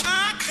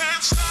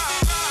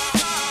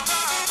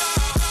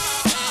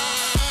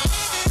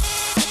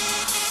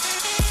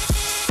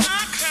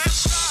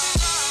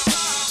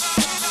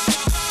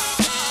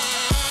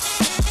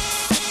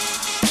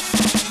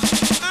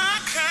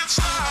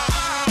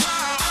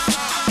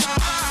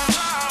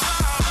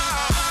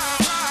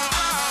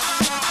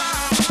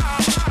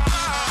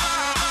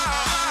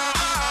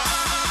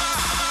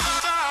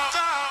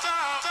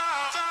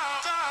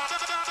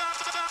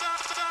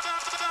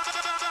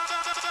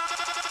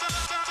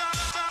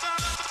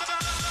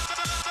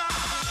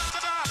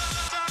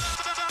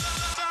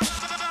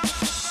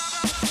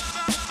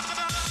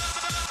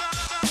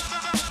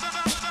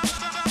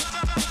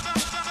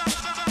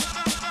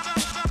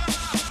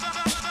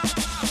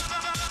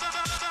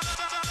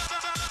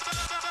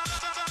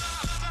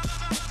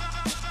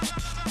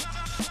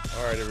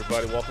All right,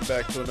 everybody, welcome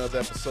back to another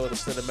episode of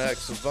Cinematic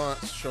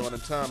Savants. Sean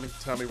and Tommy.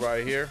 Tommy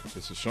right here.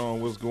 This is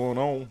Sean. What's going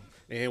on?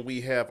 And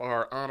we have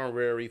our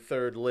honorary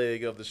third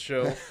leg of the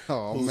show,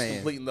 who's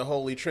completing the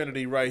Holy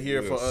Trinity right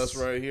here for us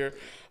right here.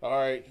 All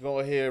right, go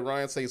ahead,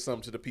 Ryan, say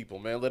something to the people,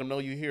 man. Let them know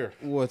you're here.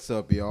 What's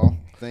up, y'all?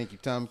 Thank you,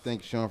 Tommy.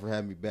 Thank you, Sean, for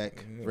having me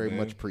back. Very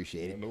much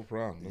appreciated. No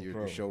problem.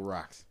 Your show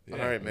rocks. All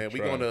right, man.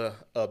 We're going to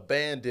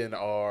abandon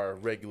our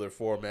regular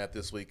format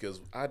this week because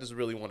I just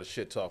really want to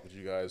shit talk with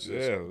you guys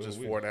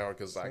just for an hour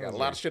because I got a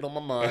lot of shit on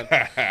my mind.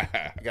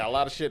 I got a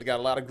lot of shit. Got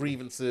a lot of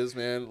grievances,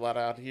 man. A lot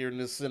out here in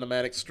this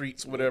cinematic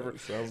streets, whatever.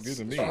 Sounds good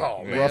to me.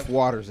 Oh, man. Rough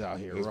waters out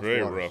here. It's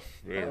very rough.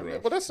 Very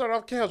rough. Well, let's start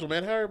off casual,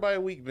 man. How everybody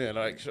week been?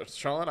 Like,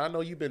 Sean, I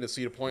know you've been to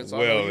Cedar Point. So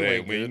Well,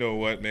 you know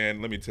what, man?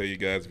 Let me tell you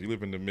guys, if you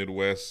live in the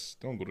Midwest,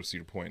 don't go to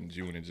Cedar Point in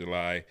June and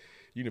July.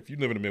 If you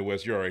live in the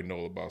Midwest, you already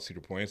know about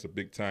Cedar Point. It's a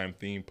big-time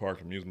theme park,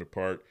 amusement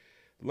park.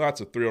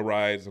 Lots of thrill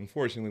rides.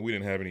 Unfortunately, we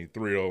didn't have any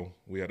thrill.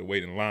 We had to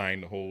wait in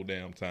line the whole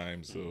damn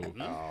time. So,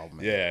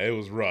 yeah, it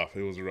was rough.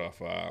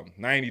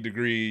 90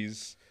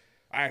 degrees.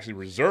 I actually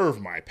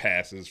reserved my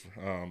passes.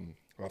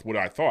 What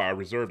I thought, I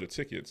reserved the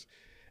tickets.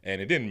 And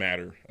it didn't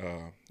matter.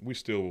 We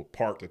still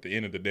parked at the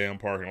end of the damn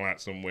parking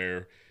lot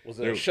somewhere. Was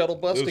there a shuttle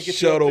bus to get you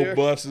shuttle up there?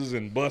 buses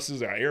and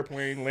buses. Our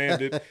airplane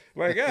landed.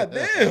 Like,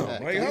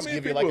 goddamn. Like, how many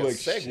people like a like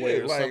segue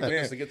shit? or Like, something man,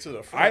 just to get to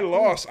the front?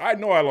 I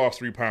know I lost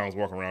 3 pounds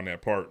walking around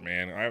that park,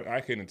 man. I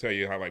couldn't tell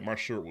you how, like, my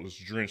shirt was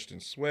drenched in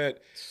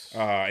sweat.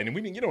 And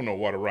we didn't get on no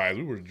water rides.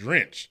 We were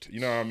drenched.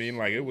 You know what I mean?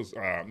 Like, it was,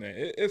 man,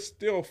 it's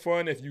still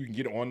fun if you can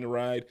get on the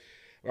ride.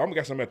 I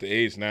guess I'm at the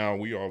age now,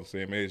 we all the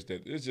same age,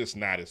 that it's just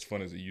not as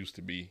fun as it used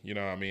to be. You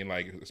know what I mean?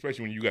 Like,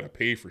 especially when you got to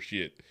pay for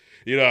shit.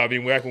 You know what I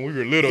mean? Back when we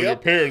were little, your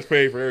parents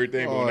paid for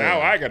everything. But now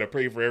I got to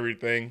pay for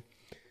everything.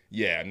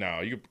 Yeah,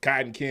 no. You get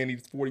cotton candy,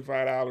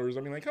 $45.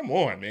 I mean, like, come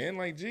on, man.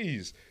 Like,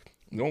 geez.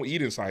 Don't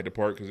eat inside the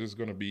park because it's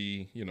going to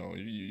be, you're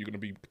going to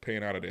be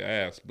paying out of the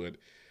ass. But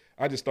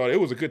I just thought it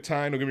was a good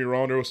time. Don't get me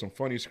wrong. There was some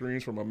funny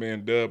screams from my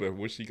man Dub. I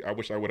wish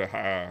I would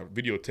have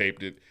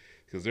videotaped it.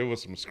 Because there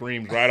was some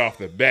screams right off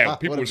the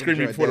bat. People were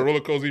screaming before the roller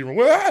coaster even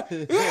went.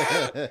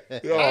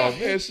 Oh,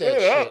 man,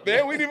 shut up,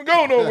 man. We didn't even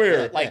go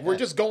nowhere. Like, we're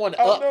just going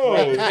up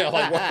right now.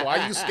 Like, why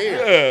are you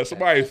scared? Yeah,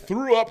 somebody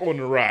threw up on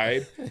the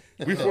ride.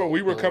 Before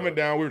we were coming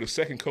down, we were the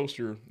second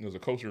coaster. There was a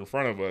coaster in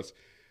front of us.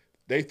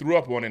 They threw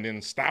up on it and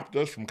then stopped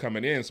us from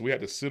coming in. So we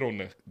had to sit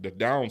on the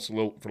down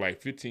slope for like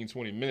 15,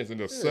 20 minutes. And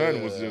the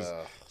sun was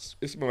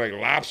it smelled like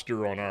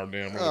lobster on our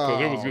damn roller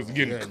coaster. It was just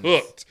getting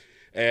cooked.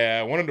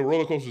 One of the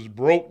roller coasters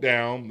broke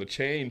down. The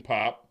chain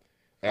popped.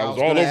 I was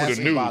all over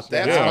the news.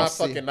 That's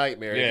my fucking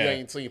nightmare. Yeah. If you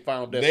ain't seen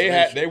Final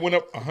Destination. They went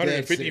up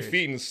 150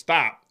 feet and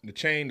stopped. The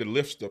chain that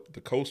lifts up the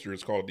coaster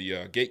is called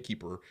the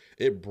gatekeeper.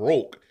 It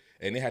broke,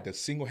 and they had to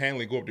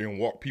single-handedly go up there and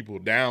walk people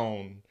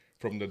down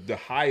from the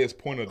highest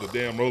point of the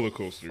damn roller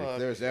coaster. If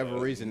there's ever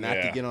reason not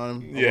to get on a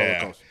roller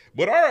coaster.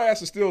 But our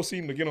asses still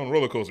seem to get on a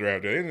roller coaster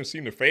after. They didn't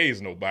seem to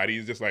phase nobody.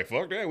 It's just like,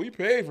 fuck that, we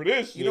paid for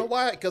this shit. You know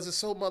why? Because it's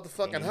so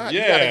motherfucking hot.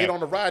 You got to get on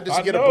the ride just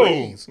to get a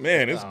breeze.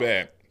 Man, it's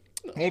bad.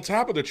 On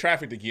top of the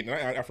traffic to get in,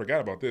 I forgot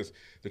about this,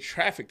 the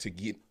traffic to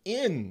get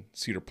in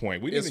Cedar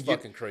Point. It's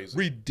fucking crazy.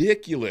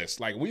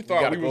 Ridiculous. Like, we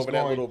thought we was going.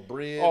 That little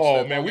bridge.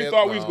 Oh, man, we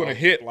thought we was going to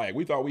hit. Like,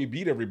 we thought we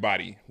beat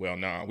everybody. Well,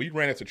 nah, we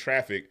ran into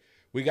traffic.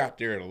 We got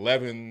there at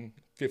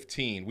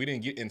 11:15. We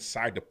didn't get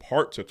inside the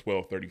park till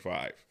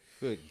 12:35.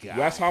 Good God.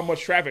 That's how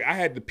much traffic. I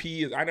had to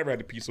pee. I never had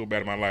to pee so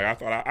bad in my life. I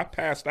thought I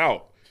passed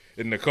out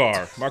in the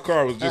car. My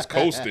car was just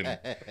coasting.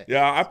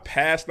 Yeah, I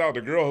passed out.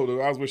 The girl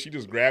who I was with, she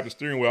just grabbed the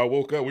steering wheel. I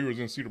woke up. We was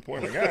in Cedar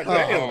Point. Like, God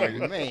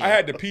damn. I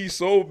had to pee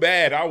so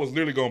bad. I was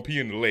literally going to pee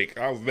in the lake.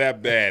 I was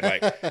that bad.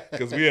 Like,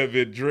 because we had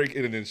been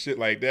drinking and shit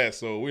like that.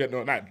 So we had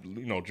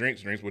not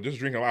drinks, but just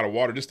drinking a lot of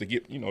water just to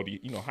get,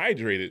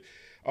 hydrated.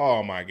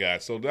 Oh, my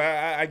God. So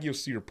I give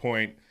Cedar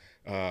Point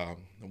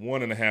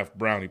 1.5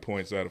 brownie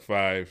points out of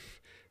 5.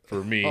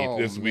 For me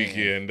this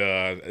weekend,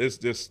 it's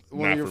just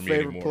one not of for me your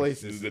favorite anymore.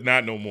 Places.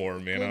 Not no more,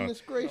 man.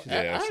 Goodness gracious.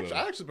 Yeah,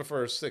 I actually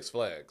prefer Six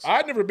Flags.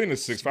 I've never been to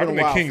Six Flags. I've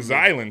been to Kings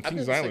Island. I've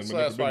been to Six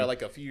Flags probably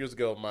like a few years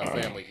ago with my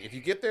family. If you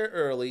get there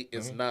early,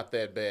 it's not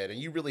that bad, and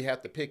you really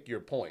have to pick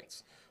your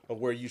points of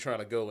where you trying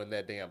to go in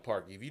that damn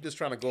park. If you just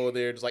trying to go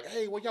there, just like,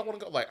 hey, where y'all want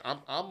to go? Like,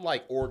 I'm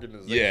like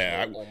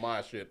organization on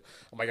my shit.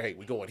 I'm like, hey,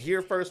 we going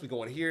here first, we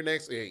going here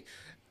next.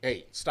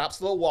 Hey, stop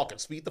slow walking.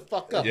 Speed the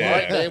fuck up, all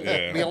right,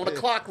 man? We on the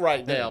clock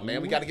right now,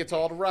 man. We got to get to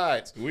all the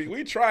rides.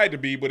 We tried to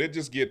be, but it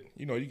just you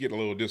get a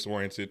little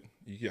disoriented.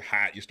 You get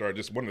hot. You start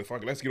just wondering,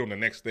 fuck, let's get on the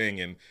next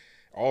thing. And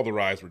all the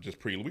rides were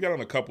just we got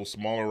on a couple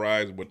smaller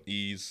rides with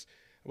ease.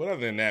 But other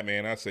than that,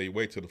 man, I'd say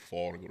wait till the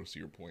fall to go to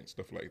Cedar Point,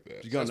 stuff like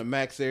that. You got on the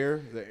Max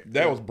Air?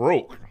 That was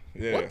broke.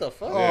 Yeah. What the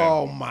fuck? Yeah.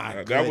 Oh, my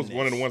goodness. That was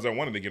one of the ones I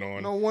wanted to get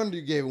on. No wonder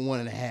you gave it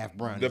 1.5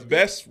 brownies. The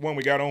best one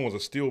we got on was a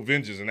Steel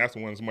Vengeance, and that's the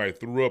one somebody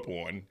threw up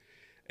on.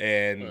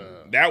 And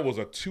that was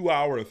a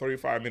 2-hour and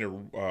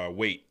 35-minute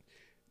wait.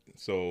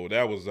 So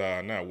that was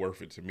not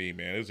worth it to me,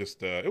 man. It was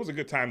just it was a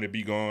good time to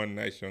be gone.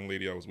 Nice young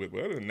lady I was with.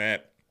 But other than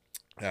that,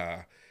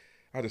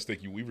 I just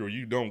think either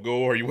you don't go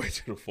or you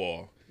wait till the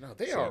fall. No,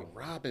 they are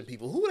robbing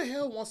people. Who the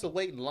hell wants to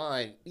wait in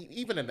line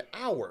even an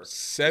hour?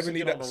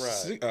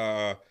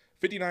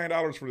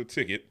 $59 for the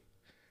ticket,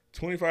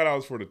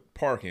 $25 for the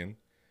parking.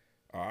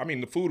 I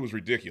mean, the food was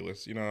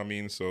ridiculous. You know what I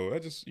mean? So I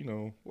just,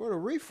 where the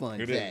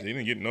refunds at? They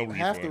didn't get no refund.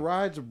 Half the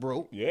rides are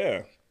broke.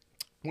 Yeah.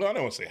 Well, I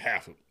don't want to say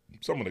half of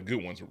some of the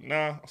good ones.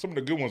 Some of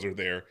the good ones are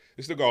there.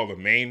 They still got all the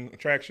main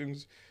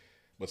attractions,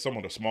 but some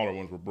of the smaller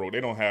ones were broke.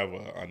 They don't have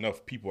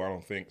enough people, I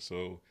don't think.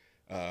 So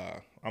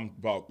I'm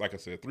about, like I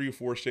said, 3 or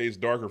 4 shades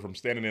darker from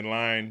standing in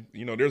line.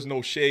 There's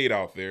no shade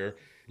out there.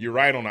 You're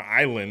right on an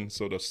island,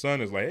 so the sun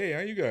is like, hey,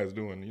 how you guys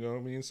doing? You know what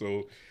I mean?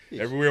 So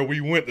everywhere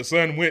we went, the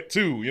sun went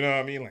too. You know what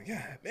I mean? Like,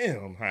 yeah,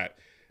 damn, I'm hot.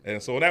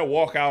 And so that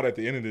walk out at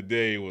the end of the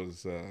day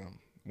was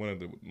one of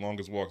the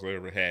longest walks I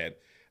ever had.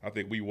 I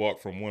think we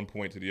walked from one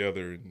point to the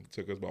other, and it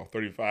took us about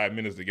 35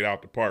 minutes to get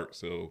out the park.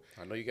 So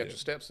I know you got your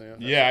steps in.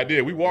 Yeah, I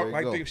did. We walked.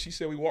 I think she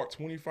said we walked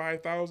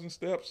 25,000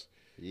 steps.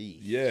 Jeez.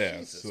 Yeah.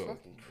 Jesus So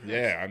fucking Christ.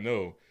 yeah, I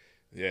know.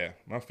 Yeah,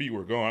 my feet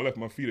were gone. I left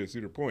my feet at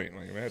Cedar Point.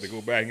 Like, I had to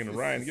go back in the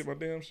ride and get my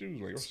damn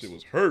shoes. Like, that shit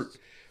was hurt.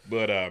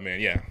 But man,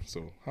 yeah.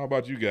 So how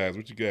about you guys?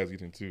 What you guys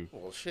get into?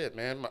 Well, shit,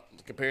 man.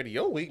 Compared to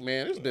your week,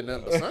 man, there's been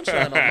nothing but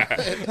sunshine on my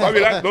head. I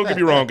mean, don't get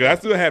me wrong, guys.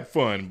 I still had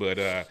fun, but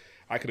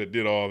I could have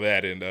did all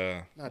that. And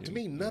now, to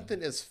me,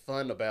 nothing is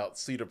fun about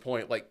Cedar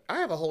Point. Like, I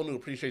have a whole new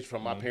appreciation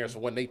from my parents for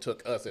when they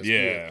took us as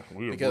kids.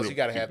 Because you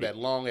got to have that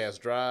long-ass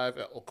drive.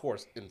 Of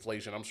course,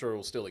 inflation. I'm sure it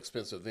was still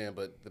expensive then,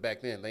 but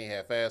back then, they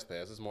had fast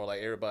pass. It's more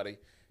like everybody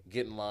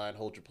get in line,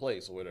 hold your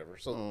place or whatever.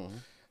 So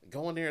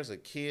going there as a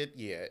kid,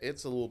 yeah,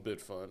 it's a little bit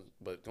fun.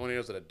 But going there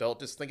as an adult,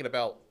 just thinking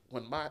about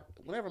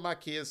whenever my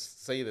kids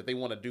say that they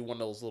want to do one of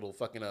those little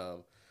fucking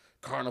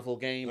carnival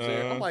games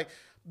there, I'm like,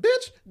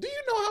 bitch, do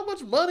you know how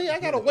much money I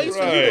gotta waste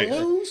for you to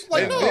lose?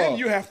 Like, and no. then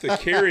you have to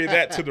carry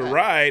that to the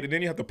ride, and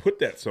then you have to put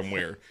that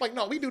somewhere. Like,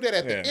 no, we do that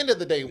at the end of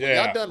the day. When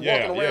y'all done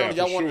walking around and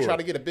y'all want to try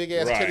to get a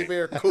big-ass teddy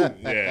bear, cool.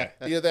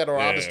 Either that or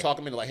I'll just talk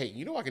them into like, hey,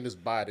 I can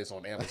just buy this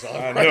on Amazon.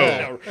 I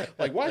know.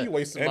 Like, why are you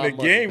wasting my money? And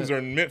the games are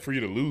meant for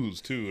you to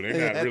lose, too.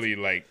 They're not really,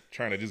 like,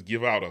 trying to just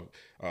give out a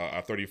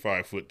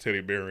 35-foot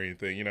teddy bear or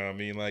anything. You know what I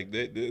mean? Like,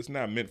 it's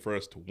not meant for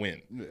us to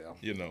win. Yeah.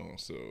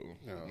 So.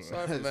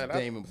 Aside from that,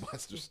 Dame and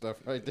Buster stuff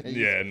right there.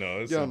 Yeah, no,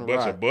 it's a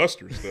bunch of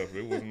Buster stuff.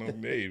 It wasn't no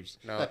Dave's.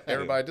 Now,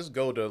 everybody just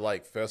go to,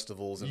 like,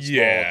 festivals in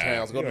small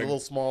towns. Go to little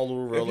small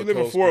little roller coasters. If you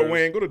live in Fort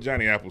Wayne, go to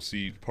Johnny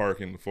Appleseed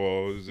Park in the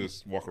fall. It's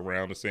just walk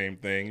around the same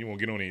thing. You won't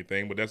get on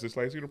anything, but that's just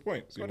like Cedar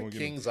Point. So go to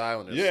Kings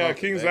Island or something.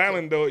 Kings man.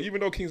 Island, though,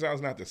 even though Kings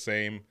Island's not the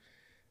same,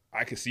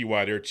 I can see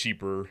why they're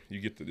cheaper.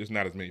 There's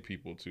not as many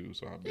people too,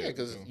 so I bet. Yeah,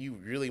 because you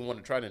really want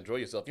to try to enjoy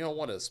yourself. You don't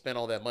want to spend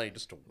all that money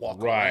just to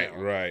walk around.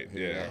 Right,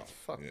 yeah.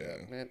 Fuck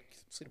that, man.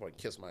 See the boy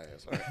kiss my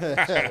ass. All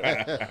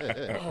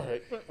right. All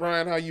right.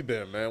 Ryan, how you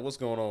been, man? What's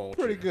going on with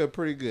Pretty you?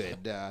 good.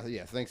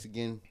 Yeah, thanks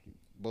again,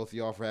 both of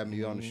y'all, for having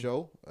me on the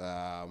show.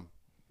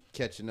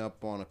 Catching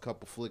up on a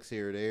couple flicks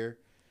here or there.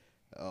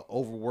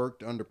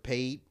 Overworked,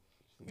 underpaid.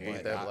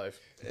 Ain't that life?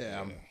 Yeah,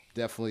 I'm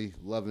definitely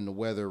loving the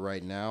weather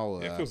right now.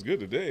 It feels good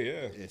today,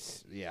 yeah.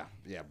 It's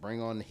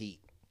bring on the heat.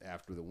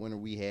 After the winter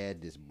we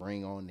had, just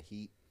bring on the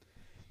heat.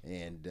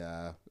 And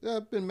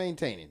I've been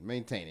maintaining.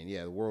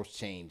 Yeah, the world's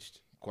changed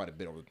quite a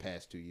bit over the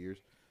past 2 years.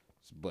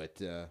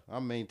 But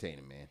I'm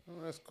maintaining, man.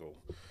 Oh, that's cool.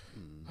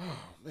 Oh,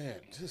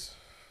 man, just...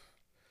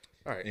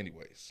 All right.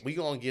 Anyways, we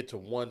gonna get to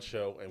one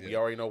show, and we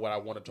already know what I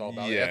want to talk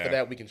about. After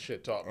that, we can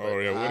shit talk. Oh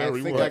yeah, whatever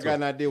you want. I got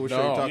an idea what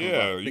show you're talking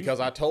about.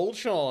 Because I told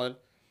Sean,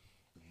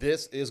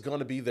 this is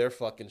gonna be their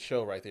fucking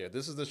show right there.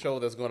 This is the show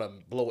that's gonna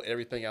blow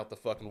everything out the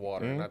fucking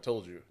water. And I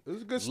told you, it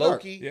was a good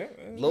start.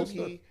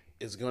 Loki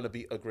is gonna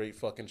be a great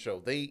fucking show.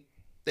 They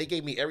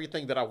gave me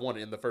everything that I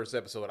wanted in the first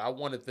episode. I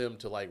wanted them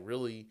to like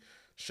really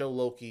show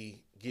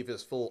Loki, give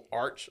his full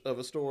arch of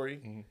a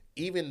story.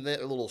 Even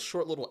that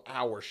short little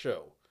hour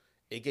show.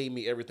 It gave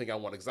me everything I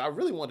wanted because I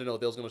really wanted to know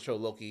if they was going to show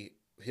Loki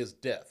his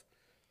death.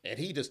 And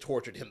he just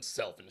tortured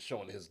himself in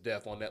showing his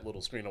death on that little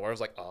screen where I was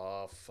like,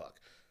 oh, fuck.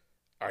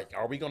 All right,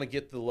 are we going to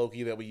get the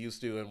Loki that we used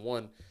to? And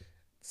one,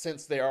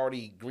 since they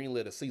already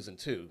greenlit a season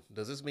 2,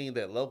 does this mean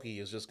that Loki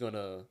is just going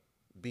to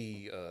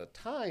be a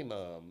time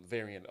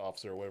variant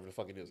officer or whatever the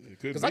fuck it is?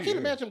 Because I can't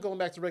imagine him going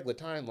back to regular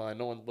timeline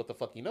knowing what the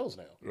fuck he knows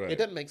now. Right. It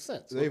doesn't make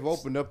sense. They've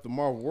opened up the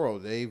Marvel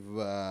world.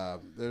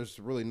 There's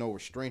really no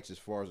restraints as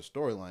far as the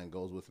storyline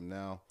goes with him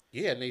now.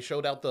 Yeah, and they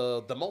showed out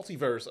the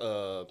multiverse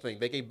thing.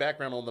 They gave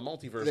background on the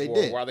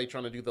multiverse. Why are they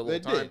trying to do the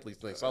little time police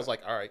thing? So I was like,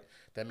 all right,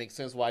 that makes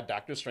sense why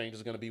Doctor Strange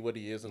is going to be what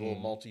he is, a little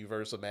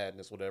multiverse of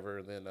madness, whatever.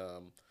 And then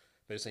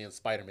they're saying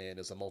Spider-Man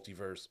is a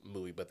multiverse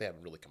movie, but they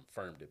haven't really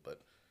confirmed it.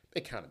 But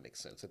it kind of makes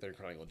sense that they're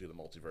trying to do the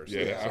multiverse.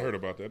 Yeah, I heard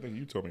about that. I think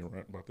you told me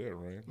about that,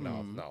 right?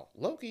 No.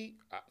 Loki...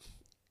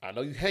 I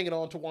know you hanging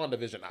on to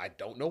WandaVision. I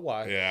don't know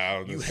why.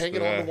 Yeah, you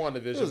hanging on to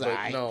WandaVision,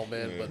 but no,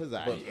 man. But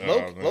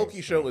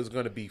Loki show is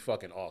going to be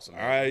fucking awesome.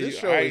 This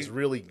show is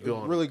really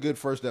good. Really good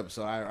first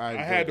episode. I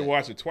had to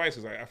watch it twice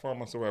because I found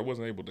myself I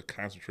wasn't able to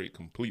concentrate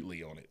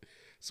completely on it.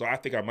 So I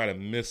think I might have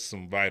missed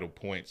some vital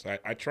points.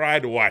 I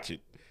tried to watch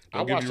it,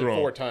 I watched it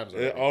 4 times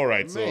already. All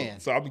right, Man.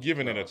 so I'm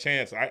giving it a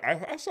chance.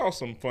 I saw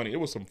some funny. It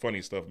was some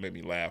funny stuff that made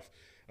me laugh.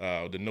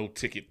 The no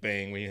ticket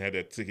thing when he had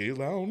that ticket. He was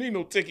like, I don't need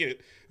no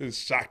ticket. He was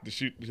shocked to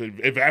shoot.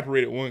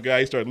 Evaporated one guy.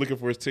 He started looking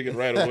for his ticket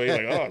right away.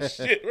 Like, oh,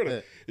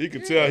 shit. You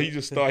could tell he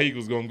just thought he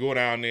was going to go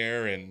down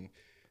there and,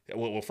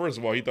 well, first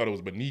of all, he thought it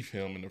was beneath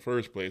him in the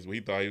first place. But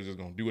he thought he was just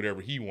going to do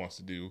whatever he wants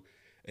to do.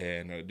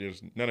 And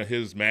there's none of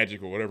his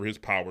magic or whatever his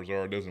powers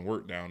are doesn't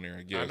work down there,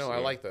 I guess. I know. I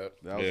like that.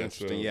 That was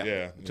interesting. So,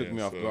 It took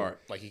me off guard.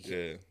 Like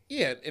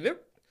yeah, and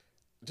it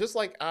just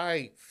like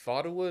I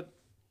thought it would.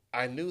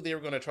 I knew they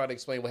were going to try to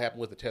explain what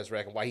happened with the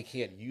Tesseract and why he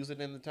can't use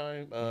it in the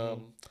time.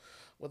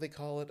 What they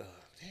call it?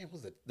 What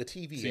was it? The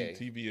TVA.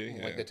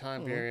 TVA, like the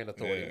Time Variant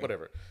Authority,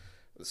 whatever.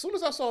 As soon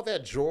as I saw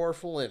that drawer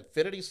full of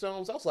Infinity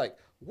Stones, I was like,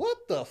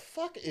 "What the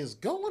fuck is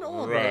going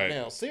on right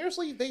now?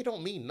 Seriously, they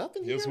don't mean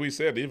nothing here." Yes, we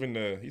said even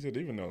the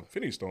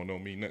Infinity Stone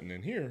don't mean nothing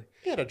in here.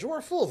 Yeah, the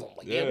drawer full of them.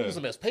 Like, we use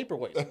them as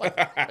paperweights.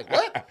 Like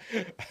what?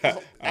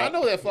 I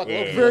know that fuck.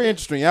 Very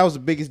interesting. That was the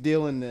biggest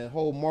deal in the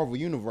whole Marvel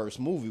universe,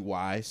 movie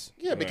wise.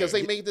 Yeah, because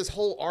they made this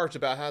whole arch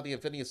about how the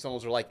Infinity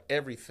Stones are like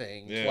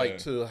everything, like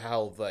to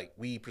how like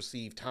we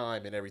perceive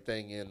time and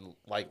everything in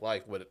like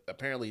life. But it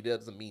apparently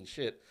doesn't mean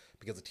shit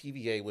because the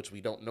TVA, which we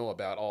don't know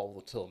about all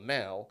until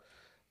now,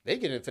 they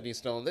get Infinity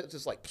Stone. They're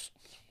just like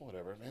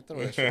whatever, man. Throw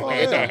that shit.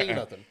 It don't mean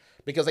nothing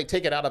because they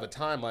take it out of a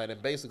timeline and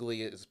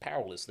basically it's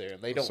powerless there,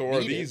 and they don't. So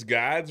are these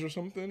guides or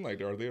something? Like,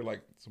 are there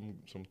like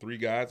some 3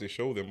 guides? They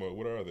show them, or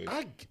what are they?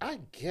 I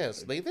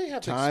guess they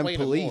have to Time explain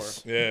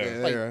police.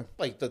 it more. Yeah,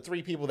 like the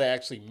 3 people that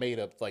actually made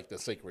up like the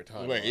sacred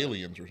timeline. like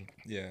aliens or something.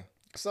 Yeah.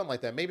 Something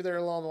like that. Maybe they're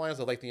along the lines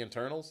of like the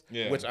Internals,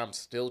 which I'm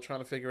still trying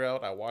to figure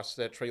out. I watched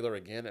that trailer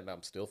again, and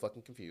I'm still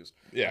fucking confused.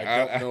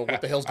 Yeah, I don't know what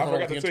the hell's going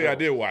on with the I forgot to tell you, I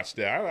Internals. did watch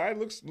that. It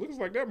looks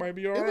like that might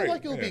be all right. It looked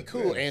like it would be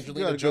cool.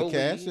 Angelina Jolie.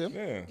 Cast,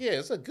 yeah,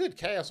 it's a good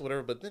cast,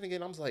 whatever. But then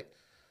again, I was like,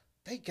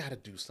 they got to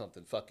do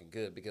something fucking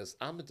good because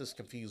I'm just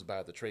confused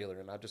by the trailer,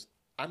 and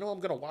I know I'm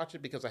gonna watch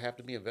it because I have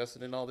to be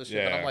invested in all this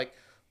shit. But I'm like,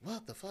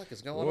 what the fuck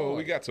is going on? Well,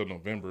 we got till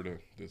November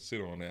to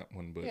sit on that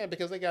one, but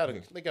because they got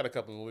a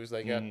couple movies.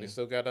 They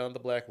still got the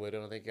Black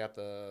Widow, and they got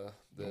the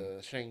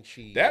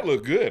Shang-Chi. That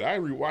looked good. I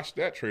rewatched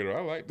that trailer.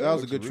 I like that. That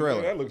was a good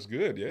trailer. That looks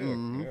good. Yeah.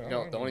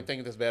 The only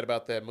thing that's bad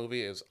about that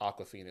movie is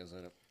Awkwafina's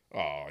in it.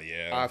 Oh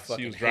yeah,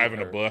 she was hate driving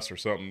a her. bus or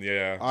something.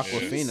 Yeah,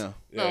 Aquafina.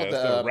 Yeah,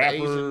 the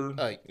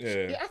rapper.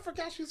 Asian, I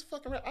forgot she's a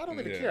fucking rapper. I don't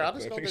even care. I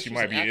just know think that she she's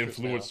might be an an actress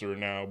influencer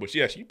now. But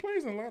yeah, she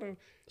plays in a lot of.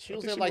 She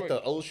was in like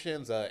the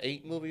Ocean's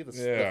 8 movie, the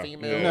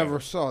female. I never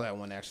saw that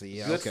one actually.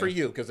 Yeah, Good for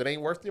you because it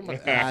ain't worth your money.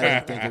 I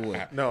didn't think it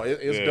would. No,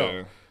 it's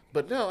dumb.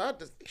 But no,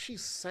 she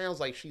sounds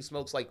like she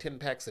smokes like 10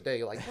 packs a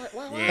day. Like,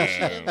 why is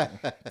she in?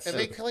 And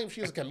they claim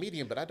she's a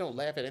comedian, but I don't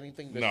laugh at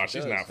anything that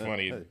she's not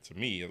funny to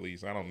me, at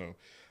least. I don't know.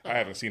 I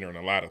haven't seen her in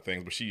a lot of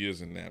things, but she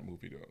is in that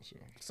movie, though.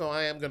 So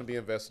I am going to be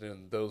invested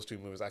in those 2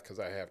 movies because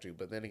I have to.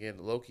 But then again,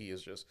 Loki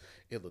is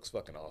it looks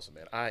fucking awesome,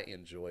 man. I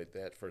enjoyed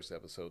that first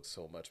episode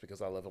so much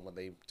because I love it when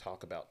they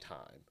talk about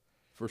time.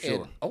 For sure.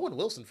 And Owen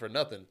Wilson, for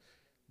nothing.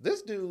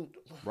 This dude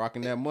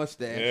rocking that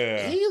mustache.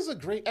 Yeah. He is a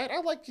great.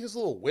 I like his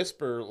little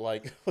whisper,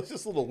 like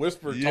this little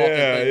whisper talking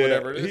thing,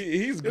 whatever.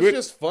 He's good.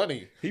 It's just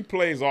funny. He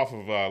plays off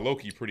of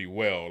Loki pretty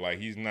well. Like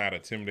he's not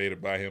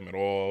intimidated by him at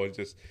all. It's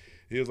just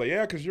he was like,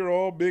 yeah, because you're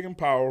all big and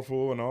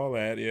powerful and all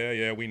that.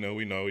 Yeah, we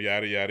know,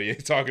 yada yada.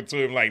 He's talking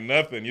to him like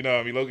nothing. You know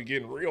what I mean? Loki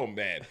getting real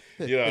mad.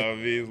 You know what I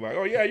mean? He's like,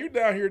 oh yeah, you're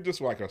down here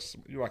just like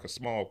you're like a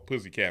small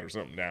pussycat or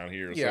something down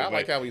here. Yeah, I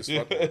like how he's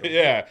fucking.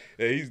 Yeah,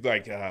 he's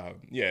like,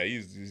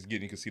 he's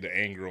getting. You can see the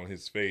anger on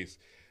his face.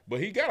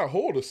 But he got a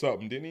hold of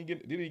something, didn't he?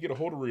 Did he get a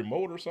hold of a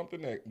remote or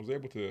something that was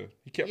able to?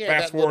 He kept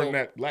fast forwarding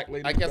that black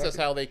lady. I guess that's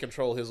how they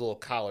control his little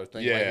collar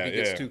thing. Yeah, like if he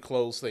gets too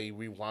close, they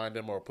rewind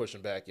him or push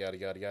him back. Yada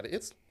yada yada.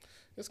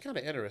 It's kind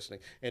of interesting.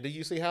 And did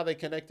you see how they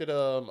connected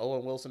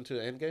Owen Wilson to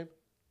Endgame?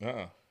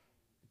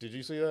 Did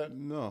you see that?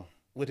 No.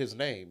 With his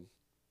name,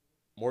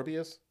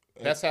 Morbius.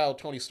 That's how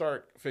Tony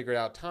Stark figured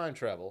out time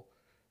travel.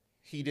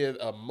 He did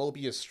a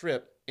Mobius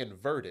strip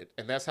inverted,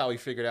 and that's how he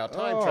figured out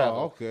time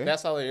travel. Okay.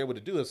 That's how they were able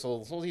to do it.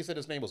 So as soon as he said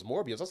his name was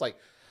Morbius, I was like,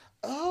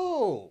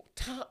 oh,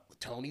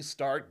 Tony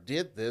Stark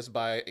did this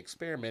by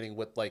experimenting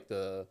with like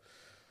the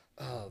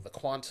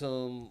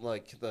quantum,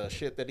 like the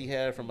shit that he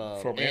had from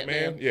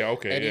Ant-Man. Yeah,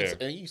 okay,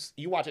 And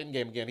you watch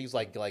Endgame again, he's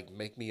like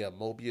make me a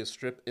Mobius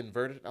strip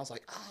inverted. And I was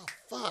like, oh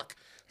fuck.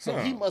 So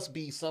he must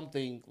be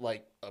something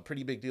like a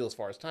pretty big deal as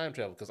far as time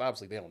travel, because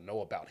obviously they don't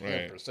know about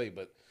him per se,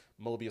 but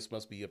Mobius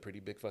must be a pretty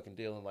big fucking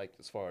deal in like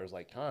as far as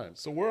like time.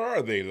 So where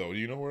are they though? Do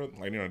you know where?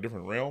 Like in a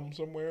different realm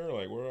somewhere?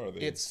 Like where are they?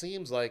 It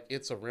seems like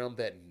it's a realm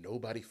that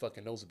nobody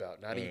fucking knows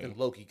about. Not even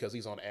Loki, because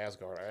he's on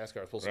Asgard.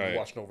 Asgard's supposed to be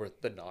watching over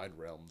the 9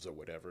 realms or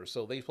whatever.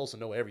 So they're supposed to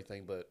know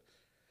everything, but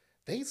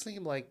they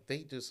seem like they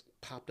just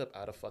popped up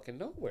out of fucking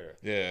nowhere.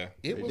 Yeah,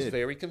 it was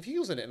very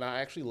confusing, and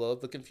I actually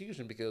love the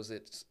confusion because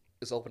it's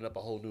opened up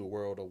a whole new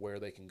world of where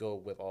they can go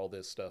with all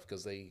this stuff,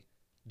 because they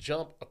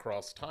jump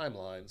across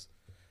timelines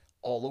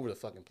all over the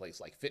fucking place,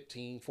 like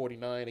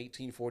 1549,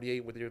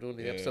 1848, when they were doing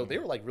the episode. They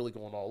were like really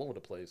going all over the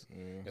place.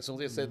 As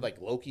soon as they said like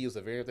Loki is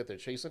the variant that they're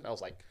chasing, I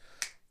was like,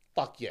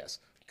 Fuck yes.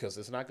 Because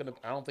it's not gonna.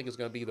 I don't think it's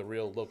gonna be the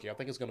real Loki. I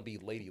think it's gonna be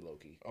Lady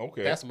Loki.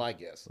 Okay. That's my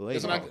guess. Lady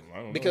It's not I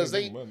don't know because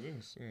anything about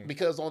this. Yeah.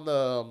 because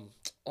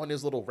on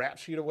his little rap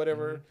sheet or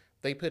whatever,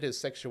 they put his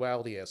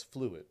sexuality as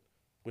fluid,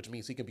 which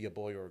means he can be a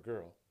boy or a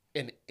girl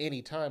in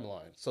any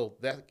timeline. So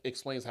that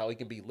explains how he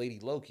can be Lady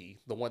Loki,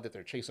 the one that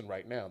they're chasing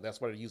right now.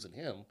 That's why they're using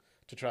him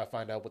to try to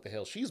find out what the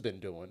hell she's been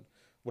doing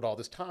with all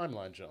this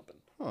timeline jumping.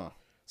 Huh.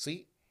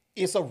 See,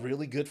 it's a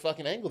really good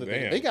fucking angle.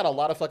 Damn. They got a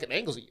lot of fucking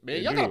angles.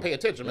 Man, y'all do. gotta pay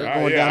attention, man.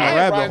 Going down I the ain't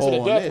rabbit riding to hole the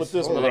on death this. with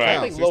this Oh, one. right. I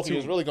think It's Loki too-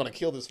 is really gonna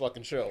kill this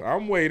fucking show.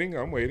 I'm waiting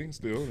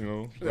still, you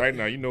know. Right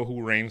now, you know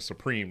who reigns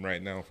supreme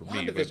right now for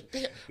me. But, WandaVision,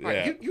 damn. All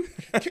right, yeah. you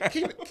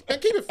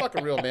keep it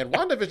fucking real, man.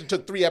 WandaVision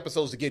took 3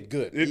 episodes to get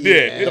good. It did.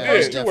 Yeah, It The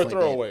first did. 2 were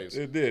definitely throwaways.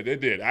 It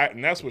did.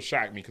 And that's what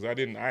shocked me because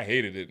I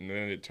hated it, and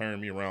then it turned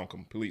me around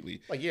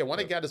completely. Like, yeah, when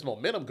it got this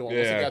momentum going,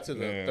 once it Yeah, got to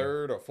the yeah.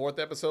 3rd or 4th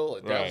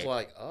episode, that was Right.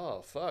 like,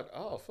 oh fuck.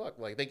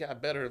 Like, they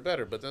got better and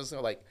better. But then it's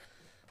like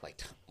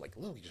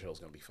Loki show's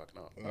gonna be fucking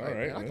up. All right,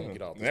 man, I can yeah.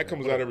 get all And this. that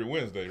comes out every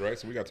Wednesday, right?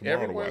 So we got tomorrow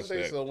every to watch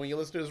Wednesday. that. So when you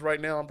listen to this right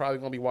now, I'm probably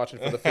gonna be watching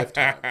for the 5th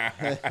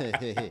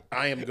time.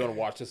 I am gonna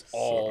watch this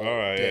all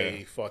right, day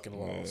yeah. fucking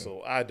long.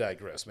 So I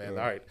digress, man. All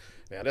right,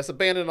 man. Let's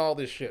abandon all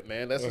this shit,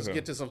 man. Let's just Okay.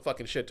 get to some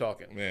fucking shit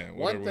talking. Man, one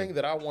whatever. thing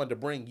that I wanted to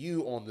bring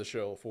you on the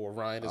show for,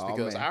 Ryan, is Oh,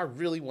 because man. I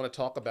really want to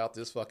talk about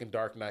this fucking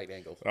Dark Knight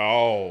angle.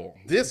 Oh,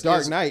 This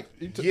Dark is, Knight.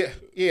 Yeah,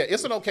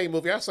 it's an okay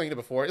movie. I've seen it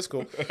before. It's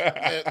cool.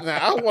 Now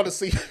I want to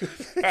see.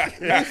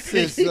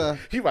 This is,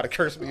 he about to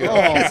curse me. oh,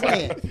 out.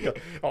 man.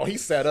 Oh, he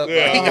set up.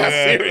 Yeah, he got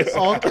yeah. serious.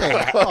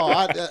 Okay. Oh,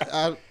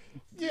 I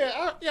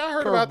I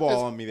heard about this.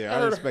 curveball on me there. I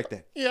didn't expect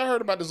that. Yeah, I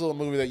heard about this little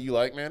movie that you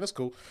like, man. It's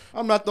cool.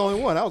 I'm not the only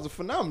one. I was a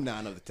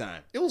phenomenon of the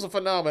time. It was a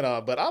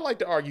phenomenon, but I like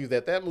to argue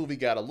that movie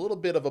got a little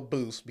bit of a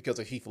boost because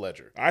of Heath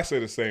Ledger. I say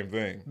the same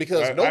thing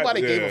Because I-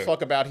 nobody gave a yeah.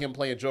 fuck about him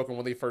playing Joker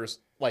when they first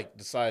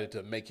decided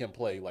to make him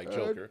play like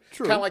Joker.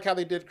 true. Kind of like how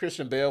they did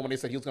Christian Bale when they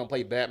said he was going to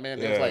play Batman.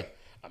 It was Yeah. like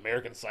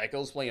American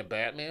Psycho's playing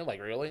Batman.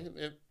 Like, really?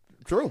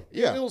 True. It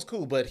Yeah. was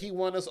cool, but he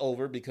won us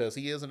over because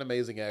he is an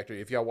amazing actor.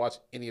 If y'all watch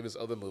any of his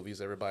other movies,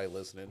 everybody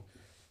listening,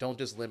 don't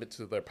just limit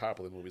to their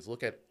popular movies.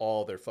 Look at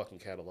all their fucking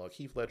catalog.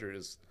 Heath Ledger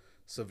is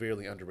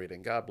severely underrated.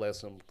 And God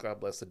bless him. God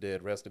bless the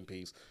dead. Rest in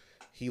peace.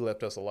 He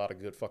left us a lot of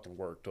good fucking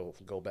work to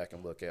go back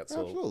and look at.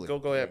 So Absolutely.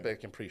 go ahead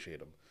back and appreciate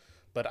him.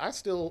 But I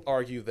still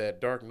argue that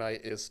Dark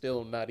Knight is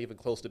still not even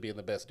close to being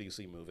the best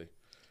DC movie.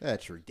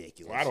 That's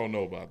ridiculous. I don't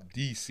know about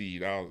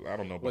DC. I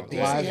don't know But about DC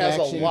that. Live has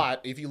action? a lot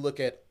if you look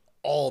at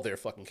all their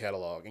fucking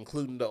catalog,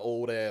 including the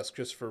old ass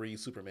Christopher Reeve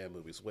Superman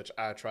movies, which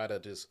I try to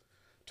just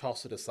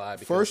toss it aside.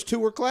 Because First 2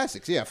 were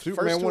classics. Yeah.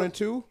 Superman 1 and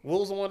 2. What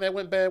was the one that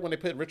went bad when they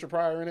put Richard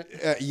Pryor in it?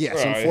 Yes,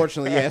 Right.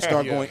 unfortunately, yeah,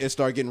 Yeah. it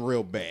started getting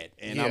real bad,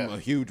 and I'm Yeah. a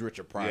huge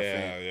Richard Pryor Yeah,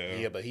 fan. yeah.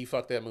 Yeah, but he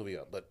fucked that movie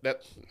up. But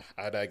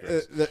I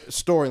digress. The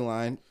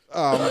storyline,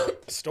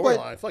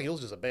 Storyline, fuck, it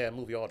was just a bad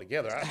movie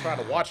altogether. I tried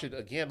to watch it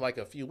again like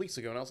a few weeks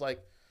ago, and I was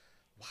like,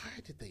 why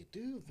did they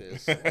do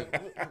this? Well,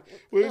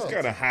 it was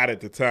kind of hot at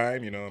the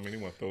time, you know. I mean, he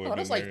want to throw it Oh, in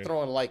that's there. like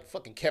throwing like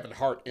fucking Kevin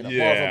Hart in a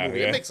Yeah, Marvel movie.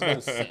 yeah. It makes no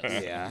sense.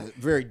 yeah,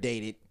 very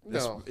dated.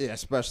 No. Yeah,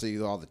 especially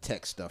with all the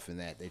tech stuff in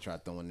that they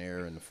tried throwing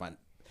there, and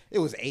it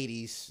was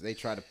 80s. They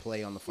tried to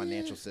play on the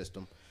financial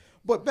system.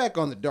 But back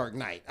on the Dark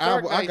Knight,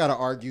 Dark I Knight- gotta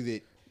argue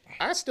that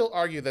I still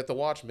argue that The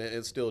Watchmen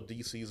is still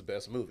DC's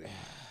best movie.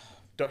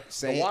 The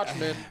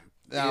Watchmen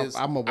is,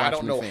 I'm a I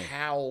don't Watchmen know fan.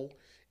 how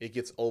it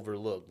gets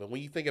overlooked, but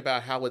when you think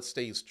about how it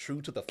stays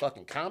true to the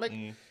fucking comic,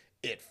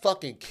 it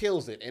fucking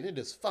kills it, and it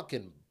is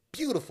fucking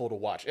beautiful to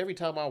watch. Every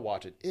time I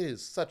watch it, it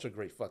is such a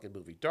great fucking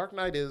movie. Dark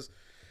Knight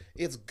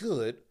it's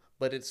good,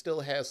 but it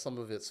still has some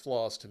of its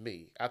flaws to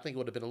me. I think it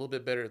would have been a little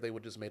bit better if they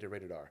would just made it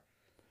rated R.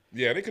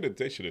 Yeah, they should have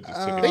just took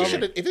They it.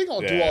 should have, if they're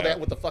gonna do all Yeah. that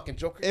with the fucking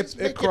Joker, just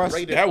it make crossed- it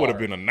rated That would R. have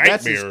been a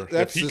that's nightmare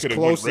that's if he as could have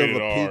close went of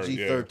rated a R.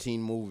 PG-13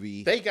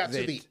 movie. They got to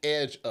that- the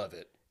edge of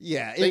it.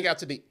 Yeah, They got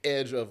to the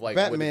edge of like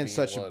what it Batman's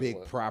being such a was, big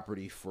what.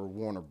 property for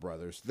Warner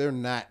Brothers. They're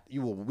not.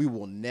 We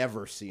will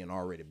never see an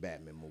R-rated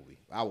Batman movie.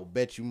 I will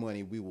bet you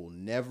money we will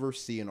never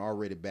see an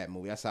R-rated Batman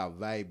movie. That's how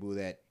valuable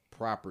that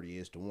property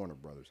is to Warner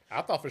Brothers.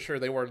 I thought for sure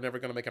they were never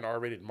going to make an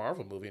R-rated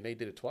Marvel movie, and they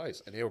did it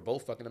twice, and they were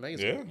both fucking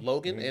amazing. Yeah,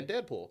 Logan and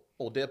Deadpool.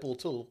 Well,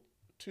 Deadpool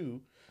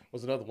 2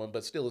 was another one,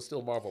 but still, it's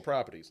still Marvel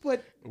properties.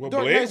 But Well,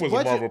 Dark Blade Knight's was a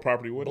budget- Marvel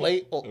property, wasn't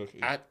Blade, it?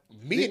 Okay.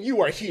 me and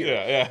you are here.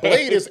 Yeah.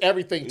 Blade is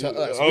everything to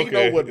us. We know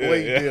Okay, what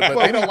Blade yeah. did,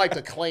 but they don't like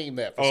to claim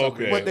that for some Okay.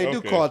 reason. But they do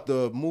Okay. call it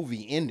the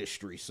movie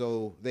industry,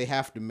 so they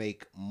have to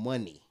make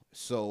money.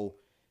 So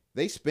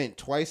they spent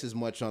twice as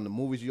much on the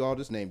movies you all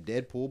just named,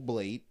 Deadpool,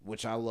 Blade,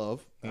 which I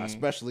love,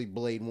 especially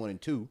Blade 1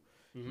 and 2.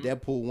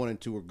 Deadpool 1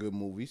 and 2 are good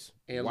movies.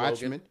 And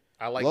Watchmen. Logan.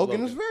 I like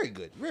Logan Logan. was very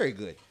good, very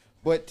good.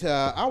 But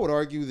I would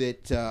argue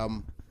that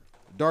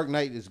Dark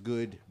Knight is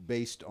good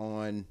based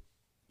on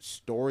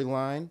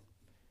storyline,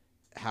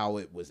 how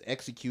it was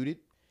executed,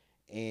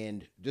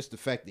 and just the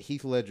fact that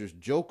Heath Ledger's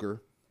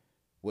Joker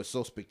was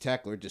so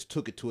spectacular, it just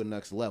took it to a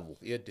next level.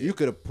 It did. You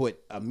could have put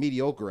a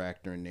mediocre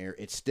actor in there,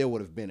 it still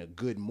would have been a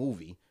good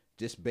movie,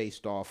 just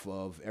based off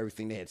of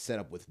everything they had set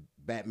up with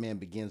Batman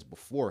Begins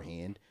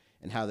beforehand,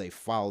 and how they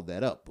followed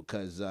that up.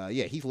 Because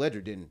Heath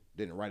Ledger didn't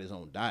write his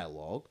own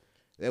dialogue.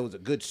 That was a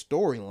good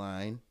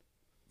storyline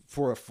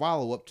for a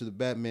follow up to the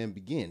Batman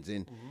Begins.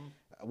 And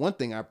one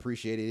thing I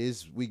appreciated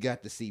is we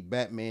got to see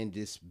Batman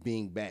just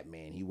being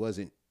Batman. He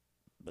wasn't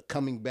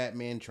becoming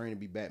Batman, trying to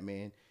be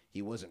Batman.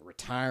 He wasn't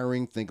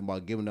retiring, thinking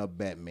about giving up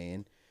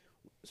Batman.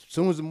 As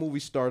soon as the movie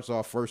starts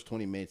off, first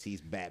 20 minutes,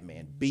 he's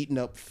Batman, beating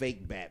up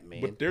fake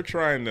Batman. But they were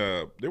trying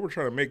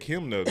to make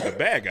him the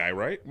bad guy,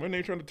 right? Weren't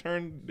they trying to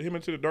turn him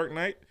into the Dark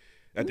Knight?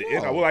 At the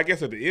end, well, I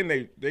guess at the end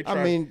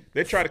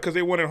they tried because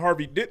they wanted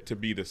Harvey Dent to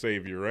be the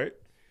savior, right?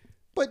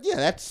 But yeah,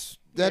 that's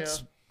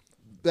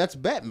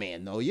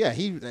Batman though. Yeah,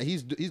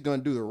 he's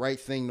gonna do the right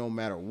thing no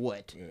matter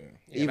what. Yeah.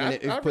 Even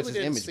if it puts his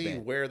image back. I really didn't see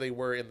where they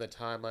were in the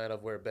timeline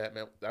of where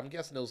Batman. I'm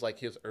guessing it was like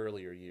his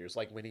earlier years,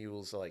 like when he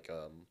was like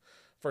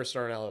first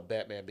starting out.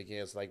 Batman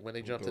Begins, like when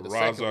they jumped to the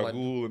second one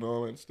and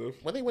all that stuff.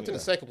 When they went to the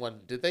second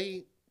one, did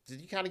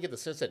you kind of get the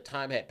sense that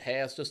time had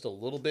passed just a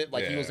little bit,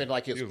 like he was in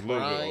like his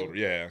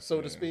prime,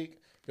 so to speak?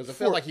 Because I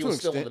felt like he was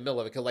still in the middle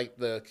of it. Because like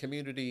the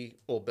community,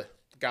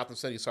 Gotham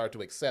City started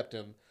to accept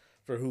him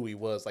for who he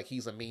was. Like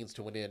he's a means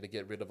to an end to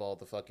get rid of all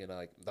the fucking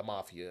the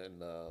mafia in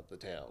the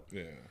town.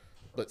 Yeah.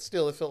 But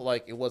still, it felt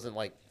like it wasn't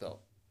like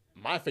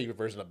my favorite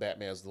version of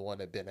Batman is the one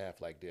that Ben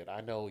Affleck did.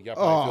 I know y'all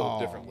probably feel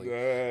differently,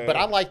 but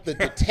I like the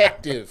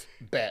detective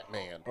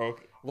Batman.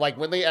 Okay. Like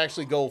when they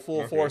actually go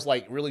full force,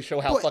 like really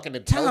show how fucking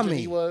intelligent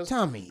he was.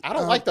 Tommy, I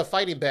don't like the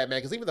fighting Batman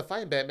because even the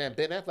fighting Batman,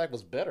 Ben Affleck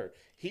was better.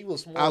 He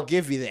was more. I'll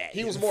give you that.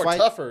 He was more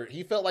tougher.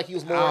 He felt like he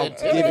was more. I'll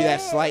give you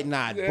that slight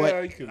nod, but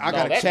I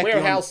gotta that check. That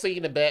warehouse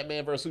scene in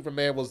Batman vs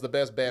Superman was the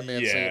best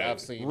Batman scene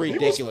I've seen.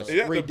 Ridiculous.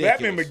 The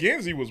Batman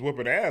Begins, he was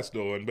whooping ass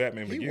though. In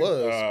Batman Begins, he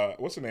was.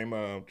 What's the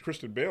name?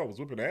 Christian Bale was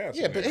whooping ass.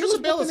 Yeah, but he was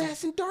whooping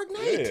ass in Dark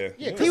Knight.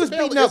 Yeah, he was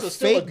beating up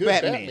fake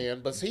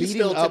Batman, but he's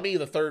still to me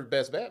the third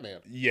best Batman.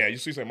 Yeah, you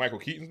see, Michael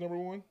Keaton's number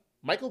one.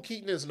 Michael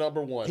Keaton is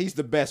number one. He's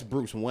the best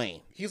Bruce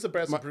Wayne. He's the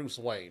best Bruce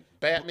Wayne.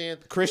 Batman.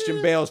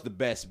 Christian Bale's the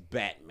best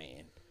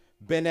Batman.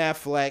 Ben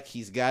Affleck,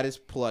 he's got his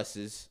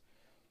pluses,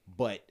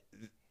 but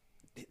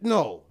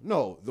no,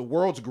 the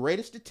world's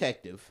greatest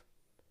detective.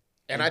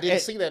 And I didn't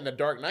see that in the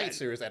Dark Knight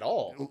series at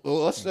all.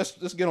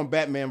 Let's get on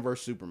Batman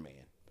vs Superman.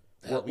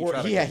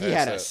 Where he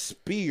had a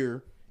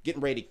spear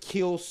getting ready to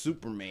kill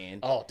Superman.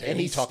 Oh, damn,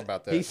 he talked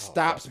about that. He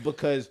stops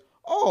because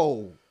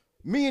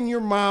me and your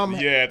mom.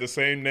 Yeah, the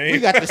same name. We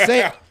got the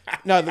same.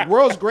 Now, the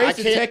world's greatest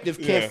detective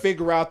can't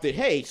figure out that,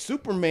 hey,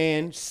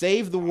 Superman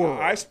saved the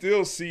world. I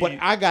still see. But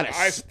I got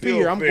a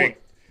spear.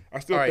 I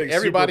still think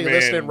everybody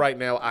Superman, listening right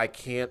now, I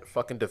can't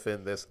fucking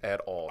defend this at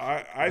all.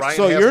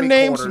 So your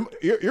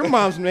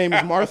mom's name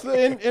is Martha,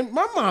 and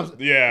my mom's.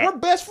 Yeah, we're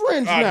best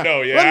friends now.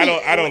 No, yeah,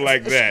 I don't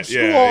like that.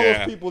 Screw all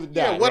those people that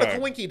died. Yeah, what a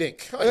coinky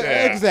dink.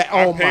 Exactly.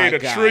 Oh my God. I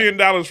paid $1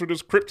 trillion for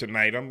this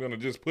kryptonite. I'm gonna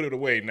just put it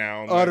away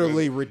now.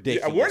 Utterly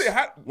ridiculous.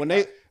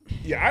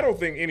 I don't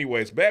think.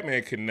 Anyways,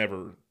 Batman can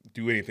never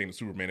do anything to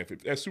Superman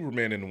if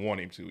Superman didn't want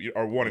him to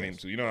or wanted him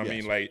to. You know what I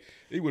mean? Like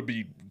it would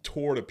be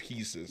tore to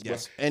pieces.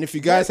 Yes. And if you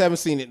guys haven't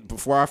seen it,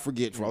 before I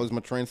forget, for I lose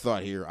my train of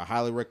thought here, I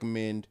highly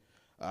recommend.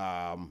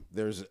 I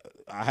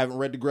haven't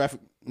read the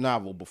graphic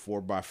novel before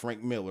by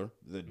Frank Miller,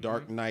 The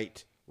Dark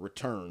Knight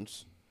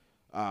Returns,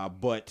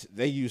 but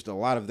they used a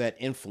lot of that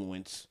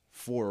influence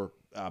for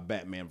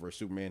Batman vs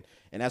Superman,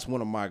 and that's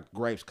one of my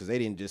gripes because they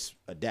didn't just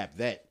adapt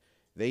that;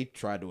 they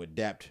tried to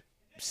adapt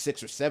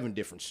 6 or 7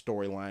 different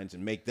storylines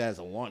and make that as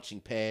a launching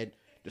pad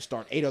to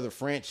start 8 other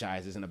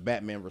franchises in a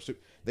Batman vs.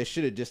 They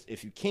should have just,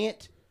 if you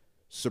can't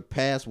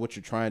surpass what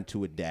you're trying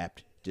to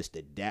adapt, just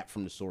adapt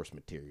from the source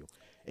material.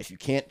 If you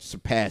can't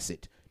surpass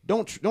it,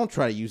 don't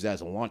try to use that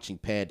as a launching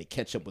pad to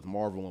catch up with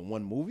Marvel in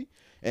one movie.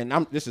 And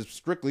this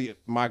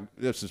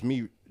is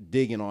me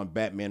digging on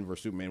Batman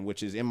vs. Superman,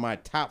 which is in my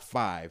top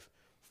 5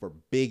 for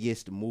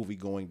biggest movie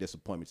going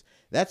disappointments.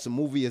 That's a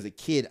movie as a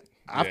kid.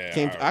 I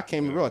came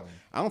to realize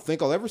I don't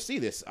think I'll ever see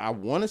this. I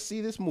want to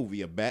see this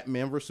movie, a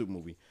Batman vs. Superman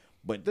movie,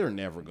 but they're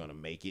never gonna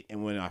make it.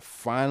 And when I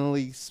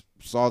finally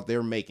saw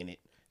they're making it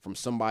from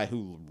somebody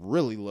who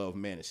really loved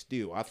Man of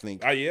Steel, I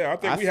think we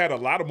had a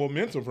lot of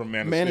momentum from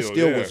Man of Steel. Man of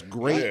Steel was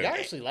great. I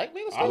actually like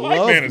Man of Steel. I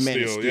like Man of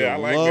Steel. Yeah, I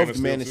like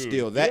Man of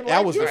Steel.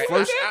 That was the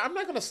first. I'm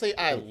not gonna say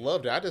I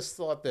loved it. I just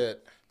thought that.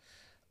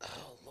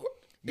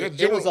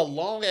 It was a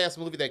long ass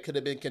movie that could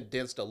have been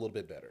condensed a little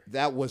bit better.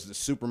 That was the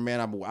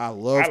Superman. I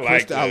love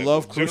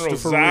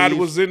Christopher Zod Reeve.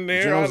 was in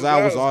there. General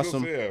Zod was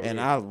awesome,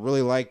 and I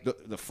really liked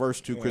the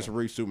first 2 Christopher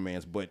Reeve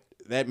Supermans. But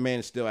that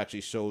Man still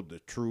actually showed the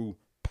true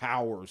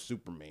power of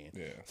Superman.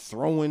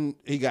 Yeah,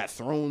 he got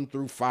thrown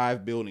through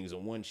 5 buildings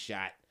in one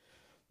shot.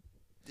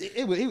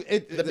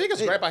 The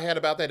biggest gripe I had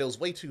about that, it was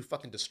way too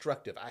fucking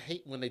destructive. I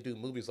hate when they do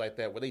movies like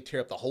that where they tear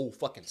up the whole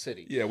fucking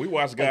city. Yeah, we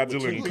watched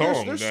Godzilla and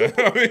Kong.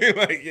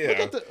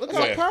 Look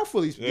how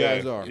powerful these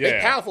guys are.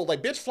 They're powerful.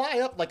 Like, bitch,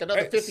 fly up like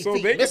another 50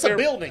 feet. Miss a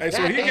building.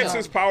 So he gets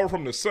his power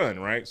from the sun,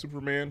 right?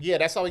 Superman? Yeah,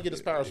 that's how he gets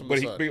his powers from the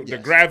sun. The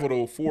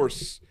gravital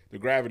force the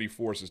gravity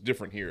force is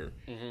different here.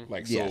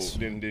 Like so Yes.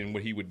 than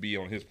what he would be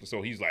on his.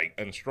 So he's like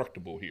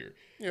indestructible here.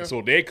 Yeah.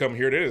 So they come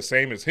here, they're the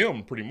same as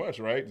him, pretty much,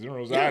 right?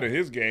 Zero's out of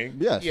his gang.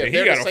 Yes. Yeah, and he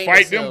they're the got to same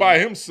fight as them him. by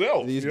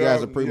himself. These you guys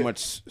know? are pretty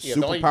much Yeah,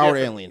 the only superpower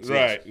difference- aliens. Right.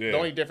 Yes. Yeah. The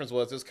only difference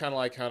was it's kind of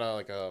like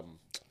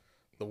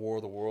the War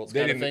of the Worlds They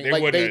kind of didn't- thing. they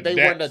like wouldn't they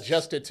adapt weren't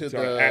adjusted to to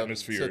the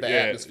atmosphere. To the Yeah,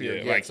 atmosphere.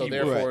 yeah, Yeah, like so he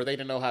therefore would. they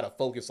didn't know how to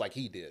focus like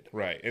he did.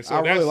 Right. And so I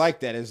really that's- like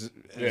that as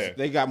Yeah.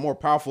 they got more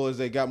powerful as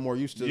they got more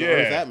used to the Yeah,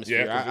 Earth's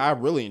atmosphere. yeah, 'cause I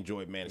really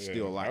enjoyed Man of Yeah,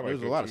 Steel a I lot. like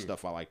There's a that lot of too.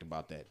 stuff I liked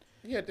about that.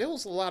 Yeah, there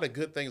was a lot of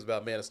good things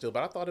about Man of Steel,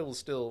 but I thought it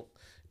was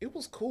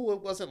cool.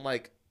 It wasn't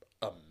like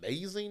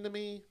amazing to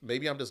me.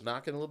 Maybe I'm just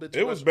knocking a little bit too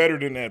It much. was better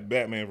than that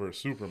Batman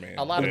versus Superman.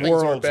 A lot of The things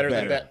were world's better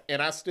than better. that,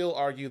 and I still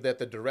argue that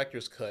the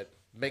director's cut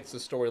makes the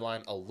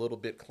storyline a little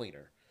bit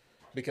cleaner.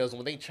 Because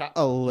when they chop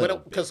A little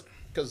because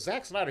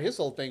Zack Snyder, his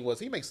whole thing was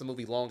he makes the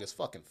movie long as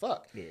fucking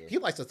fuck. Yeah. He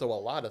likes to throw a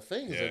lot of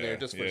things in there Yeah,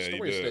 just for yeah, he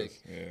story's does,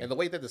 sake. yeah. And the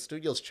way that the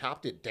studios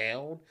chopped it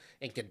down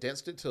and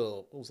condensed it to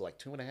what was it, like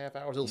 2.5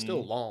 hours. It was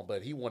still long,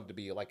 but he wanted to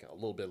be like a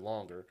little bit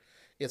longer.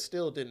 It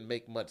still didn't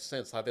make much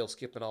sense how they were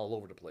skipping all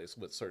over the place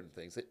with certain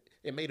things.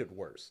 It made it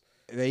worse.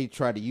 They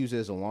tried to use it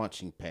as a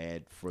launching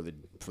pad for the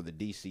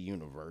DC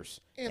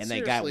universe, And and they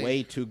got seriously-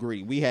 way too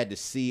greedy. We had to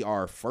see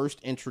our first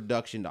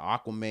introduction to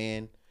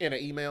Aquaman In an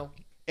email,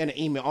 in an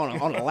email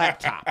on a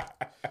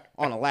laptop.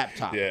 On a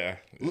laptop. Yeah.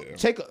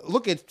 Take a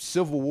look at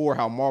Civil War,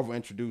 how Marvel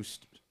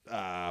introduced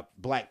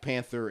Black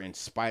Panther and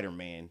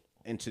Spider-Man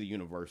into the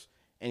universe,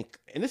 and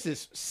this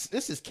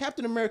is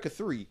Captain America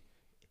 3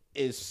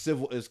 is it's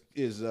pretty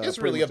really much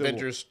Civil War.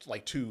 Avengers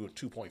like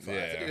 2.5. Yeah.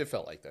 It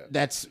felt like that.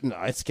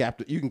 It's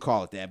Captain. You can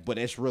call it that, but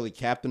it's really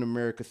Captain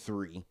America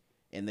 3,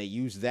 and they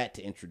use that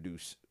to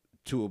introduce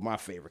two of my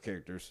favorite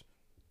characters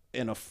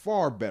in a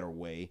far better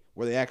way,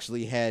 where they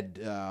actually had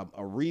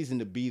a reason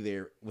to be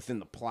there within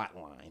the plot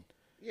line.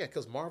 Yeah,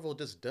 because Marvel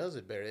just does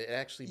it better. It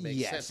actually makes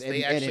Yes, sense. and-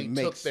 They and it actually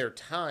took makes- their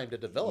time to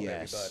develop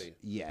Yes, everybody.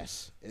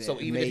 yes. So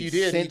It even if made you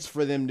did- sense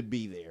for them to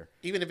be there.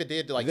 Even if it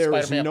did, like There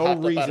is Spider-Man no popped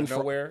up out reason of for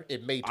nowhere,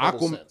 it made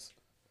total sense.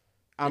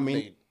 I mean,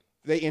 made-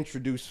 they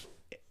introduce.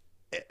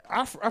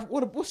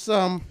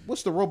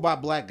 What's the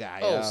robot black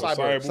guy? Oh,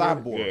 Cyborg.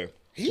 Cyborg. Yeah.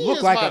 He Looked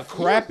is like my- a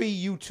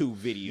crappy YouTube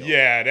video.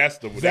 Yeah, that's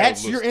That's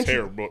that your looks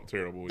intro-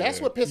 terrible. That's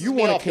yeah. what pisses You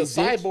me wanna off. Because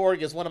condense-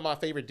 Cyborg is one of my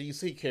favorite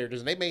DC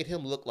characters, and they made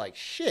him look like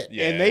shit.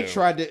 Yeah. And they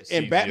tried to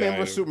in CGI. Batman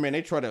vs Superman,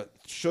 they tried to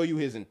show you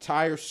his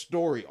entire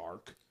story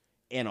arc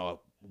in a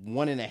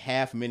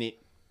 1.5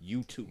 minute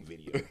YouTube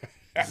video.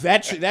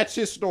 That's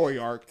his story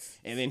arc,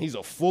 and then he's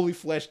a fully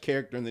fleshed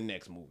character in the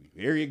next movie.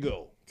 There you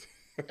go.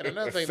 And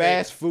another thing,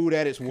 Fast food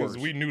at its Because worst.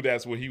 we knew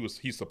that's what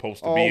he's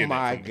supposed to Oh be in.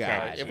 my it from the God.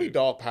 comics. if we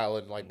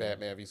dogpiling like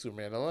Batman v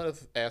Superman, another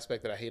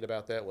aspect that I hate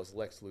about that was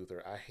Lex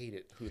Luthor. I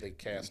hated who they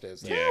cast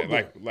as that.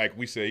 Yeah, like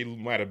we said, he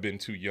might have been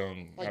too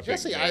young. Like I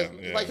Jesse,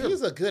 think, yeah. like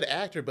he's a good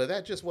actor, but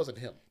that just wasn't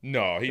him.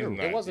 No, he's not.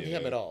 It wasn't yeah.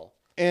 him at all.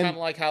 And- Kind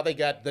of like how they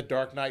got The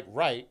Dark Knight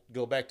right.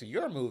 Go back to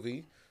your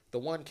movie. The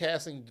one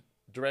casting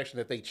direction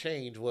that they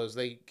changed was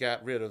they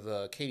got rid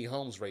of Katie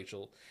Holmes,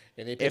 Rachel,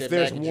 and they if pitted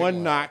there's Maggie one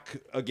Gyllenhaal. knock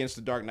against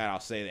the Dark Knight, I'll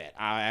say that.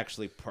 I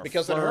actually prefer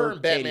because in her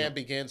and Batman Katie.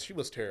 Begins, she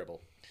was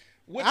terrible.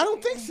 I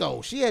don't think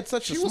so. She had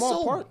such She a was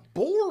small so part.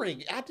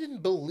 boring. I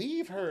didn't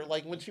believe her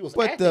like when she was.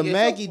 But acting. the It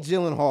Maggie felt-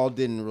 Gyllenhaal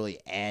didn't really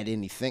add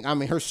anything. I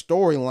mean, her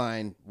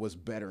storyline was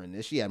better in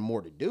this. She had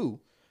more to do.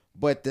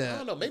 But I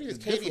don't know. Maybe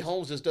it's Katie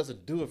Holmes just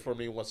doesn't do it for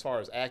me as far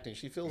as acting.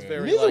 She feels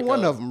very Neither like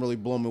one of them really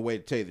blew me away,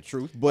 to tell you the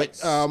truth. But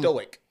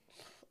stoic.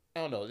 I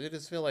don't know. It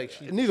just feel like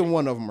she. neither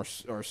one of them are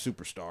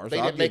superstars. They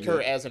I'll didn't make give you her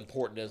that. as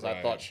important as I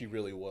thought she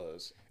really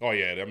was. Oh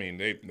yeah, I mean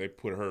they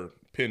put her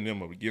pinned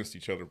them up against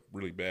each other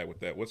really bad with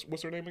that.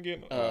 What's her name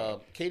again?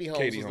 Katie Holmes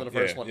Katie was in the Holmes,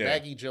 first yeah, one. yeah.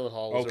 Maggie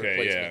Gyllenhaal was her Okay,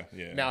 replacement.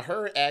 yeah. Now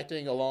her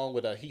acting along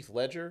with Heath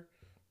Ledger,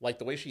 like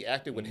the way she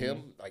acted with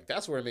him, like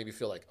that's where it made me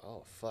feel like,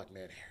 oh fuck,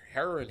 man,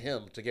 her and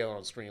him together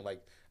on screen,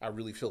 like I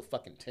really feel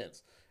fucking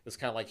tense. It's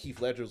kind of like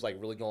Heath Ledger was like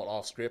really going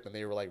off script, and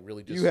they were like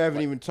really just. You haven't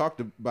like, even talked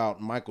about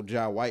Michael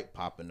Jai White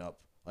popping up.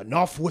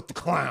 Enough with the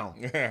clown.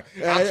 I'm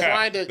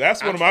trying to.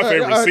 That's one of my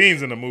favorite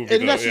scenes in the movie.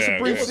 And though. that's just yeah, a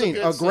brief yeah. scene. It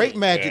A was a good great scene.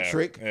 magic Yeah,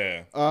 trick.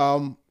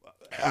 Yeah.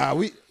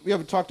 We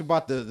haven't talked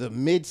about the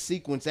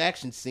mid-sequence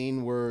action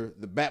scene where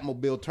the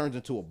Batmobile turns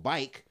into a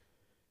bike.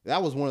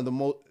 That was one of the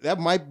most. That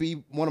might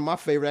be one of my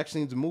favorite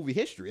action scenes in movie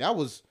history.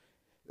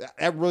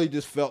 That really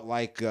just felt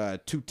like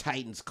two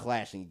titans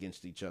clashing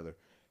against each other.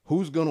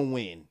 Who's gonna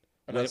win?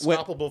 An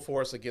unstoppable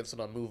force against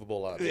an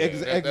unmovable object.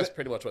 That's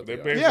pretty much what They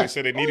they are. basically Yeah.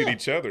 said they needed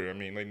each other. I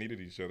mean, they needed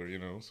each other,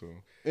 So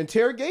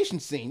Interrogation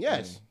scene,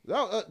 yes.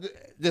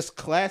 This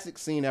classic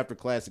scene after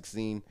classic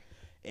scene.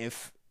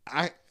 If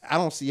I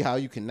don't see how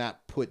you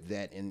cannot put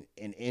that in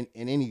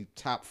any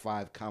top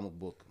 5 comic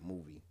book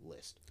movie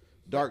list.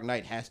 Dark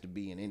Knight has to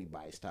be in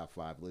anybody's top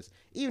 5 list,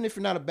 even if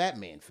you're not a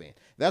Batman fan.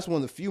 That's one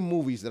of the few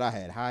movies that I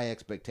had high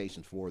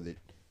expectations for that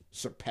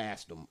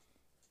surpassed them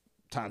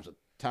times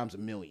a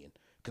million.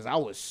 Because I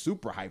was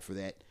super hyped for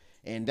that.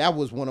 And that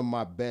was one of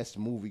my best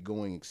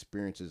movie-going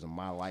experiences of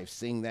my life.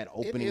 Seeing that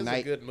opening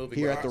night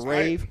here at the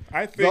rave,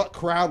 I think the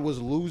crowd was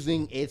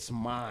losing its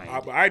mind.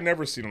 I've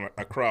never seen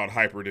a crowd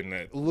hyper than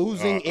that.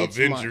 Losing its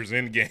Avengers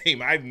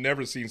Endgame. I've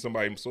never seen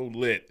somebody so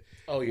lit.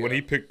 Oh, yeah. When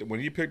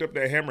he picked up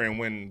that hammer and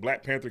when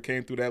Black Panther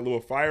came through that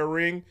little fire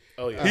ring,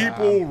 yeah.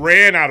 people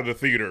ran out of the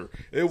theater.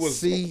 It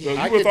was you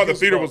would thought the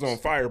theater was on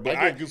fire. But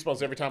I get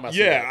goosebumps every time I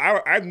see it. Yeah,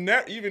 I've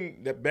never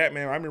even that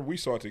Batman. I remember we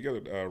saw it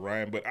together,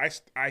 Ryan. But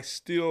I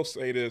still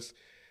say this: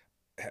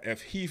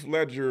 if Heath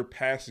Ledger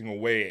passing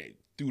away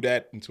threw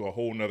that into a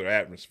whole nother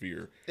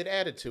atmosphere, it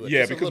added to it.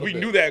 Yeah, because we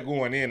knew that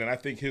going in, and I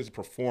think his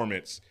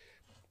performance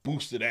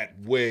boosted that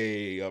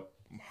way up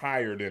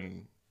higher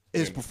than.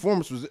 His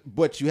performance was,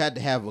 but you had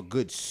to have a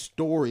good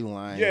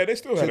storyline. Yeah, they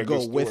still had a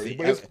good story.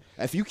 With it.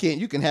 If you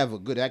can't, you can have a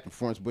good acting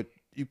performance, but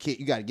you can't.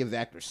 You got to give the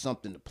actor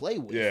something to play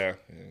with. Yeah.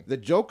 The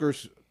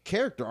Joker's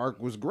character arc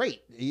was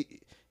great.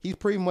 He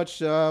pretty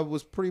much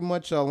was pretty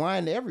much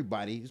aligned to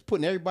everybody. He's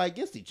putting everybody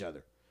against each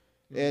other,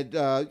 and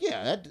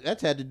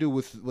that's had to do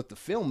with the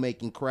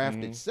filmmaking craft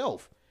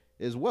itself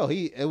as well.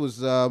 It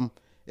was a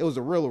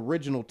real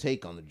original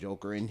take on the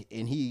Joker, and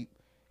it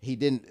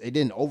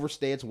didn't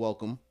overstay its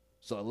welcome.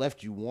 So it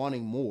left you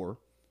wanting more,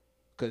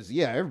 because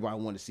everybody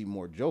wanted to see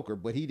more Joker,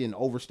 but he didn't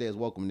overstay his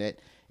welcome in that.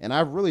 And I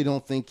really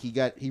don't think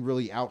he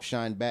really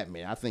outshined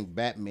Batman. I think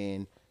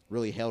Batman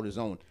really held his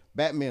own.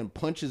 Batman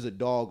punches a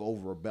dog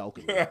over a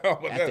balcony at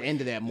the end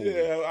of that movie.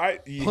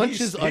 Yeah,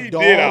 punches a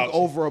dog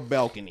over a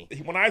balcony.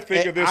 When I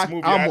think of this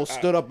movie, I almost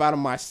stood up out of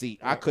my seat.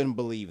 I couldn't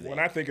believe that. When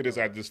I think of this,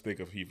 I just think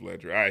of Heath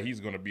Ledger. He's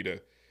going to be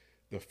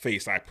the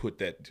face I put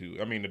that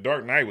to. I mean, The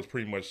Dark Knight was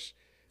pretty much.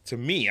 To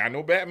me, I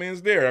know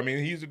Batman's there. I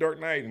mean, he's the Dark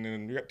Knight, and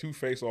then you got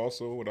Two-Face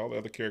also with all the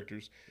other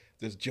characters.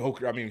 This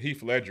Joker, I mean,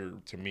 Heath Ledger,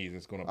 to me,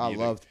 is going to be. I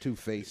love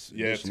Two-Face.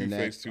 Yeah,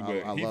 Two-Face too,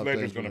 but Heath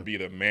Ledger's going to be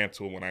the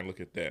mantle when I look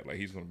at that. Like,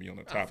 he's going to be on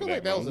the top I feel of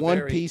like that. was a one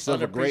very piece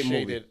of a great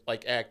movie.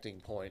 Like acting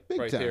point Big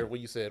right time. there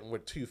when you said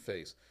with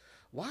Two-Face.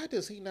 Why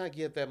does he not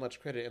get that much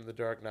credit in the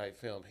Dark Knight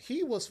film?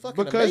 He was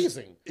fucking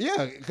amazing.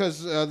 Yeah,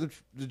 because the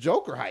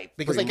Joker hype.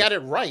 Because they got it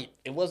right.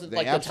 It wasn't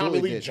like the Tommy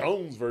Lee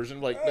Jones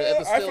version. Like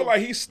I feel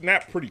like he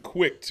snapped pretty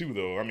quick too,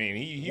 though. I mean,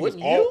 he was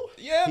Wouldn't all.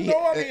 you? Yeah,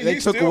 I mean, they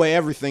took away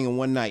everything in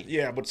one night.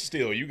 Yeah, but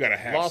still, you gotta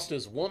have. Lost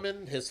his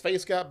woman. His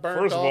face got burned.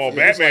 First of off. all,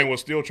 Batman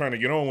was still trying to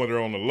get on with her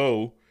on the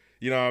low.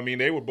 You know what I mean?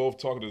 They were both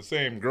talking to the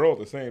same girl at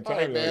the same time.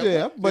 Right, man.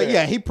 Yeah, but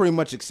he pretty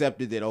much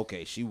accepted that,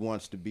 okay, she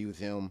wants to be with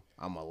him.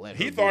 I'm going to let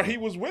her. He thought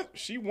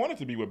she wanted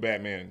to be with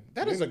Batman.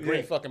 That is a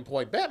great fucking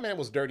point. Batman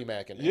was dirty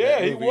macking.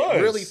 Yeah, he was.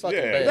 Really fucking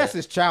bad. That's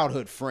his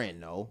childhood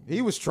friend, though.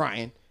 He was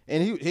trying.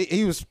 And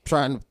he was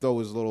trying to throw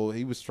his little.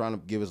 He was trying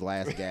to give his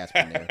last gasp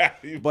in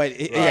there. But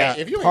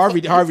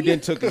Harvey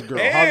Dent took his girl.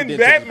 And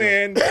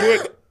Batman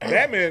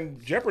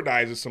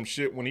jeopardizes some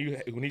shit when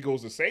he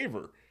goes to save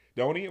her.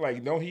 Don't he?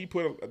 Like, don't he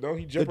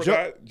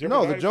jeopardize?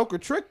 No, the Joker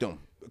tricked him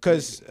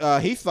because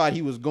he thought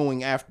he was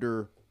going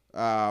after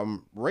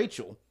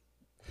Rachel.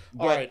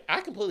 All right,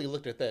 I completely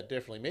looked at that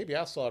differently. Maybe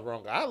I saw it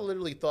wrong. I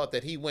literally thought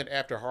that he went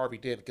after Harvey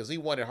Dent because he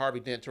wanted Harvey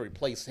Dent to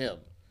replace him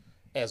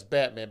as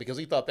Batman because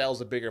he thought that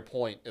was a bigger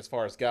point as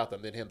far as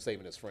Gotham than him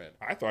saving his friend.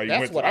 I thought he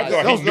That's went. what I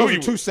thought he those are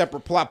two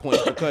separate plot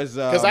points because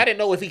I didn't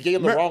know if he gave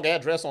him the wrong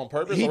address on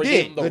purpose or he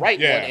gave him the right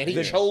one and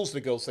he chose to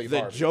go save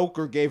Harvey. The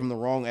Joker gave him the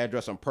wrong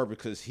address on purpose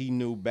because he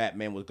knew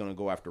Batman was going to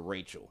go after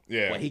Rachel.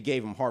 Yeah, but he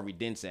gave him Harvey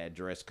Dent's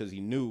address because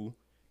he knew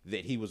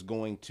that he was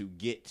going to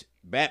get.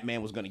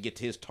 Batman was going to get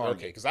to his target.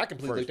 Okay, because I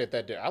completely looked at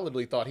that there. I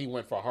literally thought he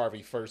went for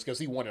Harvey first because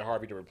he wanted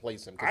Harvey to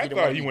replace him. I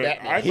thought he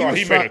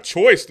made a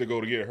choice to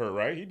go to get her,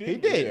 right? He did. He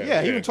did.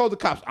 Yeah, he even told the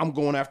cops, "I'm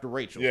going after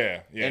Rachel."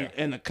 Yeah.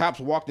 And the cops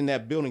walked in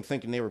that building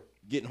thinking they were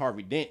getting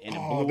Harvey Dent, and it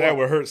blew that up.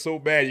 would hurt so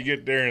bad. You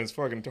get there and it's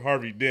fucking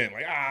Harvey Dent.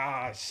 Like,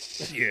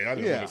 shit, I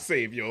just want to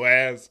save your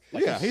ass.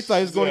 Like, he thought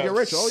he was going to get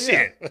Rachel. Oh,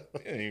 shit.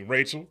 It ain't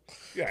Rachel.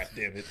 God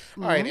damn it.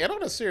 All right, and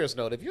on a serious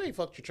note, if you ain't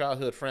fucked your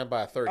childhood friend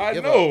by 30, I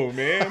give know, up.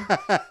 Man.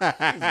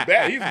 He's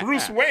bad. He's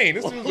Bruce Wayne.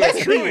 This is like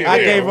truly. I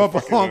gave up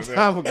a long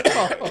time ago.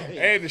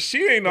 And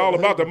she ain't all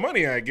about the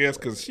money, I guess,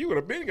 because she would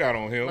have been got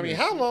on him. I mean,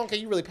 how long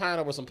can you really pine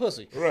over some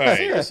pussy? Right.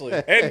 Seriously.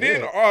 And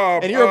then,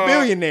 and you're a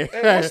billionaire.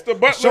 And what's the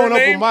butler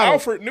name?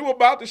 Alfred knew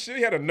about the shit.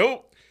 He had a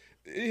note.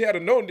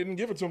 And didn't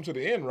give it to him to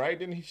the end, right?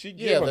 Didn't she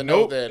give a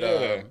note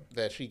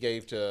that she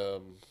gave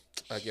to,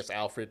 I guess,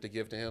 Alfred to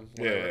give to him.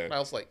 Whatever. Yeah. I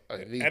was like,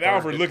 and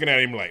Alfred looking at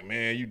him like,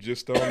 man, you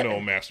just don't know,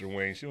 Master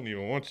Wayne. She don't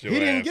even want your He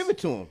ass. didn't give it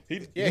to him. He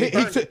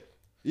burned it.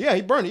 Yeah,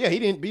 he burned it. Yeah, he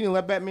didn't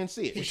let Batman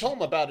see it. He told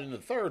him about it in the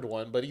third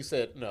one, but he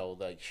said no,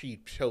 like she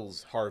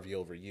chose Harvey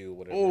over you,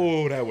 whatever.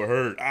 Oh, that would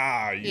hurt.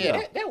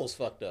 Yeah, that was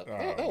fucked up.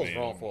 That was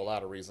wrong for a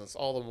lot of reasons.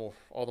 All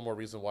the more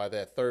reason why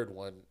that third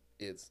one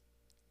is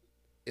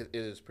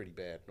pretty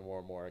bad. The more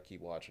and more I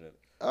keep watching it.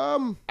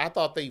 I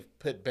thought they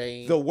put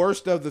Bane. The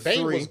worst of the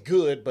Bane three. was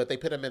good, but they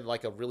put him in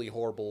like a really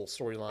horrible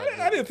storyline.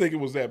 I didn't think it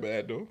was that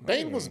bad though.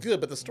 Bane was good,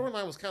 but the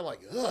storyline was kind of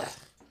like, ugh.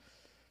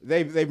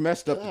 They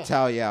messed up the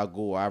Talia al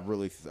Ghul.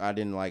 I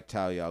didn't like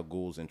Talia al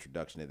Ghul's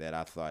introduction to that.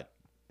 I thought,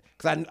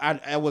 because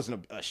I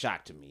wasn't a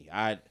shock to me.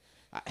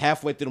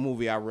 halfway through the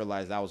movie, I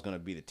realized that was going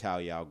to be the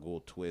Talia al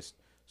Ghul twist.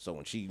 So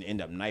when she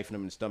ended up knifing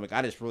him in the stomach,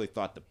 I just really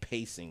thought the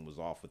pacing was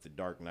off with The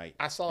Dark Knight.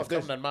 I saw it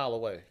coming a mile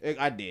away.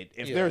 I did.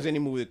 If there was any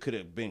movie that could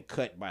have been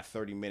cut by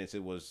 30 minutes,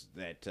 it was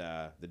that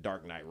The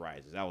Dark Knight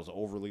Rises. That was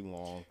overly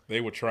long. They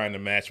were trying to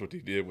match what they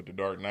did with The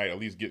Dark Knight, at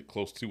least get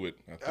close to it.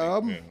 I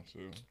think.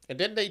 And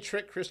didn't they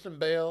trick Christian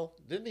Bale?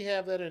 Didn't he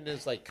have that in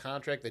his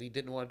contract that he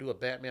didn't want to do a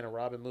Batman and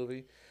Robin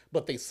movie?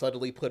 But they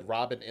suddenly put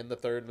Robin in the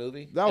third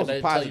movie. That was a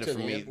positive for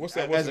me. What's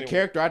that? As a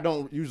character, I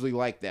don't usually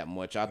like that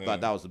much. I thought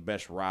that was the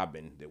best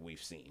Robin that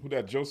we've seen. Who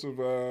that? Joseph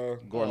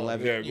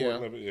Gordon-Levitt. Yeah,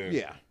 Gordon-Levitt.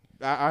 Yeah.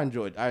 I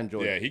enjoyed.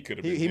 Yeah, he could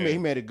have been.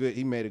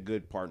 He made a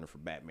good partner for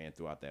Batman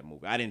throughout that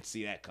movie. I didn't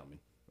see that coming.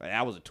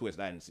 That was a twist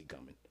I didn't see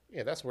coming.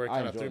 Yeah, that's where it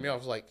kind of threw me off. I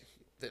was like,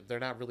 they're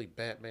not really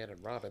Batman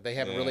and Robin. They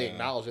haven't really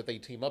acknowledged that they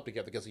team up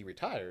together because he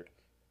retired.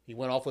 He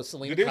went off with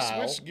Selena Did they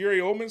Kyle. switch Gary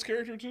Oldman's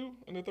character too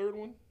in the third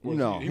one?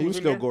 No, he was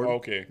still Gordon. Oh,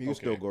 okay, he was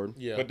still Gordon.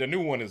 Yeah, but the new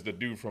one is the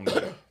dude from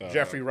the,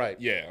 Jeffrey Wright.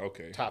 Yeah,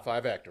 okay. Top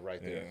 5 actor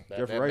right there. Yeah.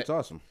 Jeffrey Wright's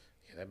awesome.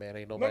 Yeah, that man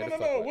ain't nobody.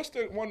 No. What's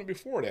the one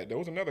before that? There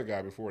was another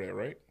guy before that,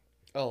 right?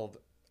 Oh,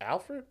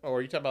 Alfred? Or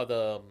are you talking about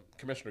the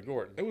Commissioner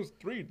Gordon? It was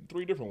three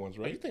different ones,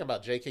 Are right? you thinking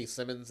about J.K.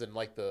 Simmons and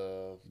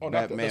the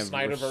Batman the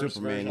Snyderverse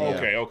Superman,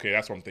 version? yeah. Okay,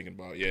 that's what I'm thinking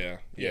about. Yeah.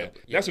 Yeah.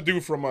 That's a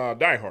dude from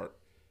Die Hard.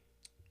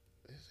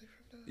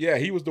 Yeah,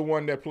 he was the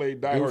one that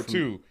played Die Hard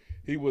 2.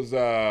 He was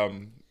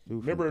remember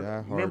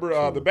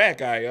the bad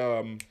guy.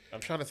 I'm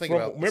trying to think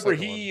about. Remember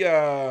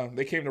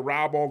they came to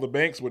rob all the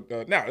banks with.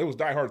 Now it was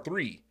Die Hard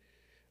 3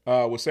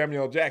 with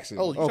Samuel Jackson.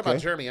 Oh, you're talking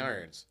about Jeremy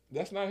Irons.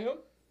 That's not him.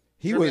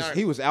 He was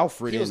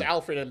Alfred. He was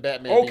Alfred in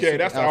Batman. Okay,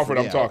 that's the Alfred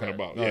I'm talking okay.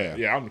 about. Oh,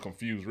 Yeah, I'm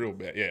confused real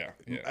bad.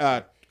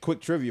 Yeah. Quick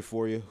trivia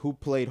for you: who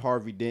played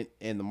Harvey Dent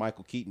in the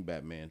Michael Keaton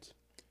Batmans?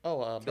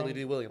 Billy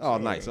D. Williams. Oh,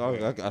 nice. Sorry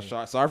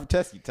for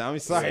testing you, Tommy.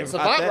 Sorry.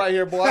 Savant right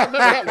here, boy. I remember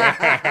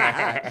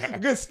that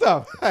one. Good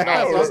stuff.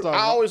 I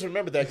always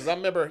remember that because I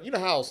remember, you know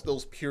how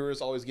those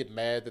purists always get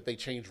mad that they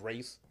change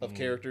race of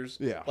characters?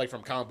 Yeah. Like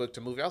from comic book to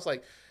movie. I was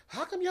like,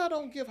 how come y'all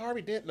don't give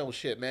Harvey Dent no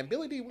shit, man?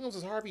 Billy D. Williams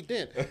is Harvey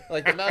Dent.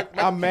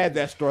 I'm mad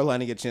that storyline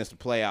didn't get a chance to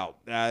play out.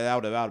 That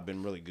would have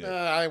been really good.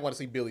 I didn't want to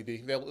see Billy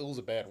D. It was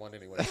a bad one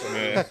anyway.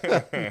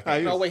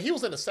 So. No, wait, he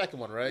was in the second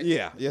one, right?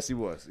 Yeah. Yes, he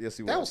was.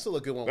 That was still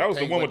a good one. That was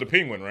the one with the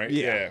penguin, right?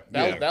 Yeah.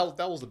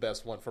 That was the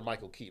best one for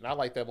Michael Keaton. I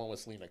like that one with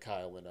Selena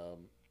Kyle and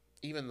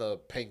even the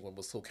penguin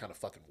was still kind of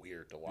fucking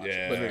weird to watch.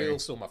 Yeah. But it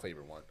was still my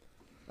favorite one.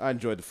 I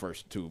enjoyed the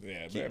first two.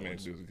 Yeah, Batman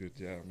does a good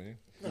job, man.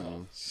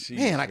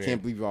 Man, I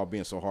can't believe y'all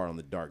being so hard on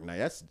The Dark Knight.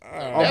 That's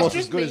almost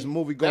as good as the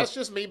movie goes. That's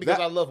just me because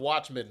I love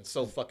Watchmen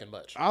so fucking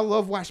much. I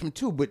love Watchmen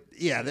too, but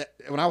yeah,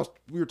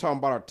 we were talking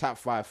about our top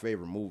 5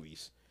 favorite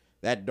movies.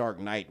 That Dark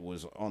Knight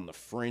was on the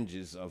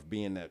fringes of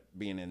being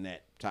in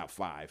that top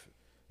 5.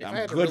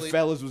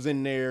 Goodfellas was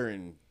in there,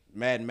 and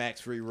Mad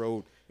Max Fury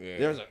Road. Yeah.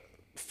 There's a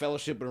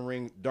Fellowship of the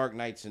Ring. Dark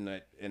Knight's in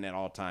that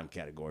all-time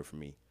category for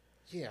me.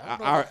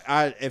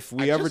 Yeah, if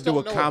we ever do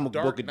a comic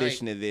book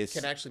edition of this,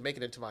 can actually make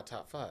it into my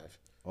top 5.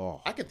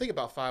 Oh, I can think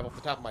about 5 off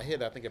the top of my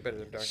head. I think are better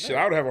than Dark Knight. Shit,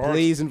 I would have a hard.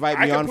 Please invite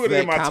me on for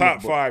that. I can put it in my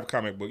top book. 5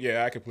 comic book.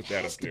 Yeah, I can put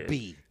that up there.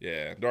 Be.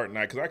 Yeah, Dark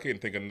Knight, because I can't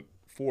think of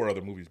 4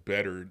 other movies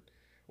better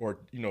or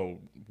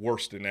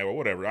worse than that or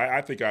whatever.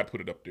 I think I'd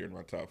put it up there in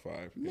my top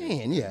 5.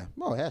 Man, yeah.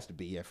 Well, it has to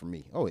be for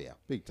me. Oh yeah,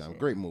 big time,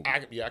 great movie. I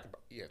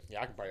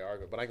can probably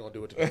argue, but I ain't gonna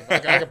do it today. I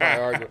can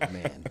probably argue,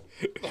 man.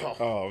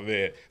 Oh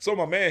man. So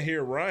my man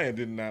here, Ryan,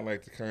 did not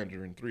like The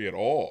Conjuring 3 at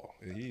all.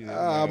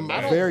 I don't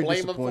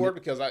blame him for it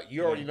because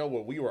you already know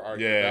what we were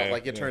arguing about.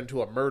 Like it turned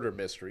into a murder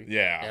mystery.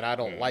 Yeah. And I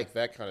don't like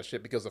that kind of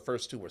shit because the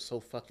first 2 were so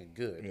fucking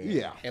good.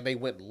 Yeah. And they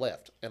went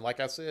left. And like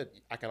I said,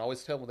 I can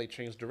always tell when they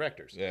change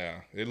directors. Yeah.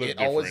 It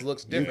always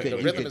looks different. The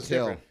rhythm is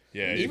different.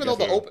 Yeah. Even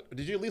though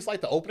did you at least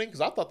like the opening? Because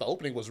I thought the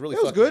opening was really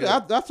it was fucking good. I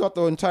thought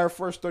the entire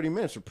first 30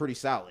 minutes were pretty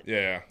solid.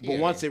 Yeah. But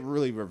once it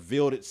really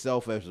revealed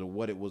itself as to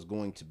what it was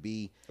going to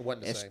be, it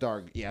wasn't the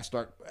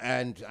same.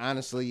 And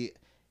honestly,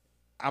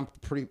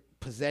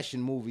 possession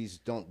movies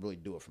don't really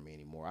do it for me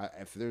anymore.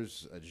 If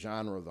there's a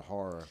genre of the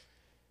horror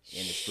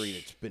industry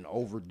that's been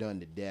overdone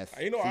to death,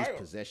 these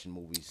possession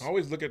movies. I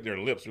always look at their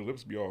lips. Their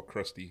lips be all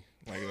crusty.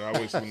 Like I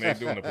always when they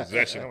doing the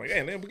possession, I'm like,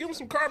 hey, man, give him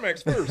some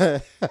Carmex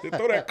first. They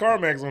throw that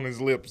Carmex on his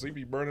lips. He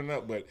be burning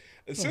up. But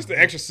since The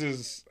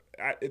Exorcist,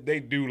 they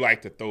do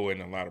like to throw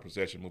in a lot of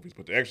possession movies.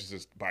 But The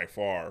Exorcist, by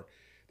far,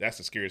 that's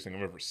the scariest thing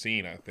I've ever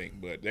seen, I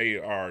think. But they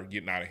are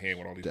getting out of hand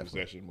with all these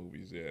possession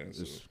movies. Yeah,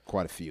 there's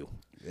quite a few.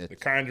 The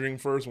Conjuring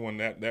first one,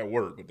 that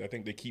worked. But I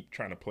think they keep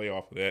trying to play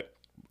off of that.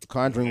 The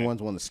Conjuring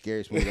one's one of the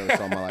scariest movies I ever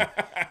saw in my life.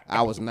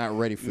 I was not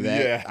ready for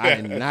that. Yeah. I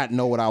did not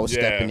know what I was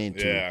stepping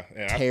into.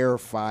 Yeah.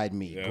 Terrified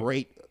me. Yeah.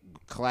 Great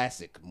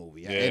classic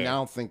movie. Yeah. And I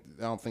don't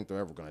think they're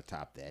ever going to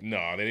top that.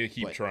 No, they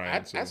keep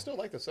trying. I still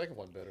like the second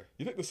one better.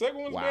 You think the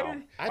second one's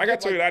better? I got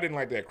to tell you, I didn't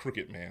like that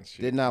Crooked Man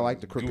shit. Did not like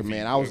the Crooked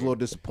Man. I was a little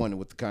disappointed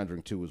with the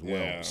Conjuring 2 as well.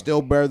 Yeah.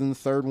 Still better than the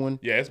third one.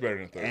 Yeah, it's better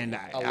than the third one. And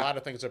a lot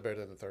of things are better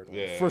than the third one.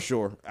 Yeah. For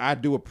sure. I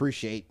do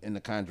appreciate in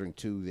the Conjuring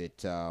 2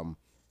 that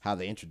how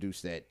they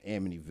introduced that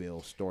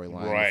Amityville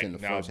storyline Right. within the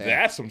Now first half.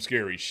 that's some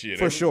scary shit.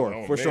 For sure.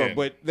 Man.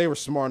 But they were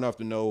smart enough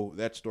to know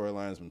that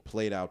storyline has been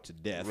played out to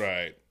death.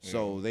 Right.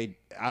 So they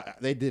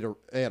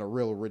had a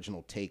real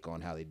original take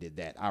on how they did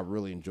that. I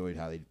really enjoyed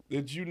how they.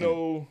 Did you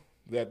know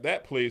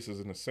that place is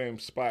in the same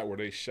spot where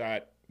they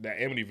shot that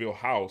Amityville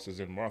house is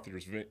in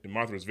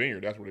Martha's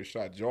Vineyard? That's where they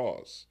shot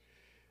Jaws.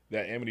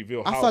 That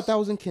Amityville house. I thought that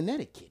was in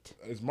Connecticut.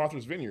 It's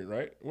Martha's Vineyard,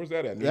 right? Where's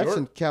that at? New That's York?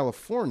 in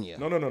California.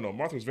 No.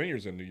 Martha's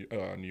Vineyard's in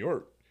New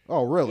York.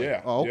 Oh, really?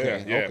 Yeah. Oh,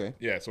 okay. Yeah. Okay.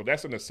 Yeah. So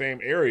that's in the same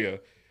area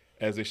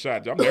as they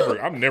shot.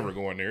 I'm never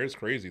going there. It's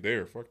crazy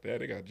there. Fuck that.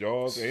 They got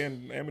Jaws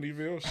and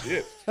Amityville.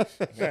 Shit.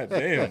 God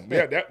damn.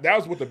 Yeah. That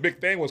was what the big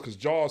thing was, because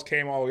Jaws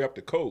came all the way up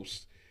the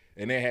coast,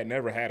 and they had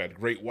never had a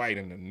great white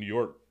in the New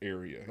York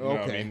area. You know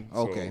what I mean?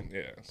 Okay. So,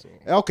 yeah. So.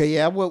 Okay.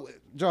 Yeah. Well,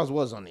 Jaws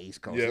was on the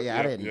East Coast. Yep, yeah.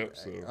 I didn't. Yep,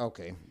 so.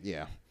 Okay.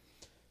 Yeah.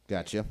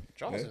 Gotcha.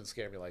 Jaws didn't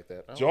scare me like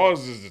that.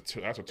 Jaws is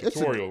that's a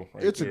tutorial.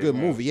 It's a good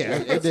movie. Yeah.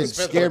 It didn't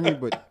scare me,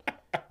 but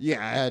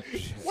yeah.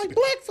 Like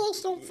black folks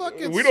don't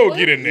fucking. We don't swim.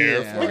 get in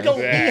there. Yeah. We Fuck go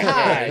that. knee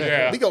high.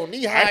 Yeah. We go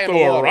knee high. I in throw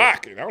the a water.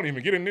 rock. I don't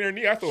even get in there.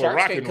 I throw a Sharks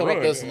rock can't and come run.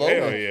 up this low.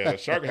 Hell yeah. The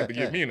shark had to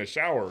get me in the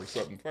shower or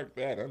something. Fuck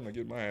that. I'm gonna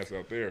get my ass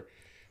out there.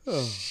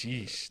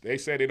 Sheesh. They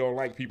say they don't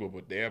like people,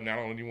 but damn, I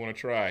don't even want to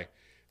try.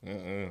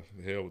 The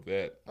hell with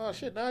that. Oh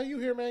shit! Now you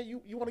here, man?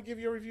 You want to give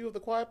your review of The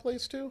Quiet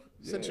Place too?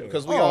 Yeah.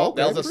 Because okay.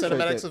 that was a Appreciate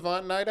cinematic that.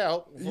 savant night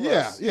out. for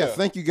Yeah, us. yeah.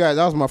 Thank you guys.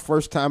 That was my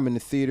first time in the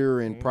theater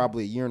in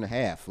probably a year and a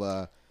half.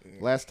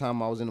 Last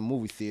time I was in a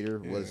movie theater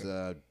was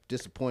a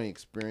disappointing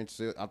experience.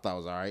 I thought it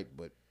was all right,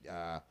 but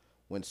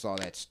went and saw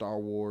that Star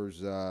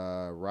Wars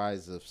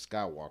Rise of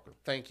Skywalker.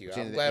 Thank you.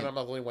 I'm glad I'm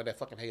not the only one that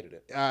fucking hated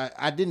it.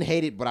 I didn't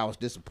hate it, but I was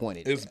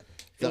disappointed.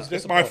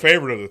 It's my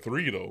favorite of the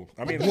three, though.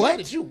 I mean, What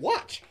did you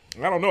watch?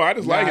 I don't know. I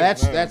just like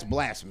that's it. that's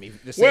blasphemy.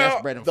 To say Well,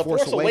 that's better than The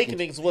Force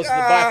Awakenings was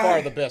by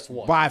far the best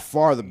one. by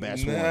far the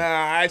best Nah, one.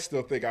 I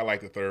still think I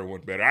like the third one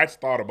better. I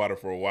thought about it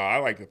for a while. I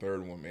like the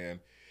third one, man.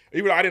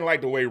 Even though I didn't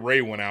like the way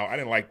Rey went out. I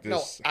didn't like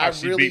this. No, how I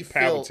she really beat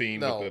feel- Palpatine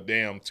no. with the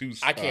damn two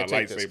I can't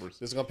take lightsabers. this.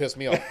 This is gonna piss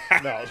me off.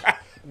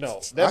 No.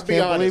 Let's I be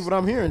can't honest. believe what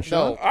I'm hearing,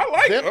 Sean. No, I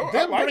like them, it.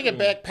 them I like bringing it.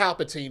 back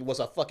Palpatine was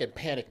a fucking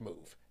panic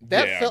move.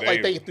 That Yeah, felt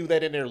like they threw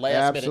that in there last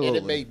minute, and Absolutely.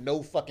 it made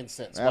no fucking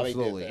sense.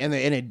 Absolutely, why they did that.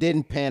 and it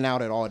didn't pan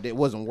out at all. It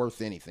wasn't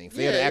worth anything. If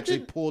they had Yeah, it actually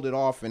didn't- pulled it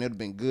off and it'd have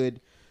been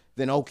good,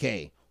 then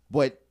okay.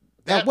 But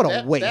what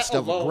a waste that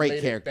of a alone great made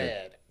it character.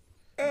 bad.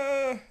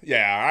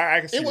 Yeah, I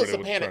can see It what was they a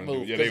were panic trying to do.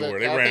 move, Yeah, they 'cause were.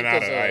 They I ran think out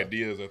of there's a-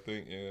 ideas, I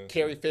think. Yeah.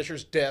 Carrie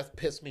Fisher's death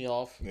pissed me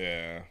off.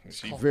 Yeah.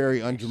 She,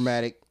 Very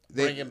undramatic.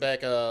 Bringing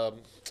back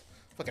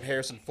fucking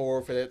Harrison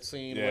Ford for that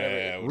scene.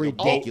 yeah. whatever. with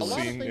the Ridiculous. boat A lot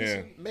of scene, things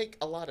yeah. make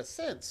a lot of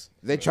sense.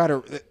 They try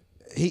to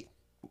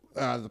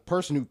the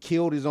person who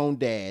killed his own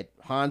dad,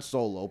 Han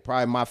Solo,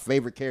 probably my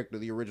favorite character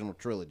of the original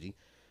trilogy.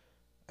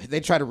 They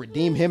try to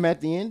redeem him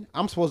at the end.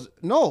 I'm supposed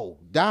to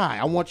die.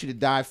 I want you to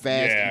die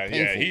fast Yeah, and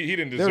yeah. painful. He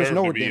didn't There was deserve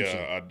no to be redemption.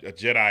 a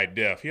Jedi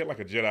death. He had like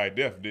a Jedi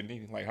death, didn't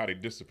he? Like how they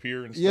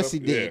disappear and stuff. Yes, he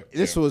did. Yeah,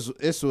 This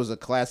yeah. was a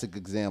classic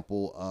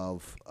example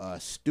of a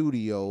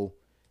studio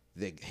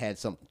that had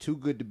something too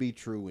good to be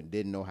true and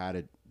didn't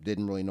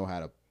really know how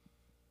to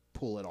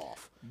pull it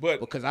off.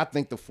 But Because I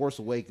think The Force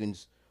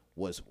Awakens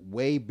was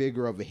way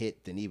bigger of a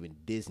hit than even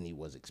Disney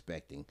was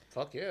expecting.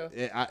 Fuck yeah.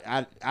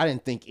 I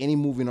didn't think any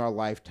movie in our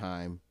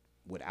lifetime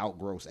would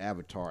outgross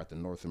Avatar at the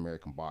North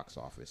American box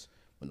office.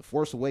 When The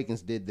Force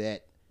Awakens did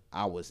that,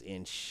 I was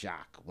in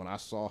shock when I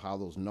saw how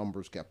those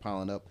numbers kept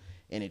piling up,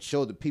 and it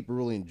showed that people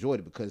really enjoyed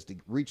it, because to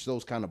reach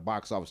those kind of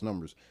box office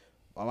numbers,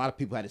 a lot of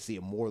people had to see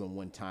it more than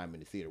one time in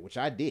the theater, which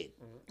I did.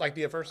 Like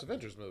the first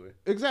Avengers movie.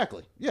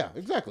 Exactly. Yeah,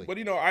 exactly. But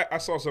I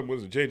saw something.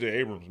 Was J.J.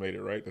 Abrams made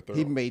it, right? The third.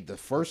 He made the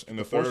first, And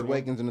the the Force third one?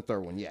 Awakens, and the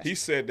third one. Yes. He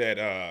said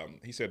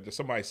that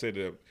somebody said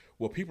that,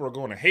 well, people are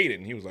going to hate it,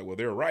 and he was like, well,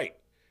 they're right.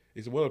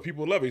 He said, well, if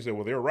people love it. He said,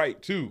 well, they're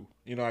right too.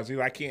 You know,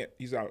 I can't.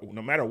 He's out.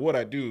 No matter what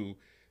I do,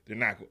 they're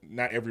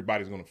not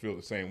everybody's going to feel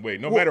the same way.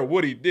 No matter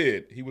what he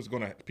did,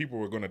 people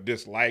were going to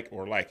dislike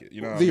or like it.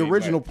 You know, what the I mean?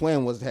 original Like,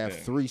 plan was to have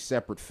three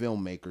separate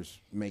filmmakers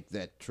make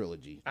that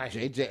trilogy. I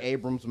hate J.J.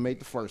 Abrams made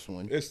the first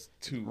one. it's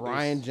too.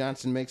 Ryan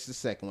Johnson makes the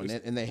second one,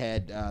 and they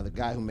had the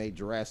guy who made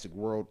Jurassic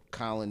World,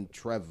 Colin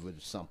Trevorrow,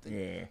 something.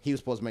 Yeah. He was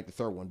supposed to make the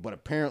third one, but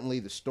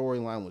apparently the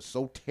storyline was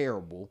so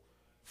terrible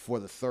for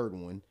the third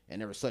one, and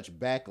there was such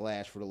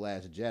backlash for The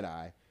Last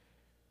Jedi,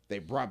 they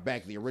brought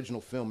back the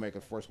original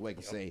filmmaker, Force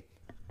Awakens, and say,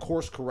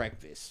 course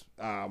correct this.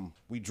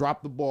 We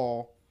dropped the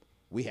ball.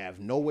 We have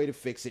no way to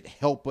fix it.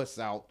 Help us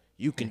out.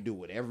 You can do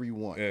whatever you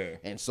want. Yeah.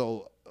 And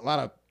so a lot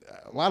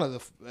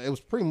of it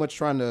was pretty much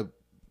trying to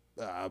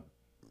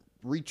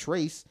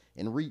retrace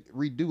and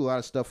redo a lot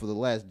of stuff for The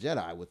Last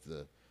Jedi with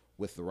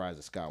the Rise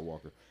of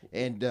Skywalker.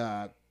 And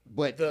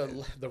but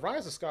The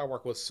Rise of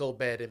Skywalker was so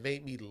bad it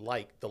made me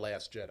like The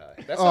Last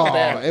Jedi. That's how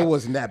bad it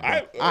wasn't that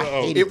bad. I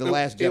hated The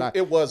Last Jedi.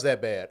 It was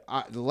that bad.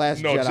 The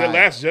Last No, Jedi.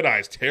 Last Jedi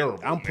is terrible.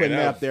 I'm putting man.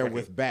 it That up was there fucking-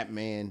 with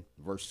Batman,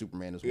 versus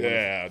Superman is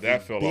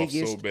that fell off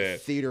so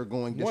bad. Theater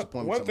going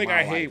disappointment. One thing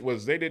I hate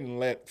was they didn't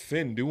let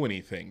Finn do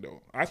anything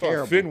though. I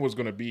Terrible. thought Finn was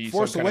going to be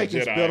Force some kind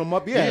Awakens of Jedi. built him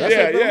up. They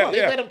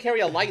let him carry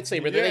a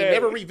lightsaber. Then they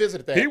never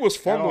revisited that. He was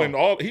fumbling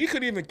he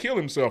couldn't even kill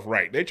himself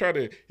right. He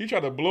tried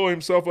to blow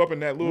himself up in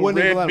that little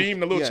red beam.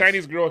 The little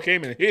Chinese girl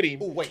came and hit him.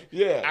 Oh wait,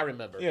 I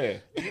remember. Yeah,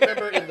 you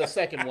remember in the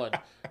second one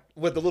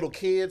with the little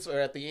kids or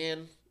at the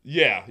end?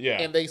 Yeah.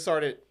 And they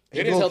started.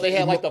 They didn't tell they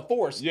had like the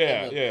Force.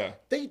 Yeah.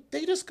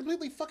 They just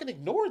completely fucking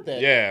ignored that.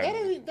 Yeah.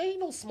 That ain't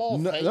no small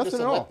thing just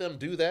to let them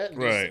do that. And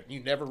right.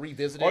 You never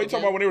revisit it. Oh, you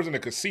talking about when they was in the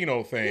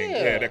casino thing?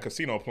 Yeah, that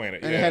casino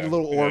planet. And they had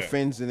little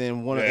orphans, and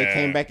then they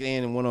came back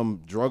in, and one of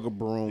them drug a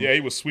broom. Yeah,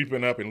 he was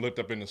sweeping up and looked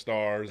up in the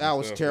stars. That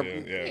was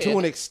terrible. Yeah. To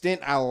an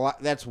extent,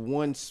 that's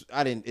one.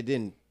 It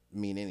didn't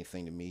mean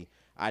anything to me.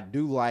 I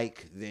do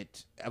like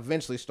that.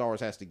 Eventually, Star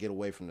Wars has to get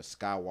away from the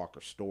Skywalker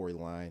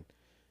storyline.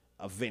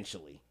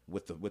 Eventually,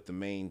 with the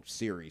main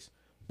series.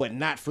 But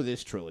not for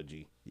this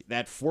trilogy.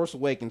 That Force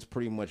Awakens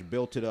pretty much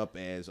built it up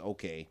as,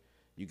 okay,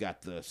 you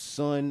got the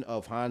son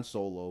of Han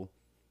Solo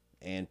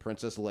and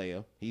Princess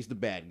Leia. He's the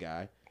bad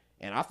guy.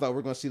 And I thought we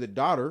were going to see the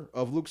daughter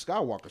of Luke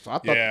Skywalker. So I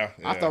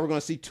thought we were going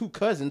to see two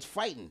cousins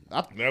fighting.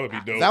 That would be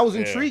dope. That was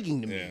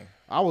intriguing to me.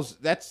 Yeah.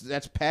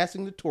 That's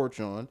passing the torch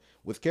on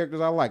with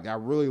characters I liked. I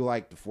really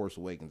liked The Force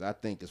Awakens. I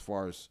think as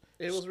far as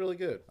it was really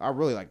good. I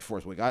really liked The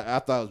Force Awakens. I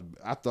thought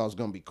it was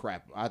going to be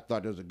crap. I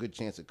thought there was a good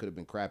chance it could have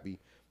been crappy.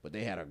 But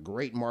they had a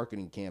great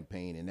marketing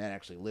campaign, and that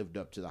actually lived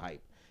up to the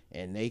hype.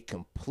 And they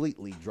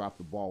completely dropped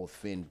the ball with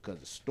Finn because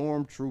the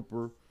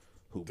stormtrooper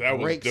who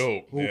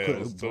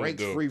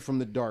breaks free from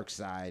the dark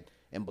side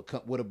and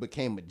would have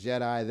became a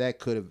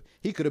Jedi.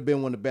 He could have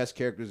been one of the best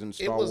characters in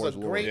Star Wars. It was a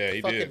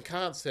great fucking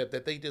concept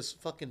that they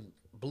just fucking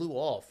blew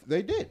off.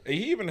 They did.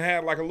 He even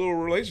had like a little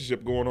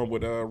relationship going on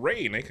with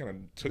Rey, and they kind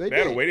of took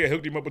that away. They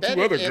hooked him up with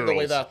two other girls. The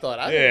way that I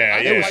thought.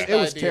 It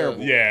was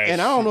terrible. Yeah, and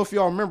I don't know if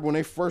y'all remember when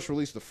they first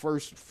released the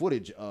first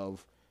footage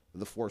of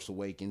The Force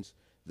Awakens.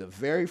 The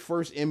very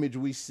first image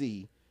we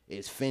see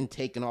is Finn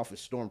taking off his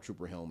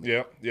stormtrooper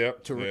helmet.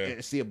 Yep.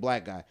 To see a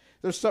black guy.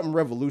 There's something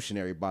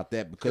revolutionary about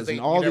that because you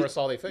never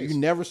saw their face. You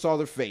never saw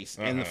their face,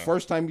 and the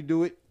first time you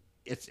do it,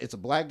 it's a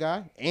black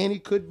guy, and he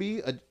could be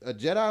a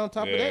Jedi on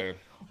top of that.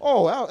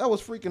 Oh, that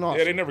was freaking awesome.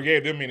 Yeah, they never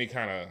gave them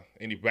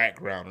any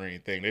background or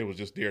anything. They was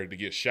just there to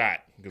get shot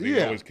because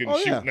they always couldn't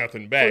shoot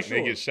nothing back.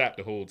 They get shot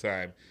the whole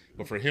time.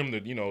 But for him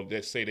to,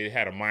 let's say they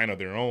had a mind of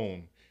their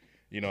own,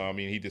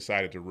 he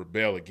decided to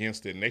rebel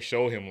against it. And they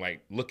show him,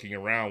 like, looking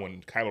around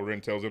when Kylo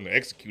Ren tells him to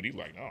execute. He's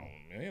like, no,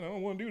 man, I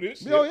don't want to do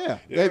this. Oh, yeah.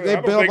 They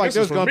built like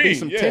there's going to be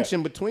some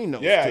tension between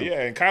those two.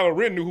 Yeah. And Kylo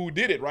Ren knew who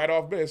did it right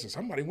off bat. So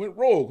somebody went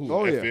rogue.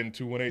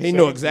 FN2187. He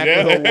knew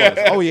exactly who it was.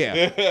 Oh,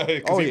 yeah.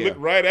 Because he looked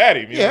right at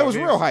him. It was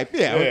real hype.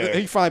 Yeah.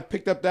 He finally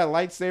picked up that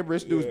lightsaber.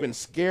 This dude's been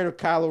scared of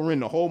Kylo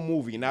Ren the whole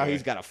movie. Now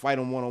he's got to fight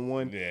him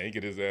one-on-one. Yeah, he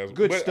get his ass.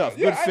 Good stuff.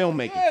 Good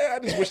filmmaking. I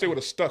just wish they would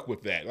have stuck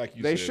with that. Like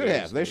you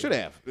said. They should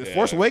have. The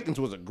Force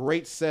Awakens was a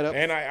great setup.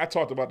 And I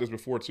talked about this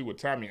before, too, with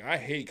Tommy. I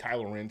hate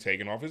Kylo Ren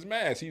taking off his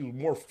mask. He was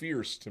more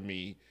fierce to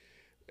me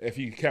if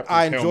he kept his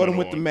helmet enjoyed him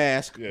with on. the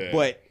mask,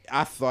 but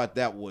I thought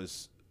that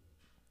was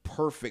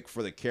perfect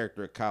for the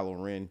character of Kylo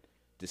Ren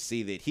to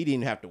see that he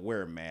didn't have to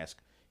wear a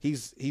mask.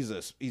 He's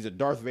a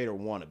Darth Vader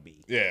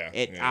wannabe.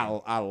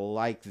 I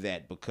like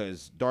that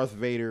because Darth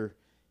Vader,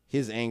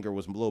 his anger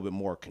was a little bit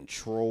more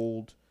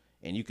controlled,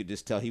 and you could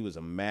just tell he was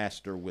a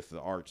master with the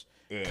arts.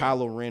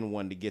 Kylo Ren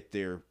wanted to get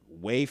there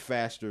way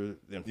faster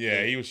than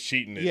he was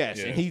cheating it. Yes,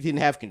 and he didn't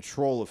have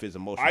control of his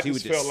emotions. He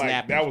would just felt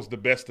like that was the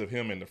best of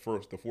him in the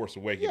Force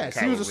Awakens. Yes,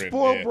 he was a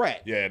spoiled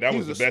brat. Yeah, that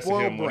was the best of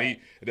him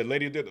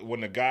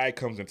when the guy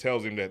comes and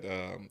tells him that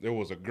there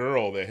was a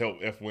girl that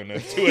helped F-12.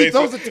 He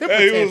throws a temper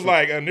He was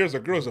like, and there's a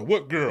girl. I said,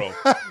 what girl?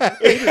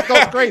 He just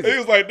goes crazy. He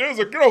was like, there's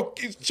a girl.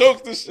 He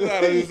chokes the shit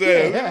out of his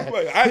ass.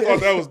 Like, I thought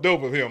that was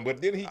dope of him,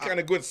 but then he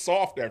kind of went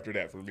soft after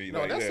that for me.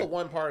 No, that's the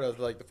one part of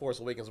like the Force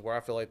Awakens where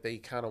I feel like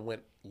they kind of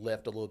went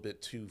left a little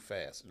bit too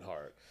fast and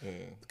hard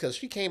because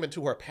she came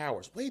into her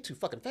powers way too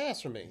fucking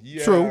fast for me.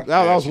 True,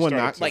 that was one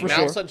knock. Like now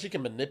all of a sudden she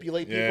can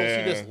manipulate people.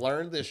 She just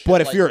learned this shit.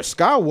 But if you're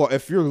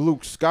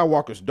Luke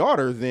Skywalker's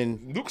daughter,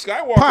 then Luke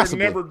Skywalker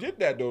never did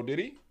that though, did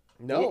he?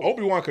 No.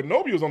 Obi-Wan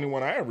Kenobi was the only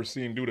one I ever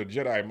seen do the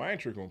Jedi mind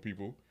trick on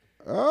people.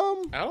 I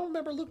don't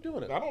remember Luke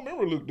doing it. I don't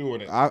remember Luke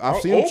doing it.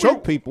 I've seen him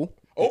choke people.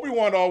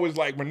 Obi-Wan always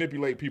like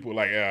manipulate people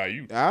like,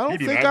 you. I don't you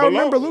do think not I belong.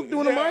 remember Luke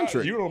doing a mind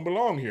trick. You don't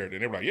belong here.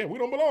 Then they're like, yeah, we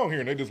don't belong here,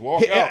 and they just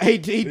walk out. He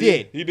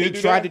did. He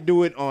tried to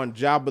do it on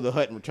Jabba the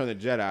Hutt and Return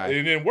of the Jedi.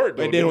 It didn't work.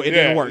 Though, it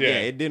didn't work. Yeah,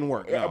 it didn't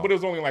work. No. But it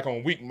was only like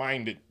on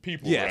weak-minded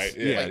people, right?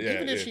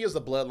 Even if she is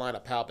the bloodline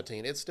of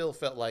Palpatine, it still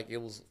felt like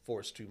it was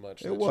forced too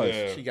much. It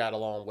was. She got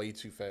along way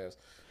too fast.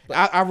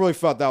 But I really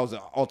felt that was an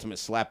ultimate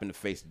slap in the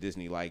face of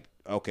Disney. Like,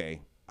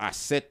 okay, I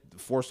set The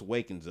Force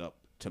Awakens up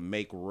to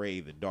make Rey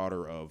the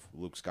daughter of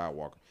Luke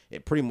Skywalker.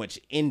 It pretty much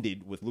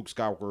ended with Luke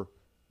Skywalker,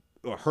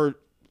 her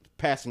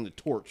passing the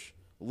torch,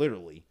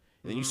 literally.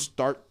 And then you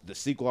start the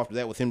sequel after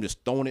that with him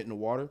just throwing it in the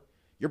water.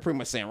 You're pretty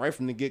much saying right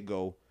from the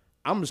get-go,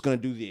 I'm just going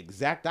to do the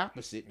exact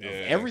opposite of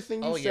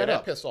everything you set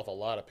up. That pissed off a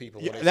lot of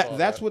people. Yeah, When they saw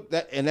that's that. what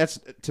that, and that's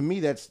to me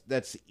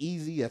that's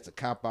easy. That's a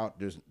cop out.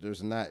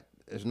 There's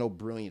no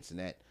brilliance in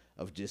that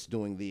of just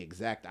doing the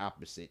exact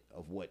opposite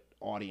of what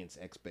audience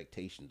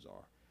expectations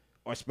are,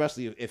 or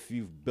especially if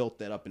you've built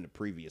that up in the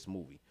previous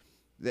movie.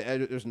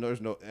 There's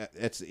no.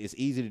 It's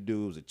easy to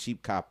do. It was a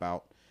cheap cop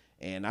out,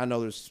 and I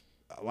know there's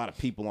a lot of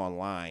people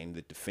online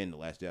that defend The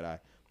Last Jedi,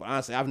 but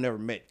honestly, I've never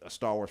met a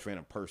Star Wars fan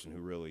in person who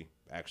really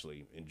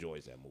actually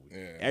enjoys that movie.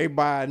 Yeah.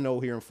 Everybody I know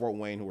here in Fort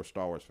Wayne who are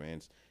Star Wars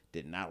fans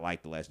did not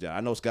like The Last Jedi.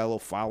 I know it's got a little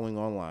following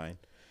online,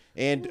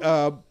 and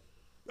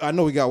I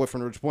know we got away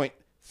from the rich point.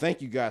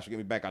 Thank you guys for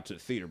getting me back out to the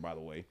theater. By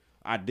the way,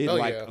 I did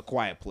A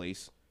Quiet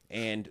Place.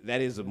 And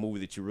that is a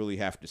movie that you really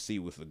have to see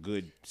with a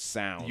good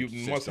sound. You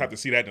system. must have to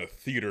see that in a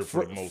theater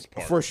for the most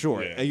part. For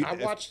sure. Yeah. I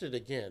watched it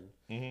again,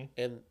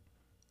 and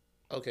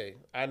okay,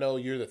 I know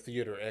you're the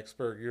theater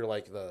expert. You're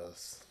like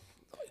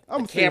I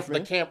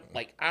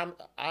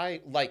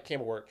like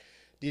camera work.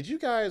 Did you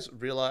guys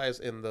realize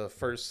in the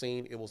first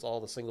scene it was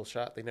all the single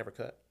shot? They never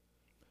cut.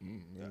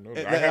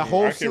 That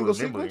whole single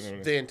sequence?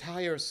 The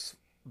entire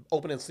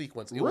opening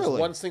sequence. It was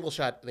one single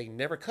shot. They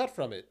never cut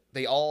from it.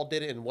 They all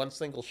did it in one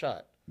single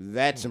shot.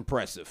 That's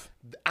impressive.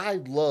 I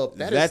love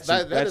that.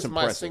 That is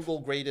my single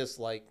greatest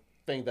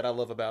thing that I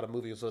love about a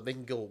movie. So they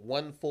can go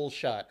one full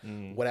shot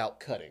without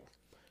cutting.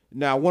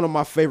 Now, one of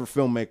my favorite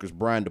filmmakers,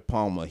 Brian De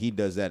Palma, he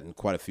does that in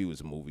quite a few of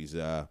his movies.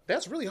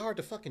 That's really hard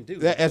to fucking do.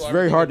 That's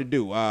very hard to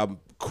do.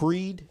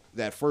 Creed,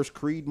 that first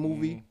Creed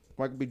movie,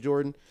 Michael B.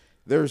 Jordan.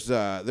 There's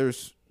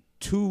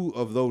 2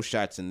 of those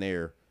shots in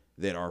there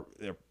that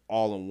they're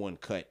all in one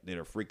cut that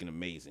are freaking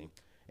amazing,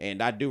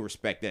 and I do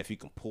respect that if you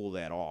can pull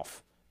that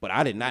off. But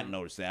I did not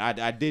notice that.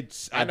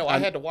 I know. I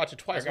had to watch it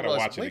twice. I gotta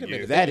watch it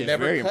again. That is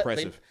very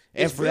impressive.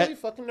 It's really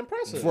fucking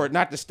impressive. For it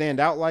not to stand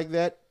out like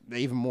that,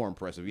 even more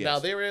impressive. Yes. Now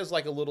there is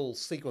a little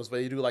sequence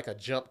where they do a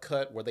jump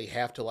cut where they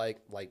have to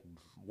like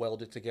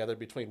weld it together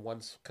between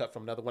one cut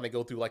from another. When they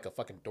go through a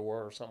fucking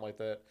door or something like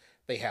that,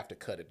 they have to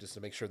cut it just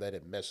to make sure that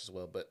it meshes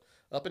well. But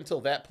up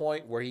until that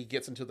point where he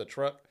gets into the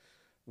truck,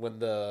 when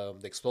the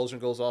explosion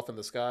goes off in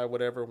the sky or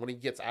whatever, when he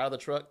gets out of the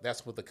truck,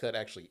 that's when the cut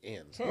actually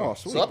ends. Oh,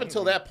 sweet. So up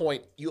until that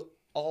point,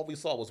 all we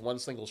saw was one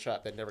single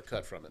shot that never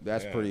cut from it.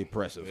 That's pretty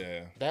impressive.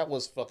 Yeah, that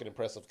was fucking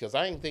impressive because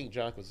I didn't think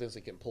John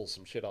Krasinski can pull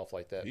some shit off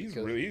like that. He's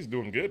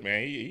doing good,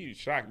 man. He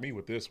shocked me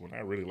with this one. I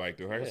really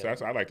liked it.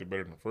 I liked it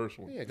better than the first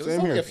one. Yeah, because there's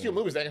only a few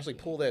movies that actually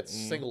pull that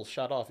single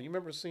shot off. You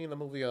remember seeing the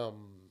movie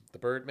The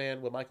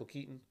Birdman with Michael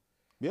Keaton?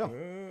 Yeah,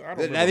 I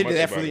don't they did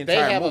that for the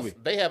entire movie.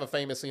 They have a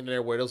famous scene in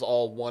there where it was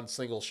all one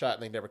single shot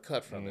and they never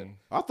cut from it.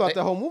 I thought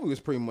the whole movie was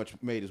pretty much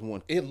made as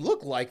one. It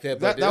looked like that,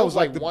 but that was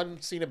one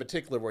scene in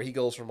particular where he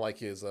goes from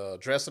his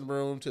dressing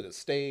room to the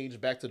stage,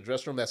 back to the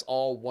dressing room. That's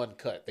all one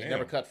cut. They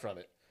never cut from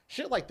it.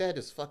 Shit like that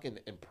is fucking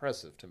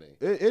impressive to me.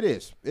 It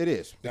is.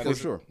 Now, for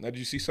sure. Now, did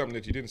you see something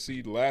that you didn't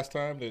see the last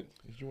time that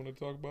you want to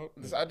talk about?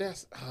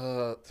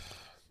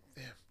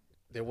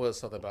 There was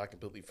something, but I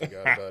completely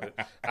forgot about it.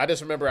 I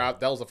just remember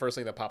that was the first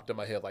thing that popped in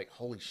my head.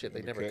 Holy shit,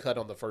 they never cut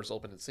on the first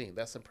opening scene.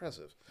 That's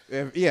impressive.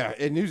 Yeah,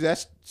 and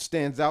that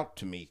stands out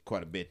to me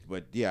quite a bit.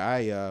 But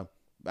yeah,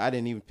 I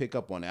didn't even pick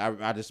up on it.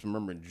 I just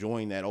remember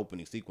enjoying that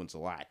opening sequence a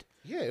lot.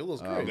 Yeah, it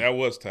was great. That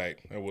was tight.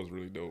 That was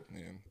really dope,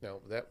 man.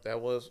 No,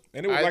 that was.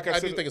 And it was I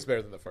do think it's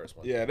better than the first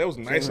one. Yeah, that was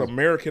nice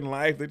American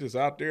life. They just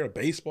out there, a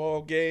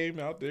baseball game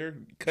out there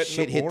cutting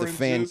shit up hit oranges.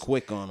 The fan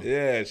quick on him.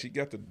 Yeah, you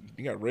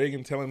got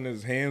Reagan telling him that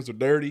his hands are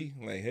dirty.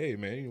 Like, hey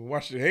man, you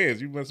wash your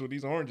hands. You mess with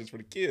these oranges for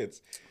the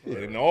kids. Yeah.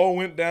 And it all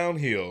went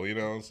downhill,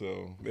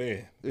 So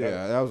man,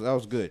 that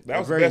was good. That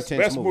was the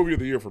best movie of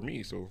the year for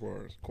me so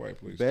far. Quiet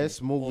Place.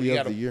 Best movie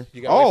of the year.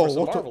 I'll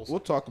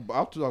talk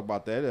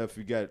about that if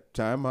you got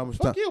time. How much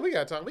Fuck time? Yeah, we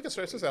got time. We can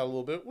stretch this out a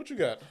little bit. What you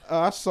got?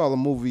 I saw the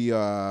movie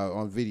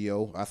on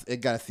video.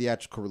 It got a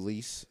theatrical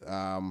release.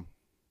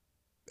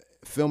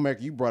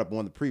 Filmmaker, you brought up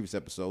one of the previous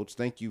episodes.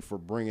 Thank you for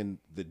bringing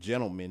The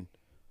Gentleman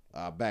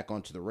back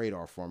onto the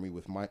radar for me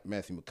with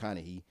Matthew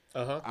McConaughey.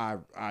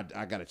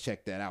 I got to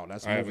check that out.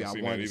 That's a movie I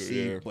wanted to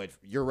see. Yeah. But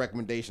your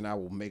recommendation, I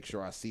will make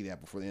sure I see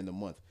that before the end of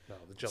the month. No,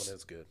 The Gentleman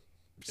is good.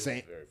 It's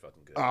very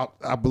fucking good.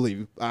 I believe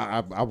you.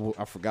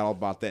 I forgot all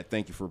about that.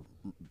 Thank you for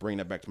bringing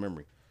that back to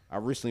memory. I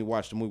recently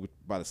watched a movie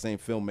by the same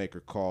filmmaker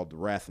called The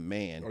Wrath of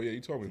Man. Oh, yeah,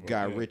 you told me about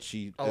Guy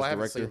Ritchie as I haven't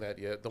director. seen that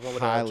yet. The one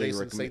with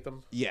Jason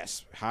Statham?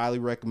 Yes, highly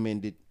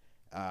recommended.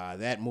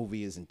 That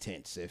movie is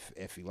intense.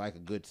 If you like a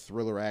good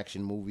thriller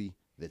action movie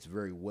that's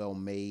very well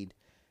made,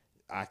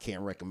 I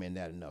can't recommend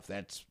that enough.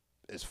 That's,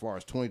 as far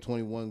as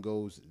 2021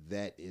 goes,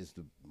 that is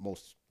the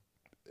most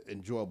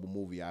enjoyable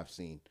movie I've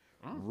seen.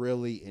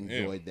 Really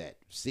enjoyed that.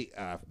 See,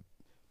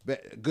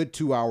 good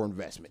 2-hour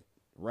investment.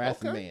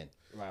 Wrath of Man.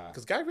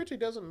 Because Guy Ritchie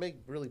doesn't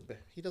make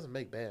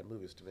bad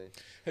movies to me.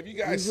 Have you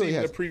guys seen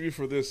the preview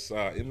for this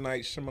M.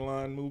 Night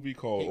Shyamalan movie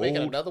called Old?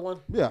 Making another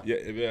one? Yeah. Yeah,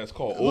 it's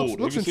called Old.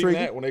 Looks Have you intriguing.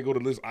 seen that? When they go to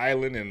this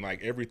island and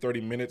every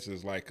 30 minutes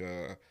is like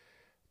a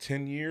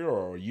 10-year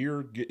or a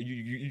year.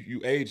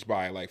 You aged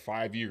by like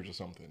 5 years or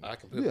something. I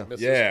completely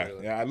missed Yeah, this.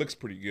 Really. yeah, it looks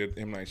pretty good.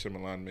 M. Night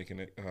Shyamalan making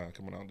it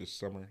coming out this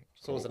summer.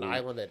 So it's an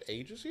island that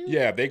ages you?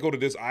 Yeah, they go to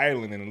this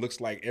island and it looks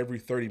like every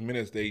 30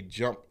 minutes they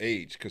jump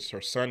age because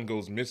her son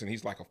goes missing.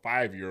 He's like a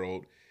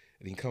 5-year-old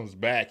and he comes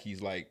back.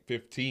 He's like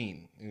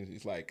 15. And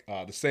he's like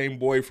the same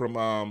boy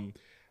from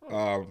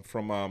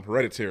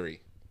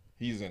Hereditary.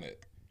 He's in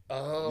it.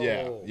 Oh.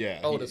 Yeah.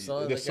 Oh, the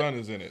son? The son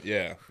is in it.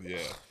 Yeah.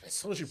 As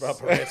soon as you brought up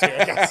Hereditary,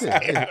 I got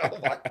scared. Oh,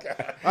 my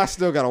God. I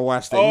still got to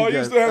watch that. Oh,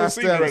 you still haven't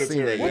seen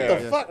Hereditary. What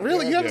the fuck?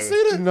 Really? You haven't Yeah.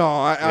 seen it? No,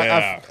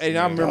 I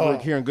remember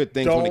hearing good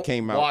things when it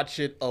came out. Don't watch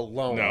it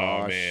alone.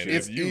 No, man.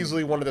 It's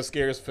easily one of the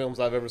scariest films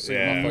I've ever seen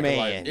in my fucking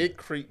life. It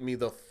creeped me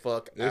the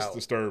fuck out. It's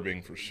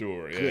disturbing for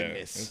sure. Yeah.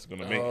 Goodness. It's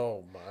going to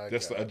make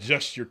just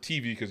adjust your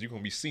TV because you're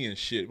going to be seeing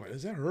shit. Like,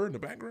 is that her in the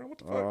background? What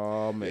the fuck?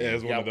 Oh, man. Yeah,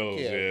 it's one of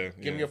those. Yeah.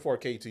 Give me a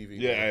 4K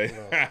TV.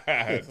 Yeah.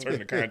 Turn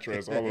the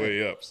contrast all the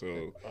way up.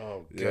 So.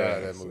 Oh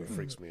God, that movie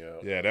freaks me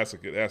out. Yeah, that's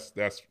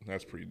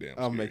pretty damn.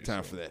 I'll scary, make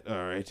time for that.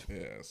 All right.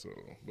 Yeah. So,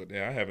 but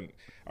yeah, I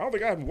don't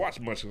think I haven't watched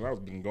much because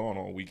I've been gone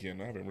all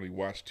weekend. I haven't really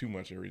watched too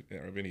much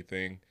of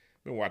anything.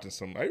 Been watching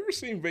some. Have you ever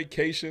seen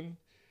Vacation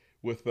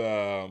with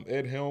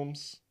Ed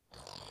Helms?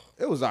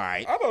 It was all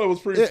right. I thought it was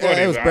pretty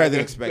funny. It was better than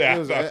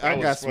expected. Yeah, I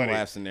got some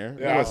laughs in there.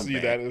 Yeah, I see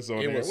that. It's on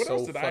It there. was What so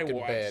else did I fucking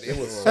watch? bad. It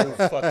was so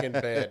fucking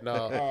bad.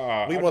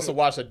 No, we must have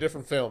watched a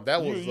different film.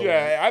 That was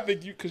I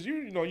think because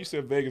you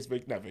said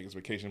not Vegas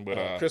Vacation,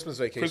 but Christmas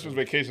Vacation. Christmas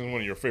Vacation is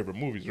one of your favorite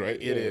movies,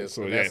 right? It is.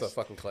 So that's a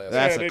fucking classic.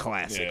 That's a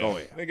classic. Yeah. Oh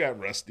yeah. They got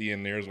Rusty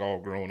in there, it's all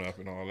grown up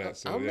and all that.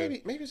 So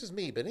maybe it's just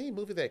me, but any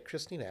movie that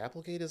Christina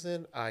Applegate is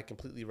in, I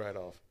completely write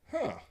off.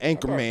 Huh.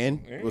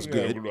 Anchorman was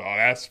good. Oh,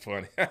 that's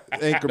funny.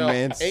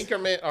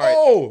 Anchorman. All right.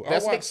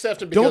 That's an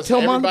exception because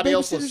everybody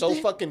else was so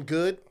fucking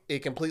good. It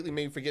completely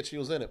made me forget she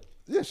was in it.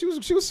 Yeah, she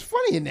was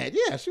funny in that.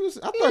 Yeah, she was.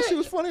 I thought she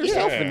was funny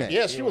herself in that.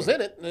 Yeah, she was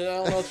in it. I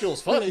don't know if she was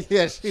funny.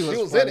 Yeah, she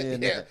was in funny it.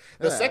 in Yeah, that.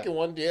 the second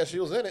one. Yeah, she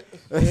was in it.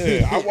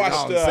 Yeah, I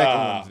watched the second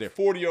one's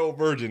different. 40-Year-Old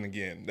Virgin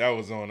again. That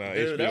was on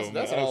Dude, HBO.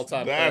 that's an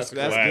all-time That's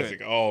classic. classic.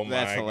 That's Oh my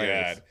That's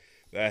hilarious. God,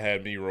 that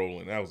had me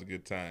rolling. That was a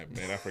good time,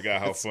 man. I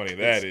forgot how funny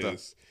that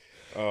is.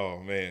 Oh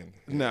man.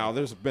 Now,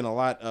 there's been a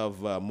lot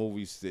of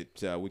movies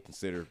that we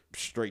consider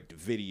straight to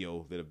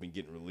video that have been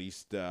getting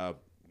released.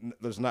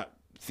 There's not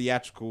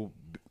theatrical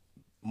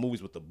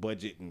movies with the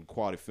budget and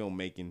quality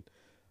filmmaking.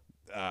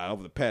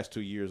 Over the past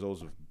 2 years,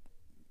 those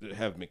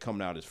have been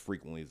coming out as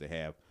frequently as they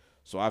have.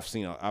 So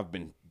I've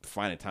been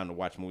finding time to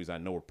watch movies I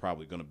know are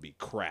probably going to be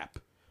crap.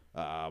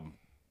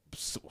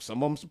 Some of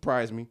them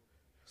surprise me.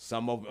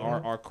 Some of them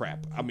are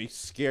crap. I mean,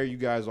 scare you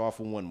guys off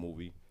with one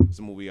movie. It's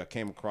a movie I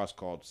came across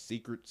called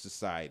Secret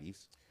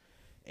Societies,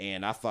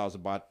 and I thought it was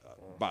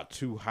about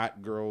two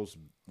hot girls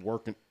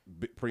working,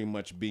 pretty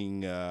much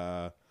being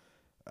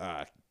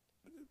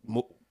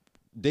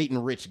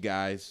dating rich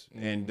guys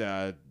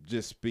and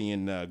just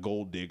being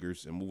gold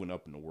diggers and moving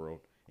up in the world.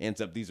 Ends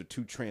up these are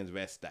two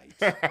transvestites.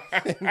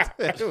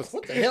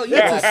 What the hell you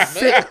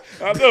watching, man?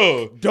 I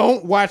know.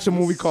 Don't watch a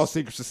movie called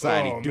Secret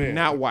Society. Oh, Do man.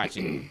 not watch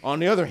it.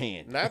 On the other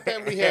hand, Not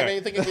that we have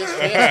anything against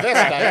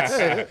transvestites.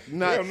 There's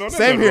same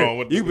nothing here. wrong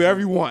with You can do whatever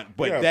you want,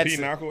 but Yeah, that's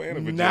pinochle and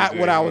a not vajayjay,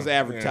 what I was yeah.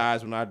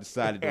 advertised when I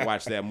decided to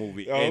watch that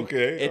movie. And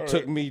Okay, it all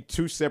took right. me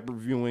 2 separate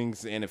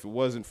viewings, and if it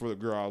wasn't for the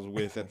girl I was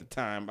with at the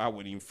time, I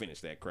wouldn't even finish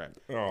that crap.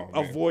 Oh,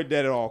 man. Avoid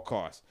that at all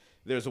costs.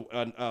 There's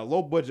a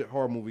low budget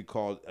horror movie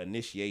called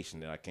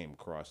Initiation that I came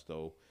across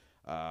though.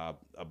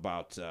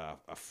 About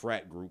a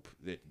frat group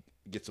that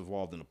gets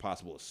involved in a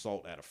possible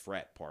assault at a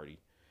frat party,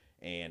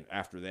 and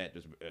after that,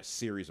 there's a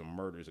series of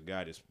murders. A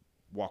guy just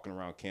walking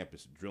around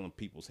campus drilling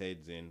people's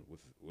heads in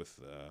with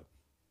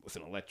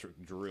an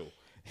electric drill.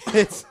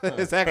 It's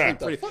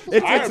actually pretty.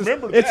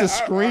 It's a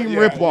Scream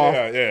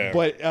ripoff,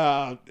 but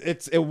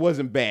it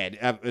wasn't bad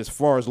as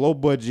far as low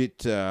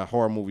budget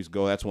horror movies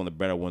go. That's one of the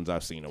better ones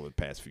I've seen over the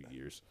past few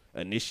years.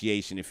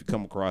 Initiation, if you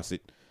come across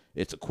it.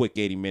 It's a quick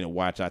 80-minute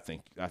watch. I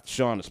think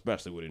Sean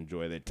especially would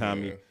enjoy that.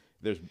 Tommy,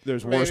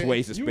 there's worse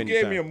ways to spend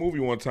your time. You gave me a movie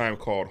one time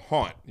called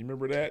Haunt. You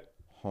remember that?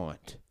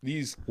 Haunt.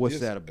 What's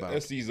that about?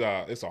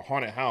 It's a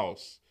haunted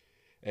house,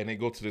 and they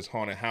go to this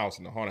haunted house,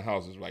 and the haunted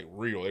house is like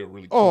real. They were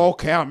really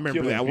okay. I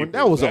remember that one.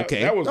 That was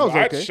okay. That was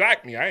okay. That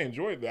shocked me. I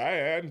enjoyed that.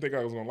 I didn't think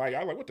I was gonna like it. I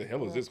was like, what the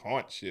hell is this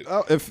haunt shit?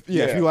 If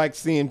you like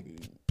seeing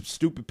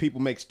stupid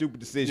people make stupid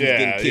decisions,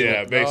 getting killed.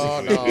 Yeah,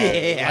 basically.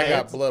 No. I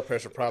got blood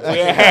pressure problems.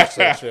 I can't watch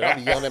that shit. I'll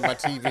be yelling at my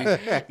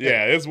TV.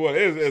 Yeah,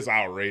 it's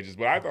outrageous,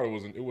 but I thought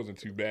it wasn't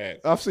too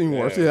bad. I've seen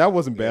worse. Yeah, that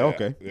wasn't bad.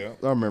 Okay. Yeah.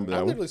 I remember that I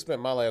one. literally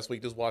spent my last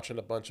week just watching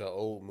a bunch of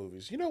old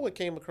movies. You know what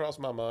came across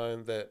my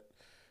mind that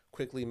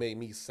quickly made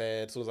me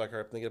sad as soon as I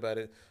started thinking about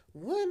it?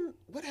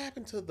 What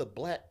happened to the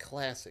black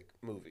classic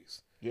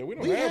movies? Yeah,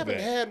 we haven't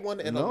had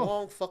one in a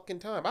long fucking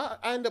time. I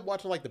ended up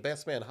watching like The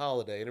Best Man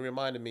Holiday, and it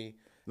reminded me.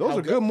 Those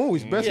are good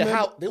movies. Best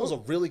Man. There was a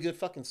really good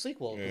fucking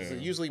sequel.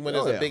 Usually when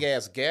there's a big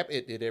ass gap,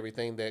 it did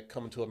everything that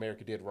Coming to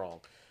America did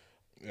wrong.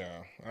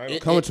 Yeah.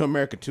 Coming to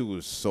America 2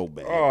 was so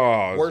bad.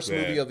 Oh, worst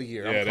bad. movie of the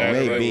year. Yeah, I'm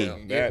maybe.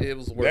 calling it right now. It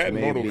was the worst that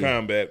movie. Mortal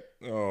Kombat.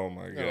 Oh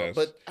my gosh.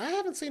 But I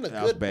haven't seen a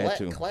That was good bad, black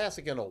too.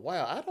 classic in a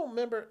while. I don't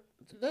remember.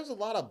 There's a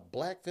lot of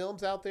black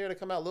films out there that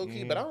come out low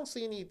key, but I don't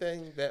see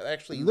anything that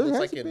actually There looks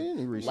like hasn't been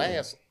any it recently.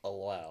 lasts a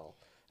while.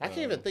 I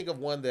can't even think of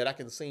one that I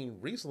can see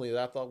recently that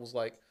I thought was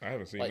like. I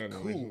haven't seen like, nothing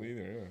cool. recently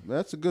either. Yeah.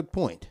 That's a good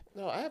point.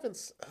 No, I haven't.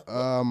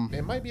 Um,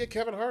 It might be a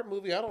Kevin Hart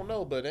movie. I don't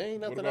know, but there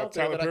ain't What nothing about out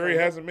there Tyler that Perry? I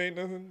can. Hasn't made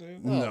nothing.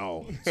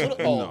 no. Oh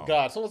No.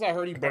 God! As soon as I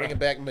heard he bringing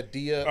back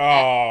Medea,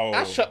 Oh,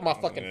 I shut my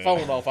fucking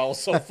phone off. I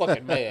was so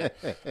fucking mad.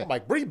 I'm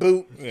like,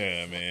 reboot.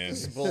 Yeah, man.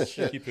 This is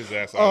bullshit. Keep his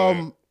ass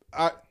out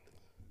of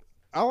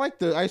I like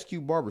the Ice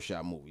Cube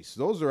barbershop movies.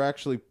 Those are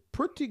actually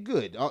pretty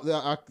good. I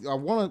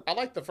want I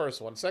like the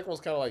first one. Second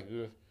one's kind of like.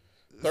 Ugh.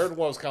 Third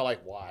one was kind of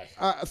like, why?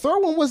 to. Third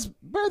one was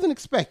better than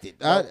expected.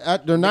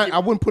 They're not. I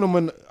wouldn't put them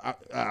in.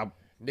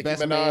 Nicki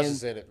Best Minaj Man,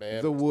 is in it,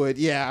 man. The Wood.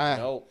 Yeah.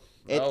 No.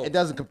 It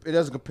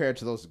doesn't compare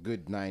to those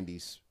good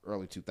 '90s,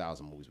 early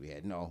 2000 movies we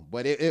had. No,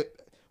 but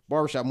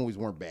barbershop movies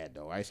weren't bad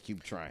though. Ice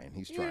Cube trying.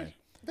 He's trying.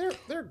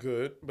 They're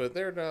good, but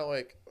they're not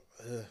like.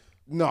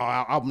 No,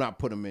 I'll not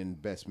put him in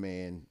Best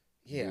Man.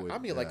 Yeah, Wood, I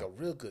mean like a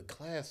real good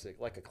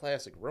classic, like a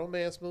classic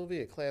romance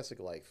movie, a classic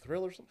like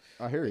thriller. Or something.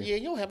 I hear you. Yeah,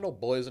 you don't have no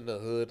Boys in the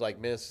Hood like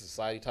Men's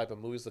Society type of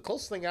movies. The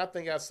closest thing I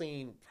think I've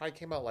seen probably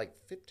came out like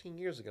 15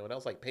 years ago, and that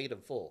was like Paid in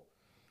Full.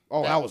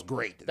 Oh, that was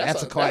great.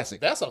 That's a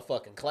classic. That's a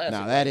fucking classic.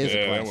 Now that is a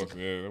that classic.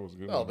 was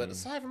good. Oh, but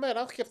aside from that,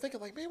 I kept thinking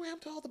like, man, we have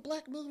to all the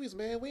black movies,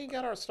 man. We ain't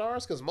got our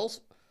stars because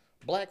most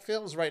black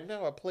films right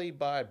now are played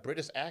by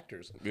British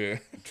actors. Yeah.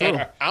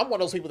 And I'm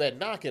one of those people that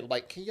knock it.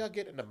 Like, can y'all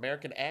get an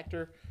American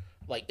actor?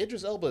 Like,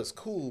 Idris Elba is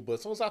cool, but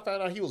as soon as I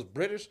found out he was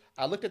British,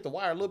 I looked at The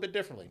Wire a little bit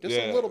differently. Just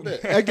a little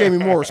bit. That gave me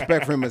more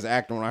respect for him as an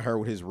actor when I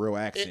heard his real It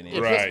accent.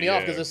 pissed me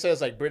off because it says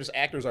like British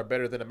actors are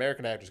better than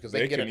American actors because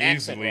they get an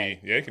accent wrong.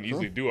 Yeah, they can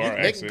easily do our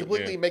They accent. can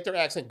completely make their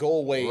accent go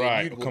away.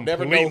 Right, And you will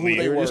never know who completely.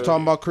 they We were were. just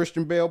talking about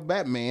Christian Bale,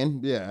 Batman.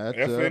 Yeah,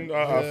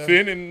 that's,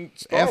 Finn in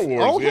Star F-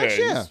 Wars. oh, heck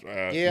yeah.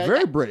 yeah. Yeah,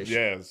 very British.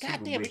 Yeah, super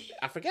God damn, British.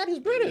 I forgot he's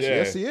British. Yeah.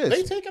 Yes, he is.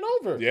 They taking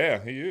over.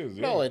 Yeah, he is.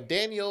 Yeah. No, and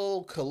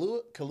Daniel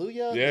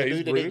Kaluuya, Yeah, the he's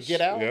dude that British. didn't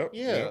get out. Yep,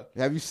 Yeah. yep.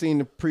 Have you seen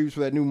the previews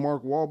for that new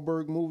Mark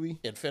Wahlberg movie?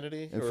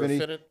 Infinity.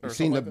 You've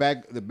seen the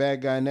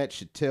bad guy in that?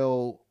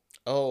 Chatel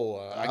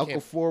I can't.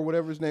 Okafor,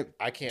 whatever his name.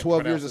 I can't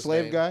 12 pronounce Years a his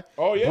Slave name. guy.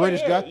 Oh yeah,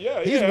 British yeah, guy. Yeah,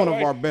 he's yeah, one I of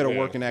like- our better yeah,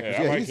 working actors.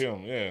 Yeah, Yeah, I like he's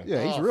him. Yeah.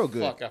 yeah, he's real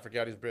good. Fuck, I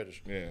forgot he's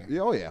British. Yeah.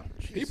 Yeah, oh yeah.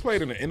 He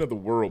played in the End of the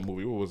World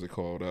movie. What was it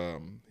called?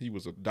 He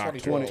was a doctor.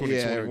 2020.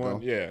 Yeah, there we go.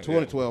 2021. Yeah.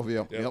 2012. Yeah,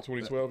 Yeah, yep.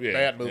 2012. Yeah.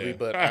 Bad movie, yeah.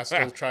 but I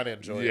still try to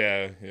enjoy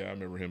it. Yeah, I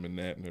remember him in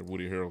that, and then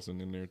Woody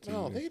Harrelson in there too.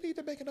 No, they need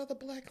to make another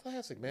black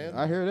classic, man.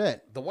 I hear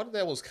that. The one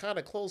that was kind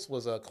of close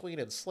was Queen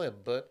and Slim,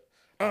 but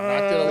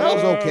That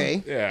was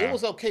okay. Yeah, it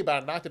was okay,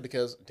 but I knocked it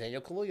because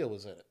Daniel Kaluuya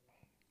was in it.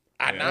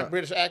 I knocked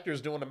British actors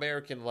doing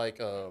American like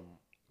Well,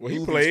 he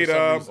movies played for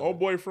some reason. old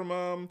boy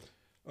from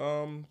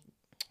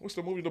what's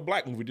the movie? The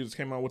Black movie just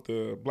came out with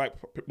the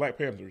Black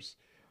Panthers.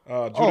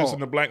 Judas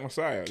and the Black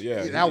Messiah.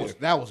 Yeah,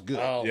 that was good.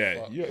 Oh,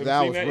 yeah. fuck. You haven't That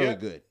seen was really yet?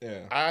 good. Yeah,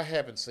 I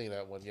haven't seen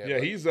that one yet. yeah.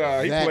 but He's he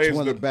That's plays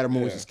one of the better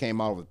movies yeah. that came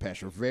out of the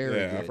past year. Very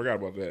Yeah, good. I forgot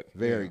about that.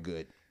 Very yeah.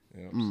 good.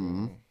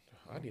 Yeah,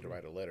 I need to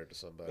write a letter to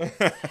somebody.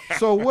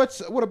 So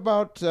what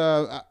about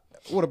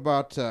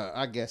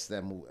I guess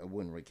that movie I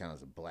wouldn't really count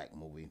as a black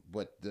movie,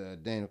 but the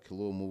Daniel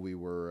Kaluuya movie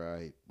where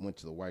he went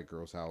to the white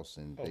girl's house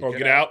and they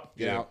Get Out.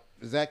 get out.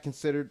 Is that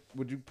considered?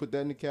 Would you put that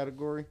in the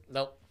category?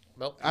 Nope.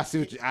 I see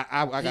what you.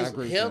 I gotta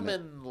agree with you on Him that.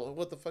 and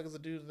what the fuck is the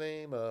dude's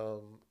name?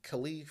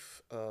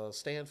 Khalif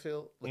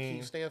Stanfield,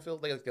 Lakeith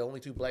Stanfield. They like the only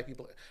two black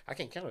people. I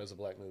can't count it as a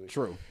black movie.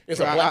 True. It's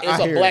True. a black. I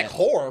It's a hear black that.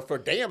 horror for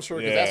damn sure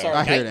because that's our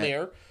I hear that.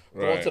 nightmare.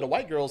 Going Right. to the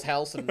white girl's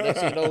house and next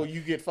thing you know you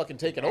get fucking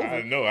taken over.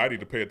 I know. I need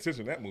to pay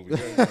attention to that movie.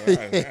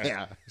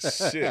 Yeah.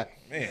 Shit,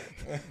 man.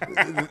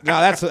 No,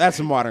 that's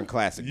a modern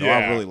classic. Though.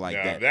 I really like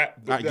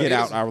that. Get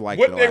Out. I like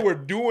what it a they lot. were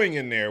doing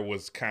in there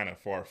was kind of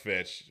far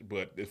fetched,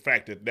 but the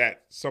fact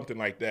that something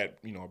like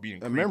that,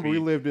 being I remember creepy,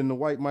 we lived in the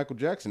white Michael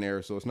Jackson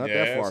era, so it's not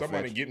that far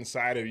somebody fetched. get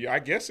inside of you. I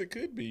guess it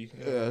could be.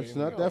 Yeah, it's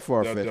not that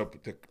far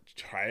fetched. The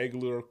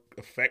triangular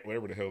effect,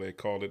 whatever the hell they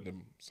called it,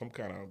 some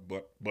kind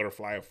of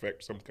butterfly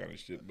effect, some kind of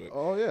shit. But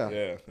Oh yeah.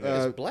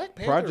 yeah. Is Black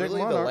Panther Project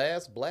really Monarch. the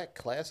last black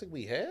classic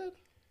we had?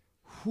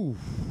 Whew.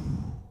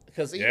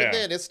 Because even Yeah.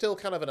 then, it's still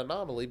kind of an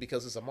anomaly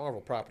because it's a Marvel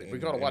property. We're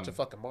going to watch a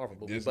fucking Marvel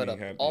movie. Disney But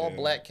had- all yeah.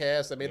 black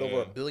cast that made over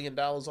Yeah. $1 billion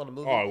on the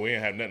movie. Oh, we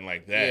ain't have nothing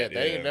like that. yeah,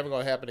 that ain't never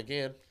going to happen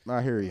again.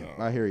 I hear you.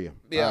 I hear you.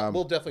 Yeah,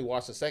 we'll definitely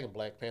watch the second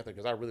Black Panther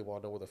because I really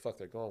want to know where the fuck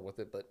they're going with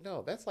it. But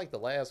no, that's like the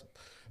last.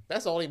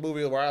 That's the only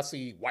movie where I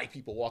see white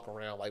people walk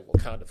around like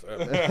Wakanda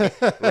forever.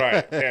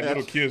 Right. And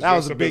little kids That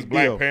was dressed a up big as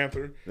Black deal.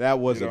 Panther. That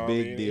was You know a what I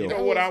big mean? deal. You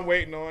know what I'm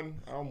waiting on?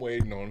 I'm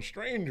waiting on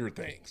Stranger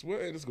Things.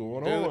 What is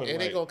going Dude, on? it ain't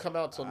Like, gonna come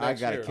out till I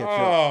next gotta year. catch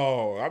oh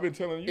No, I've been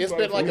telling you. It's about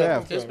been it like for a Yeah.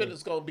 long time.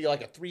 it's going to be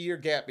like a 3-year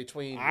gap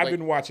between. I've like,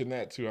 been watching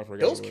that too. I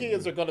forgot. those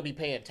kids are going to be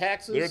paying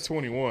taxes. They're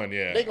 21.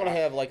 Yeah, They're going to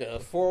have like a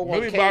 401k.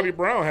 Millie Bobby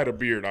Brown had a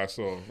beard. I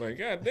saw. Like,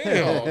 god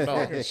damn. No,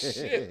 Fucking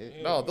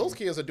shit. No, those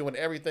kids are doing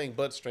everything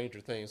but Stranger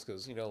Things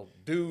because dude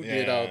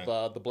did Yeah.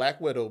 the Black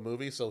Widow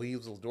movie, so he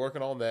was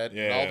working on that.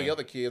 And all the Yeah.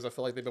 other kids, I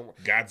feel like they've been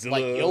Godzilla.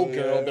 like Yo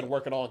Girl yeah. been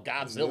working on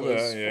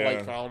Godzilla's for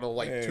like I don't know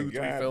Man, 2-3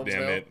 god films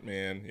damn now. it,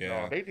 man. Yeah.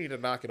 No, they need to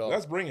knock it off.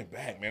 Let's bring it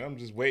back, man. I'm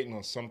just waiting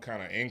on some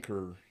kind of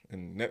anchor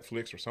in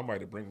Netflix or somebody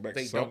to bring back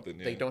something.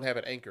 They don't have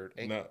it anchored.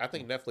 No. I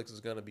think Netflix is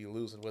going to be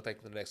losing with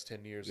like the next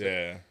 10 years.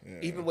 Yeah,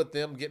 Even with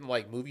them getting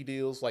like movie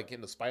deals, like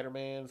getting the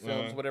Spider-Man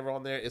films, whatever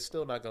on there, it's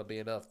still not going to be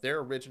enough. Their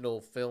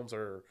original films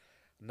are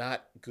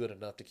not good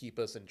enough to keep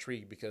us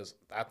intrigued because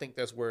I think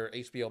that's where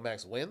HBO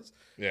Max wins.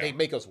 Yeah. They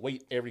make us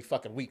wait every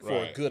fucking week for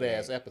a Right, good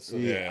ass episode.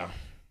 Yeah.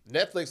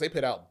 Netflix, they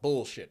put out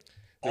bullshit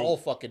all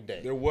fucking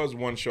day. There was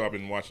one show I've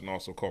been watching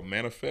also called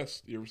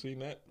Manifest. You ever seen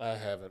that? I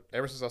haven't.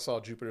 Ever since I saw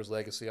Jupiter's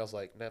Legacy, I was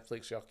like,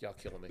 Netflix, y'all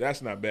killing me.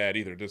 That's not bad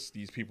either. Just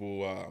these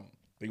people,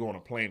 they go on a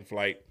plane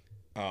flight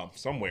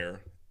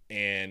somewhere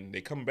and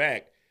they come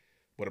back,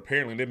 but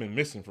apparently they've been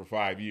missing for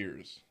 5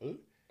 years.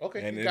 Okay,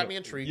 And you they got don't- me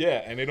intrigued.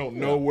 Yeah, and they don't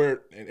know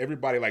where. And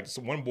everybody, like,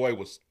 so one boy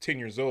was 10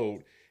 years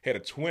old, had a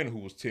twin who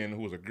was 10,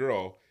 who was a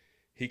girl.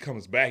 He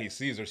comes back, he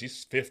sees her,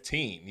 she's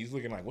 15. He's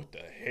looking like, what the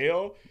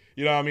hell?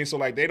 You know what I mean? So,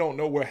 like, they don't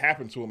know what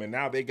happened to him. And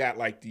now they got,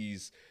 like,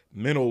 these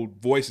mental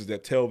voices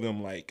that tell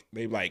them, like,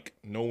 they, like,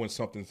 know when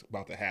something's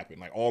about to happen.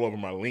 Like, all of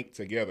them are linked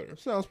together.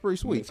 Sounds pretty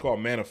sweet. It's called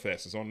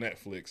Manifest. It's on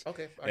Netflix.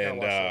 Okay, I gotta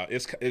watch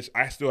that. it's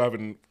I still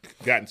haven't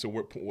gotten to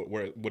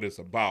what it's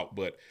about,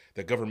 but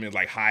the government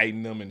like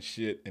hiding them and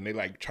shit, and they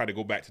like try to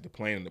go back to the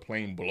plane, and the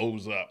plane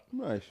blows up.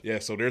 Nice. Yeah,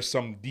 so there's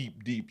some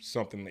deep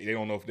something. They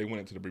don't know if they went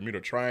into the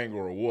Bermuda Triangle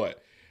or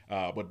what.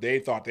 But they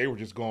thought they were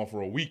just gone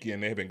for a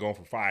weekend. They had been gone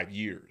for 5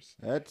 years.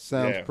 That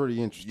sounds Yeah. pretty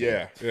interesting.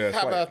 Yeah. It's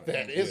How like- about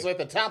that? It's at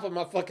the top of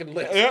my fucking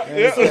list. Yeah.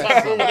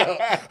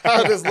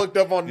 I just looked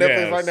up on Netflix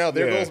Yes, right now.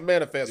 There yeah. goes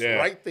Manifest Yeah.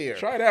 right there.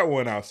 Try that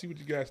one out. See what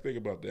you guys think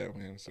about that,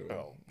 man. So.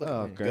 Oh, look at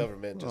Okay. the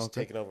government just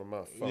taking over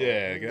my phone.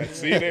 Yeah,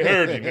 see, they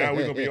heard you. Now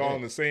we're gonna be all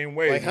in the same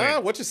way. Like,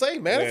 huh? What you say?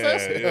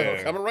 Manifest?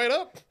 Yeah. Coming right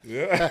up.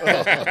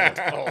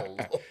 Yeah. Oh,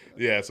 Lord.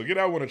 Yeah, so get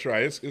that one to try.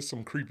 It's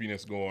some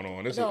creepiness going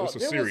on. It's No, a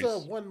there series.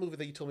 was one movie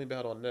that you told me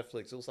about on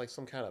Netflix. It was like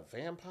some kind of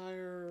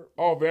vampire.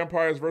 Oh,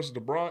 Vampires versus the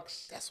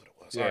Bronx. That's what it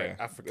was. Yeah, All right,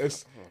 I forgot.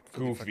 it's Oh, I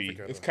goofy.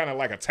 forgot It's about kind of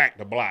like Attack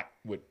the Block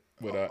with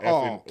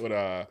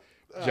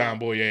John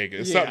Boyega.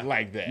 It's something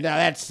like that. Now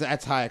that's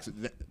high.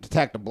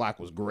 Attack the Block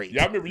was great.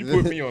 Yeah, I remember you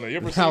put me on it. You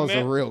ever that seen was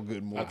that? a real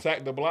good movie.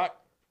 Attack the Block.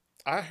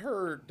 I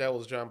heard that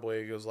was John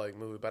Boyega's like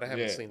movie, but I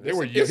haven't Yeah, seen they this.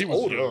 were. It's He was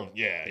older. young.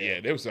 Yeah.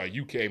 There was a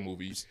UK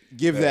movie.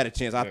 Give that a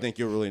chance. I think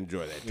you'll really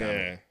enjoy that. Tommy.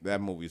 Yeah. That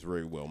movie's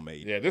very well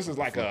made. Yeah, this is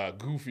like a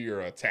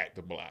goofier Attack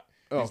the Block.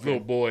 These Okay. little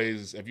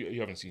boys, if you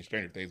haven't seen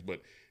Stranger Things,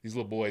 but these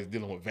little boys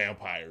dealing with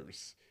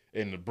vampires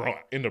in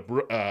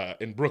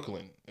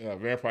Brooklyn.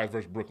 Vampires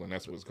versus Brooklyn.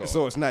 That's what it's called.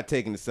 So it's not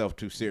taking itself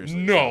too seriously.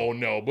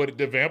 No, but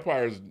the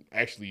vampires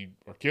actually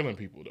are killing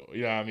people though.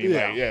 You know what I mean?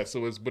 Yeah. Like, yeah.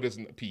 So it's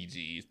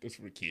PG. It's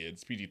for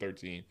kids.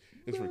 PG-13.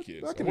 It's for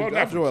kids. I can Well, enjoy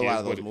not for a lot kids,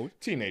 of those but movies.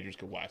 teenagers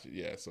can watch it.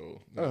 Yeah.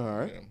 So. All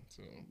right. Yeah,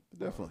 so.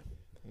 Definitely.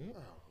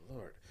 Oh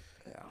Lord.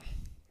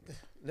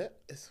 Yeah.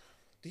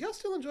 Do y'all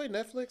still enjoy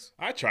Netflix?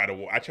 I try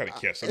to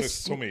catch. There's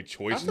so many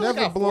choices. feel like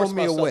Never I forced blown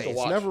me myself away. to It's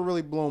watch. never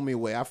really blown me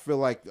away. I feel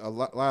like a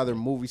lot of their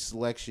movie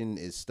selection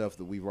is stuff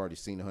that we've already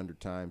seen 100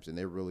 times, and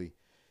their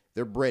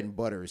bread and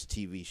butter is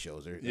TV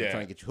shows. They're Yeah.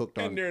 trying to get you hooked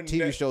on And they're TV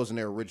net- shows and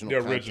their original They're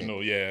content.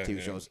 original, yeah. TV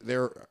yeah. shows.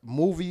 Their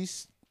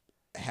movies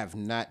have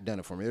not done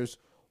it for me. There's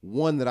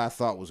one that I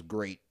thought was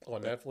great. On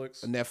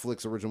Netflix? A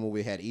Netflix original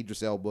movie had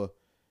Idris Elba,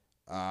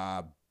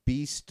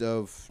 Beast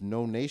of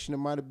No Nation. It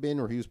might have been,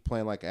 or he was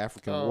playing like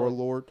African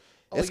warlord.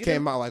 This you came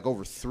didn't- out like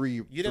over three.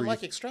 You didn't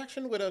like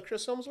Extraction with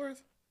Chris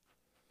Hemsworth?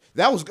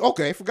 That was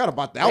okay. Forgot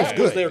about that. That was Yeah,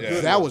 good. they're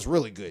good. That was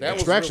really good. That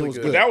was Extraction really was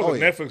good. good. That was Oh, a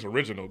yeah. Netflix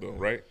original though,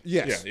 right?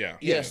 Yes. Yeah.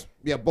 Yes.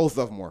 Yeah, both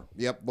of them were.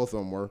 Yep, both of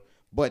them were.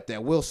 But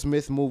that Will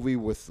Smith movie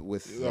with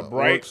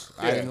Bright? Orcs,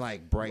 I Yeah. didn't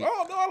like Bright.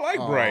 Oh no, I like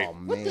Oh, Bright.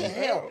 man. What the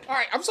hell? All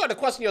right, I'm starting to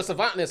question your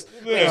savantness.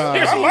 Yeah, Man, I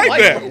seriously,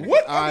 like that. it.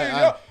 What?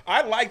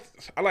 I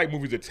like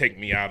movies that take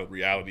me out of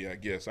reality. I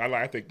guess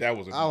I think that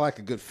was. I like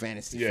a good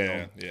fantasy Yeah,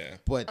 film. yeah.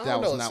 But I that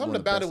don't was know. not Something one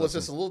of the about it best was of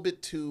just a them. little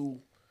bit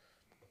too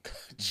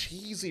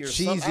cheesy or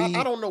Cheesy, something.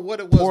 I don't know what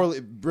it was.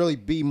 Poorly, really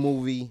B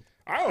movie.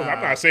 I'm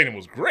not saying it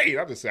was great.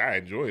 I just say I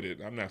enjoyed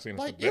it. I'm not saying it's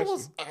Like the best. it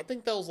was. I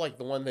think that was like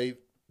the one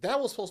that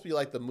was supposed to be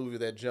like the movie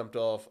that jumped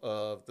off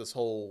of this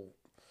whole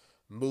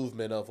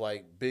movement of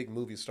like big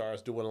movie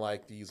stars doing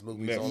like these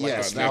movies on like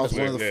Yes, a that was Netflix.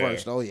 one of the yeah.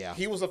 first. Oh yeah.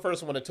 He was the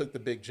first one that took the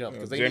big jump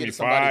because they Jamie needed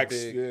somebody Foxx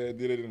big.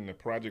 did it in the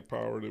Project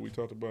Power that we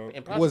talked about.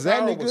 And Project Was that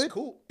Power any was good?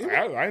 cool.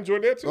 I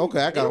enjoyed that too. Okay,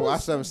 I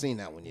was- haven't seen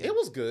that one yet. It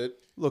was good.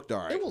 Looked all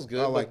right. It was good.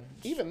 I like.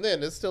 But even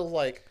then, it's still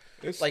like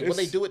It's- when they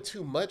it's- do it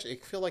too much,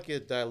 it feel like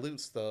it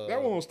dilutes the.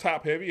 That one was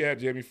top heavy. It had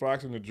Jamie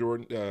Foxx and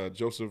the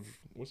Joseph.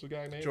 What's the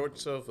guy name?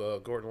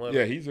 Gordon Levitt.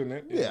 Yeah, he's in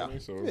it. You know Yeah. what I mean?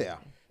 So, Yeah.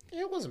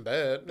 It wasn't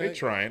bad. They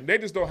trying. They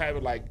just don't have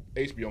it like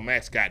HBO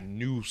Max got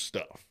new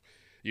stuff.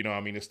 You know, what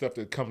I mean, the stuff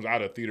that comes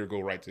out of theater go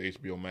right to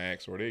HBO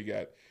Max, or they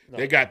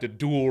got the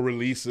dual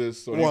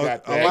releases. So Well, they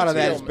got a lot of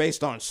that too. is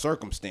based on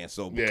circumstance,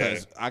 though,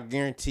 because I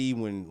guarantee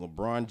when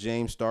LeBron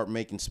James start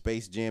making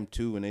Space Jam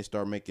 2 and they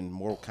start making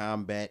Mortal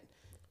Kombat,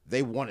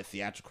 they want a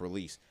theatrical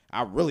release.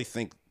 I really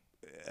think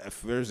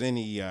if there's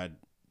any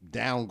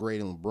downgrade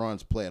in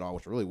LeBron's play at all,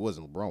 which really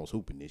wasn't, LeBron was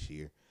hooping this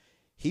year,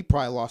 he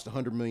probably lost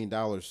 $100 million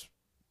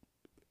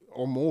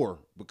or more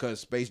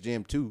because Space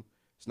Jam 2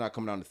 is not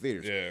coming out in the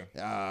theaters.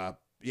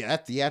 Yeah,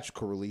 that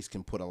theatrical release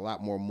can put a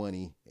lot more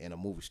money in a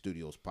movie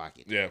studio's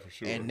pocket. Yeah, for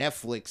sure. And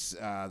Netflix,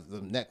 the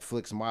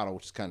Netflix model,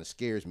 which kind of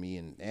scares me,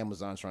 and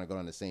Amazon's trying to go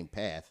down the same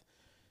path,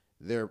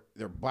 they're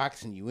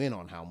boxing you in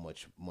on how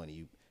much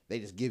money they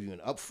just give you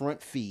an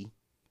upfront fee,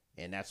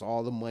 and that's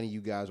all the money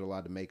you guys are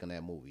allowed to make on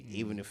that movie. Mm-hmm.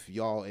 Even if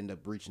y'all end up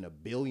reaching 1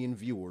 billion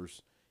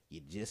viewers,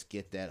 you just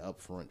get that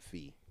upfront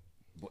fee.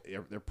 But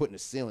they're putting a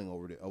ceiling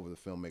over the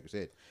filmmaker's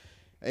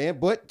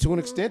head. But to an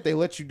extent, they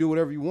let you do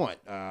whatever you want.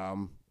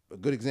 A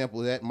good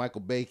example of that,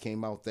 Michael Bay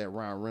came out with that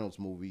Ryan Reynolds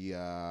movie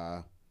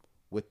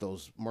with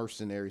those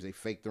mercenaries. They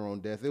faked their own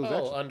death. It was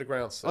actually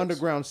Underground 6.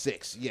 Underground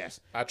 6, yes.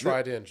 I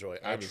tried to enjoy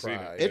it. I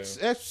tried.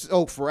 It's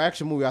for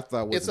action movie, I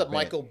thought it was It's a bad.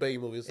 Michael Bay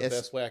movie. It's the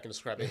best way I can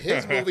describe it.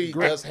 His movie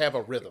does have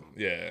a rhythm.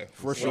 Yeah.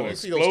 For sure.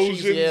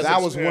 Explosions.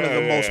 That was one of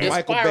the most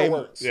Michael Bay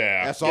movies.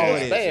 Yeah. That's all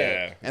it is.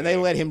 Yeah. And they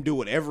let him do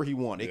whatever he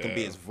wanted. It can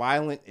be as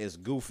violent, as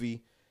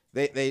goofy.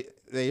 They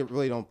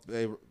really don't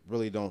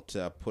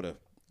put a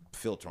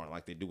filter on it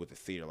like they do with the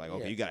theater. Like,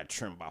 okay, you got to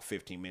trim about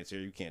 15 minutes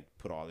here. You can't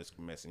put all this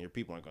mess in here.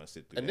 People aren't going to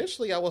sit through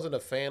Initially, I wasn't a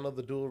fan of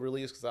the dual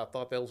release because I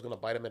thought that was going to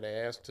bite them in the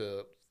ass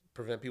to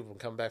prevent people from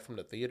coming back from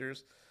the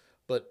theaters.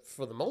 But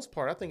for the most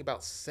part, I think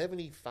about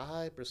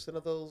 75%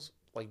 of those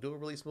like dual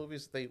release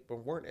movies, they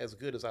weren't as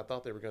good as I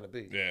thought they were going to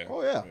be. Yeah.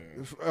 Oh,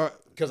 yeah.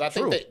 Because I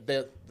think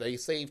they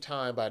saved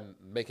time by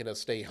making us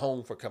stay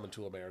home for Coming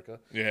to America.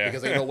 Yeah.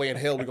 Because ain't no way in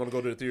hell we're going to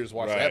go to the theaters and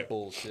watch that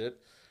bullshit.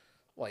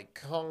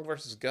 Like Kong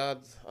versus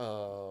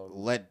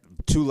Godzilla.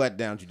 Two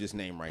letdowns you just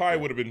named right Probably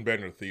there. would have been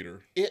better in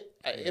theater.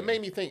 It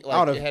made me think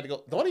like it had to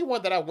go. The only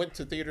one that I went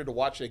to theater to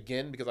watch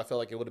again because I felt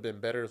like it would have been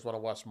better is when I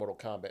watched Mortal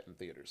Kombat in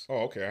theaters. Oh,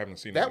 okay. I haven't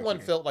seen that one.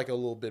 Felt like a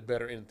little bit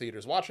better in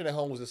theaters. Watching at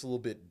home was just a little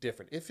bit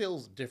different. It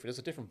feels different. It's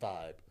a different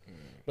vibe.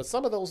 But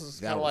some of those is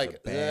kind of like a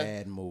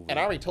bad movie. And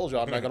I already told you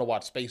I'm not going to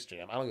watch Space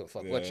Jam. I don't give a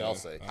fuck what y'all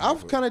say. I'm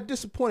kind of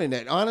disappointed in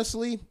that,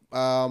 honestly.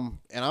 And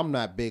I'm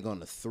not big on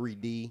the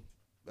 3D.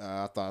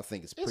 I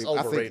think it's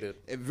overrated.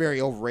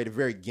 Very overrated,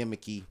 very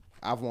gimmicky.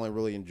 I've only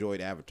really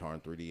enjoyed Avatar in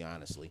 3D,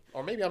 honestly.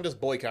 Or maybe I'm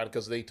just boycotting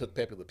because they took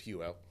Pepe Le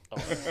Pew out.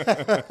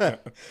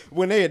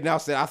 When they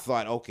announced that, I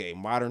thought, okay,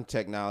 modern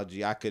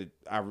technology. I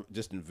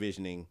just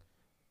envisioning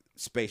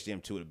Space Jam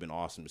 2 would have been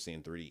awesome to see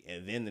in 3D.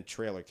 And then the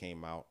trailer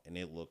came out, and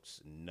it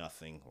looks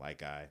nothing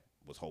like I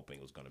was hoping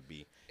it was going to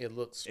be. It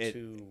looks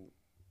too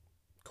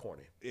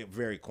corny.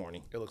 Very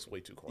corny. It looks way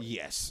too corny.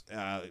 Yes.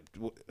 I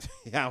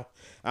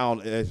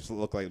don't. It just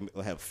looked like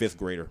it'll have a fifth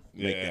grader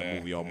make that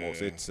movie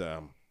almost. It's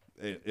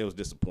it was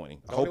disappointing.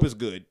 I hope it's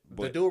good.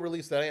 But the dual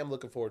release that I am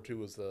looking forward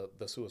to is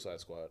the Suicide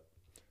Squad.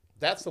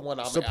 That's the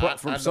one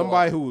from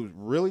somebody who was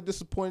really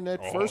disappointed in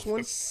that first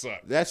one.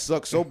 That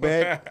sucked so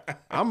bad.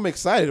 I'm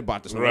excited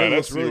about this one. Right, it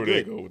looks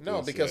really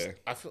good. Because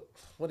I feel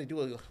when if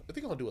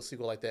they're gonna do a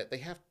sequel like that, they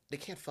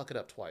can't fuck it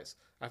up twice.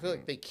 I feel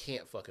like they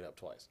can't fuck it up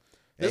twice.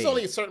 There's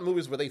only certain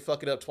movies where they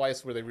fuck it up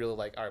twice where they really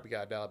like, all right, we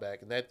got to dial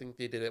back. And I think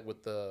they did it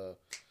with the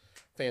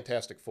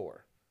Fantastic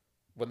Four.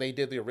 When they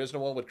did the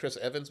original one with Chris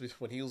Evans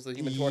when he was the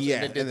Human Torch,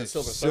 and they did the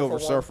Silver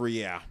Surfer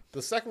one.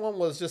 The second one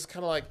was just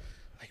kind of like,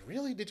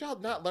 really? Did y'all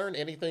not learn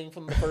anything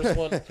from the first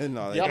one?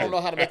 No, y'all don't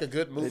know how to make a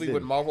good movie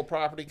with Marvel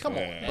property? Come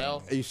on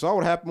now. You saw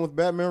what happened with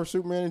Batman or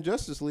Superman and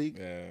Justice League.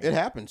 Yeah. It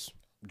happens.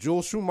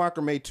 Joel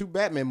Schumacher made 2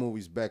 Batman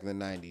movies back in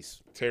the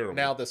 90s. Terrible.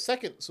 Now, the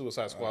second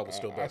Suicide Squad was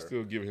still better. I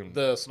still give him...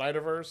 The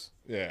Snyderverse?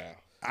 Yeah.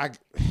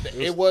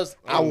 It was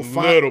a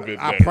little bit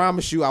better. I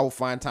promise you I will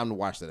find time to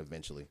watch that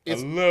eventually.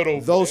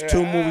 Those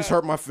 2 movies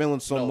hurt my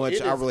feelings so much.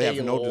 I really have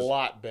no... It's a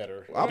lot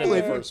better than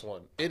the first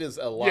one. It is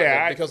a lot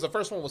better because the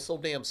first one was so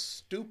damn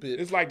stupid.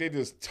 It's like they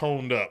just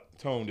toned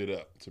it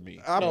up to me.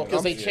 No,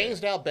 because they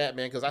changed out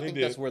Batman because I think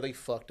that's where they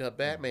fucked up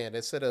Batman.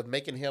 Instead of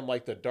making him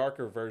like the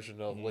darker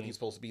version of what he's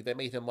supposed to be, they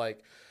made him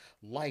like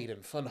light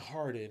and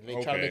fun-hearted, and they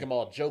try to make him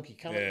all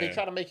jokey. They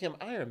try to make him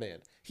Iron Man.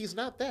 He's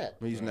not that.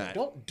 He's not.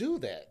 Don't do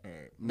that.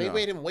 They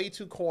made him way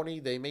too corny.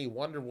 They made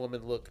Wonder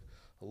Woman look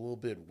a little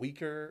bit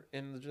weaker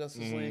in the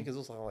Justice League because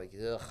it's like,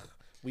 ugh,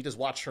 we just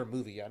watched her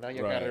movie. Now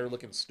you got her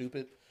looking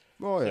stupid.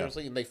 Oh yeah.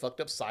 Seriously, and they fucked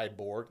up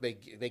Cyborg.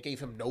 They gave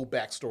him no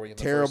backstory in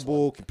the first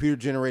Terrible one. computer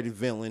generated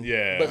villain.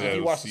 Yeah. But if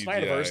you watch the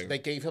CGI. Snyderverse, they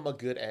gave him a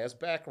good ass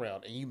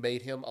background, and you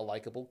made him a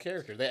likable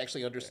character. They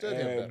actually understood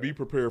him better. Be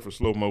prepared for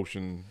slow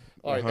motion.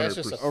 All right, that's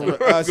just a 100%.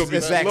 thing. It's gonna be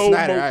It's Zack slow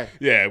Snyder, mo- right?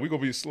 Yeah, we're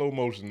gonna be slow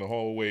motion the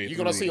whole way. You're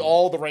gonna through. see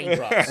all the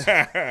raindrops.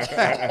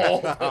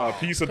 A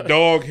piece of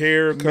dog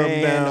hair come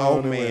Man, down. oh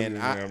and man,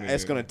 whatever,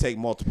 it's gonna take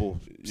multiple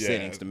Yeah,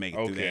 sittings to make it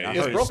through okay. that. I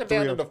It's heard broken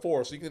down 3 into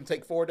 4, so you can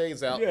take 4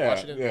 days out, Yeah,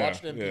 watch it in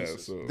yeah,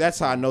 pieces. so- That's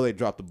how I know they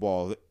dropped the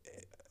ball.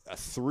 A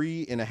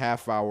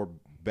 3.5 hour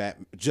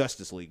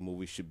Justice League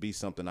movie should be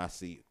something I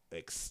see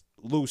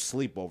lose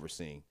sleep over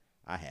seeing.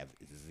 I have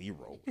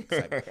zero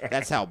excitement.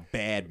 That's how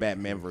bad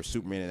Batman vs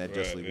Superman and that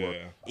Justice League were.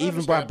 yeah.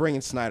 Even by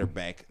bringing Snyder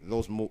back,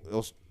 those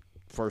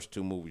first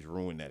 2 movies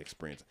ruined that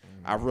experience.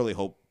 I really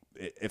hope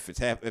if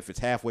it's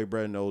halfway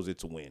better than those,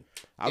 it's a win.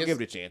 I'll give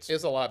it a chance.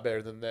 It's a lot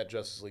better than that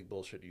Justice League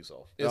bullshit you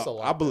saw. It's a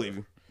lot. I believe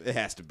you. It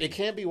has to be. It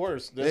can't be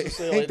worse.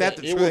 Ain't that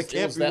the truth? It It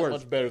can't was be that worse.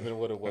 much better than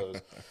what it was.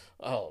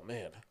 Oh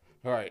man.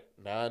 All right.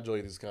 Now I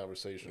enjoy these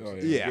conversations. Oh,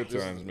 Yeah, good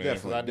times, man.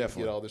 definitely. I need to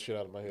get all this shit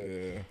out of my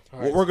head. Yeah. All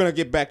right. We're gonna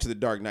get back to the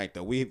Dark Knight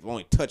though. We've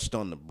only touched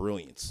on the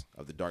brilliance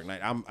of the Dark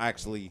Knight. I'm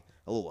actually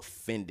a little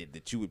offended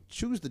that you would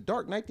choose the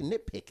Dark Knight to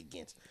nitpick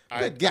against.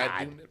 Good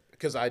God.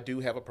 Because I do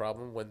have a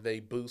problem when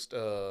they boost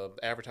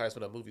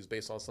advertisement of movies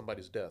based on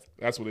somebody's death.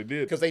 That's what they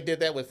did. Because they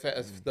did that with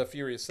the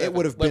Furious 7. It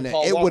would have when been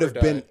Paul it would Walker have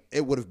been died.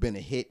 it would have been a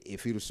hit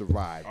if he'd have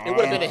survived. It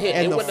would have been a hit.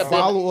 And it the wouldn't have been-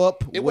 follow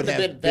up it would wouldn't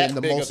have have been that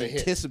the big of most a hit.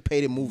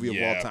 anticipated movie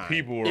of all time.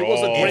 People were It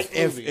was a all great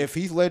movie. If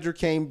Heath Ledger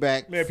came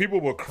back, man.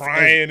 People were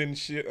crying and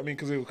shit. I mean,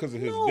 because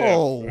of his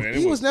no, death. Man.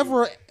 he was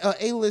never an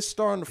A-list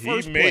star in the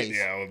first place.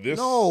 Yeah, this,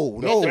 No.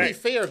 And to be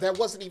fair, that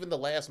wasn't even the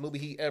last movie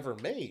he ever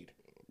made.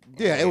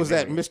 Yeah, it was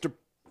that Mr.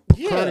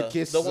 Yeah,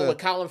 Copernicus. the one with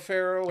Colin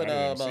Farrell and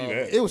I didn't see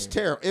that. It was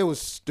terrible. It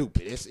was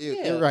stupid.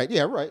 Yeah. Right.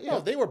 Yeah. Right. Yeah. No,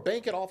 they were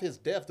banking off his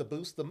death to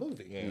boost the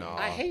movie. Yeah. No.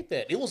 I hate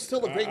that. It was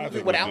still a great I movie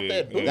think without it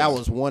that did. boost. That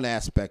was one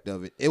aspect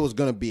of it. It was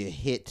going to be a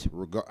hit.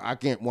 I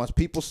can't. Once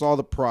people saw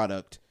the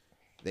product,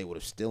 they would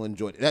have still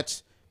enjoyed it.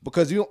 That's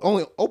because you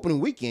only opening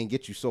weekend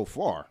gets you so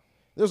far.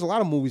 There's a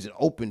lot of movies that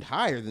opened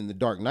higher than The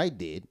Dark Knight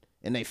did,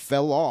 and they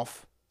fell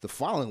off the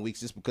following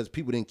weeks just because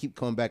people didn't keep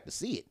coming back to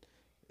see it.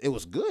 It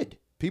was good.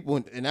 People,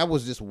 and that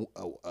was just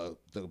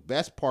the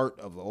best part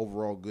of the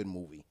overall good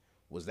movie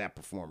was that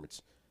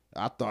performance.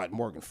 I thought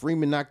Morgan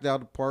Freeman knocked it out of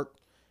the park.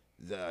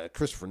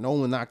 Christopher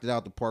Nolan knocked it out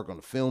of the park on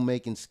the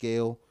filmmaking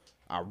scale.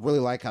 I really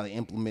like how they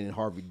implemented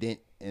Harvey Dent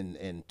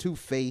and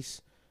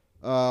Two-Face.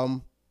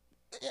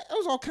 It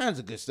was all kinds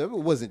of good stuff. It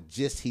wasn't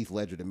just Heath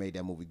Ledger that made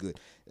that movie good.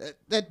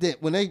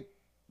 When they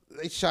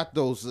shot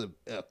those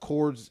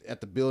cords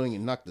at the building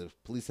and knocked the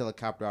police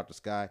helicopter out the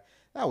sky,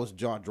 that was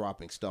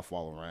jaw-dropping stuff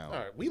all around. All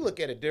right, we look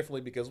at it differently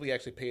because we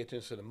actually pay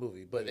attention to the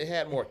movie, but it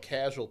had more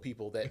casual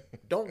people that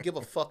don't give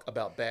a fuck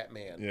about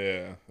Batman.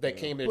 Yeah. That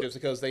came there just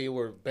because they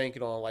were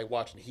banking on like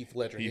watching Heath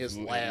Ledger in his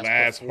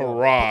last performance.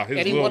 hurrah. His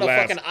and he little won a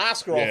last- fucking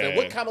Oscar off it. Yeah.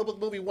 What comic book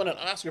movie won an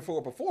Oscar for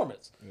a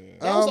performance?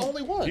 That was the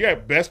only one. Yeah,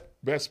 best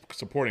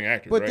supporting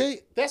actor, But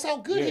right? That's how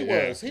good he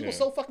Yeah, was. He yeah. was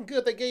so fucking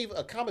good. They gave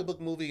a comic book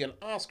movie an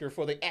Oscar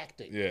for the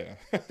acting. Yeah.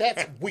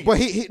 That's weird. But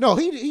he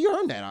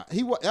earned that.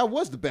 That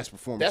was the best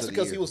performance. That's of the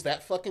because year. he was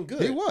that fucking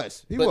good. He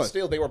was. He but was.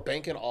 still, they were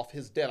banking off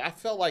his death. I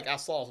felt like I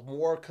saw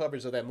more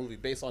coverage of that movie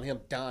based on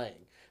him dying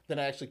than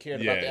I actually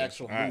cared about the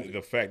actual movie.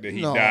 The fact that he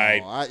No,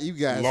 died. you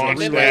guys launched are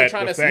And then they were that.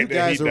 trying The to- fact You that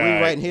guys he are died,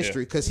 rewriting yeah.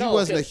 history because he No,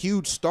 wasn't a because-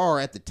 huge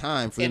star at the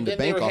time for them And to then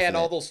they bank off had of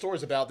all that. those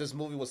stories about this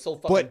movie was so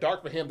fucking But-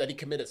 dark for him that he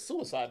committed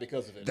suicide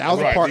because of it. That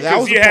was a Right, part. That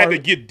because was he a had part.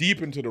 to get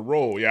deep into the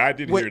role. Yeah, I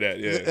did hear that.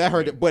 Yeah, I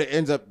heard it, but it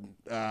ends up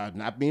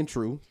not being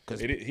true because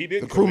He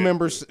didn't the crew commit.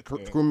 members. Yeah.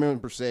 Crew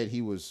member said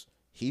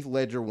Heath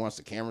Ledger once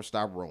the camera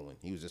stopped rolling.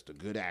 He was just a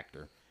good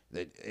actor.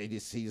 That he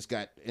just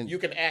got. And You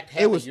can act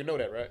happy. was- You know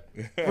that, right?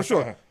 for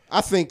sure. I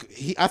think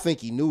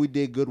he knew he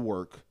did good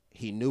work.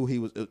 He knew he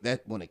was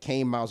that when it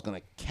came out, it was going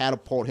to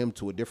catapult him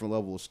to a different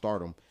level of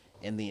stardom.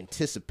 And the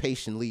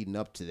anticipation leading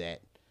up to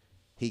that,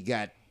 he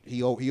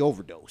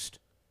overdosed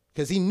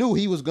because he knew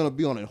he was going to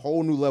be on a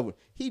whole new level.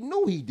 He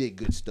knew he did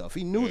good stuff.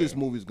 He knew this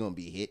movie was going to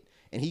be a hit,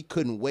 and he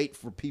couldn't wait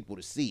for people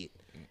to see it.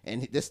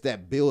 And just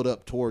that build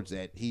up towards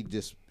that, he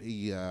did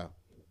a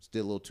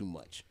little too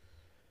much.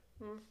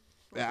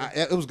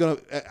 It was gonna.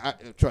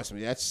 Trust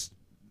me,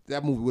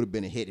 that movie would have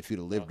been a hit if he'd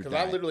have lived or Because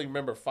died. I literally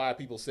remember 5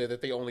 people said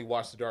that they only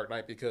watched The Dark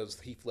Knight because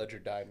Heath Ledger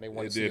died and they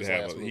wanted It to see did his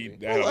have last movie.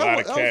 he had a Well, lot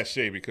of that was-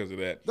 cachet because of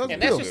that. That's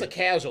And that's Bill. just a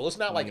casual. It's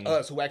not like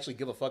us who actually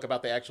give a fuck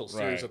about the actual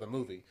series Right. of the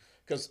movie.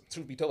 Because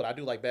truth be told, I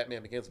do like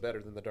Batman Begins better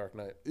than The Dark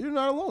Knight. You're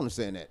not alone in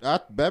saying that.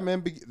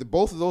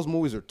 Both of those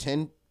movies are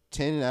 10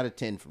 out of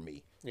 10 for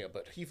me. Yeah,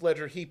 but Heath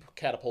Ledger, he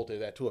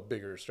catapulted that to a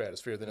bigger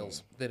stratosphere than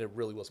it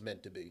really was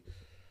meant to be.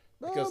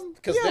 Because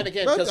yeah, then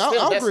again, but because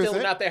I'll that's agree with still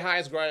that. not their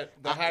highest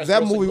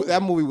That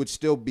movie would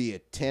still be a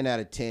 10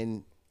 out of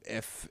 10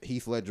 if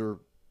Heath Ledger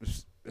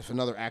if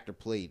another actor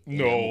played. in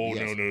No,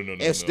 that movie, yes.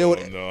 no. It's still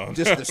no.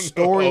 just the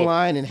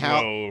storyline and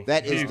how No,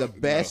 that is Heath, the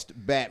best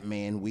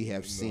Batman we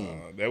have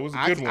seen. That was a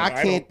good one.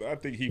 I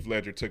think Heath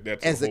Ledger took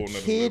that to As a a whole nother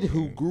kid level,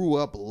 who man. grew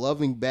up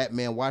loving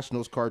Batman, watching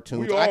those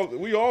cartoons,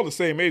 we all the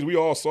same age. We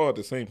all saw it at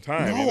the same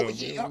time. no,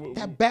 you know?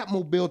 that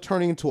Batmobile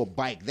turning into a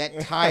bike, that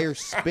tire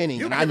spinning,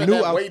 You're and I giving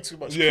knew that way too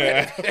much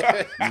Yeah.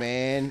 credit.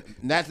 man,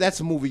 that's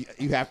a movie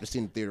you have to see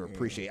in the theater to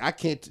appreciate. I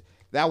can't.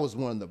 That was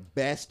one of the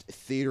best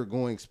theater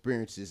going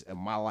experiences in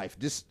my life.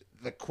 Just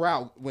the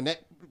crowd when that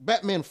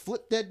Batman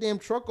flipped that damn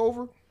truck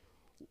over.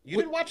 You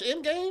didn't watch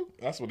Endgame?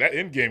 That's what that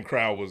Endgame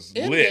crowd was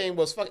lit. Endgame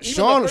was fucking.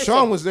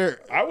 Sean was there.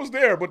 I was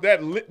there, but that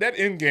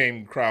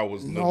Endgame crowd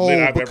was the No,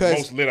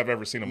 most lit I've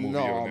ever seen a movie.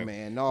 No, on that.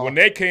 man, no. When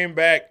they came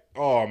back,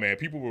 oh man,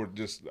 people were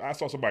just. I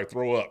saw somebody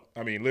throw up.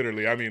 I mean,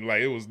 literally. I mean,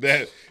 like it was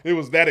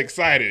that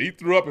excited. He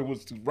threw up and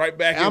was right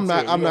back. I'm into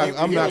not. it. I'm You know, not.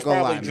 I'm he not was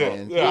gonna lie, probably drunk.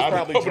 man. Yeah, I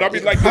probably know, but I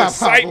mean, drunk. like the Probably.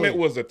 excitement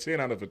was a 10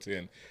 out of a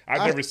 10.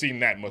 I've never seen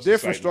that much.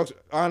 Different excitement.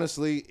 structure.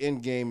 Honestly,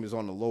 Endgame is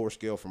on the lower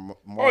scale from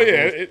Marvel. Oh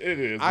yeah, it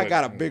is. I but-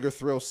 got a bigger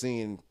thrill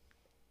seeing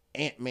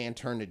Ant-Man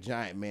turn to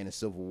Giant Man in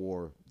Civil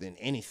War than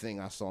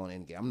anything I saw in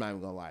Endgame. I'm not even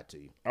gonna lie to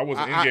you.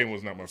 Endgame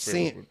was not my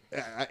favorite.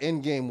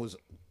 Endgame was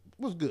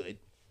good,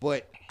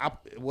 but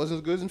it wasn't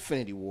as good as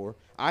Infinity War.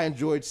 I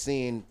enjoyed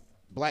seeing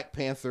Black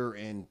Panther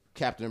and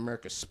Captain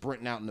America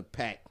sprinting out in the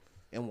pack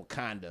in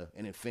Wakanda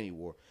in Infinity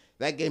War.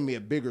 That gave me a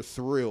bigger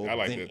thrill I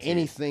like than that too.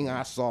 anything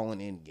I saw in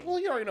Endgame. Well,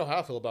 you already know how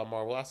I feel about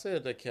Marvel. I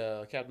said that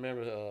Captain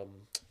America,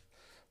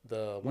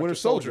 the Winter, Winter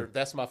Soldier, Soldier.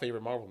 that's my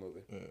favorite Marvel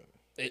movie.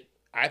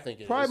 I think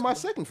it Probably is. my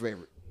second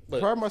favorite.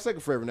 But- Probably my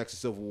second favorite next to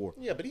Civil War.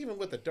 Yeah, but even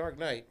with The Dark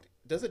Knight,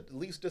 does it at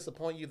least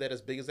disappoint you that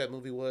as big as that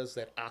movie was,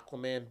 that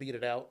Aquaman beat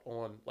it out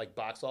on like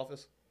box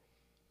office?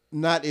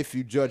 Not if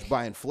you judge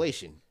by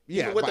inflation.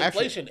 Yeah, Even with but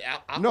actually- inflation,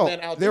 Aquaman No,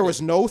 outdid there it.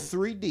 was no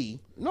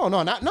 3D. No,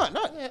 not.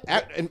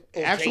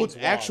 Actual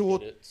James Wan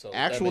did it, so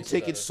that makes it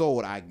tickets better.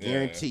 sold. I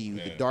guarantee you,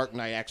 yeah. The Dark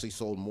Knight actually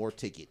sold more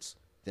tickets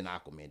than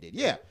Aquaman did.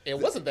 Yeah, It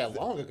wasn't that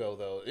long ago,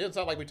 though. It's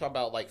not like we talking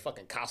about like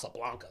fucking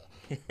Casablanca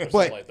or But-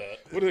 something like that.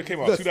 What did it came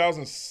out? The-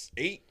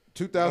 2008.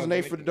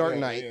 2008 for The Dark Yeah,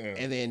 Knight, yeah.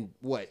 and then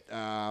what?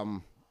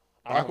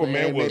 Aquaman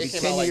maybe was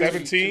 10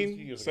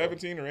 years.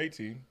 17 or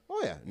 18.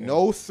 Oh yeah,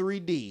 no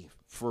 3D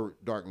for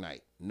Dark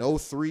Knight. No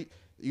three.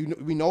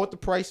 We know what the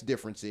price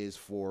difference is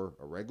for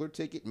a regular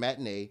ticket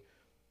matinee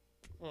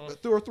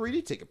through a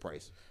 3D ticket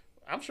price.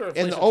 I'm sure And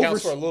inflation the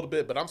counts for a little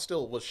bit, but I'm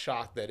still was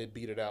shocked that it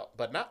beat it out.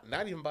 But not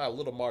even by a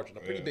little margin, a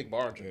pretty big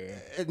margin.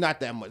 Not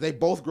that much. They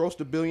both grossed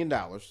 $1 billion.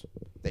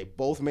 They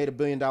both made $1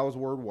 billion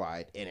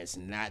worldwide, and it's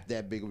not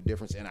that big of a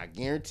difference. And I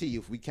guarantee you,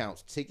 if we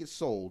count tickets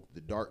sold,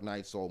 The Dark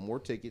Knight sold more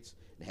tickets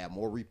and had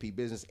more repeat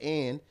business.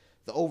 And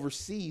the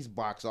overseas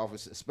box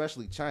office,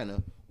 especially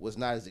China, was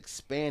not as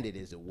expanded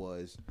as it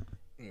was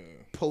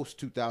post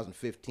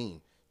 2015.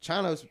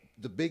 China's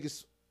the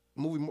biggest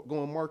movie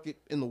going market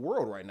in the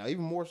world right now,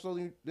 even more so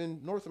than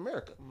North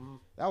America.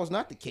 That was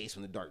not the case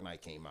when The Dark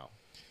Knight came out.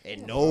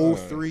 And no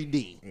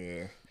 3D.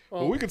 Yeah.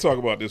 Well, we can talk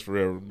about this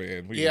forever,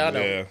 man. Yeah, I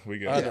know. Yeah, we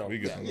got know.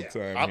 some Yeah.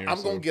 time I'm here. gonna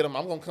so. get them.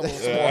 I'm gonna come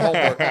with some more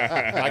homework.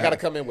 I gotta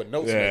come in with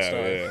notes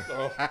next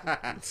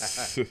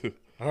time.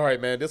 All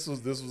right, man. This was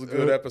a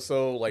good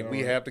episode. Like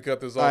we have to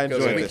cut this I off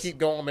because enjoyed if we this. keep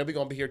going, man, we're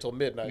gonna be here till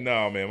midnight.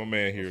 No, man, my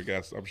man here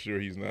I'm sure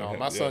he's not. No,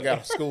 my son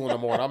got school in the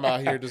morning. I'm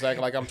out here just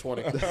acting like I'm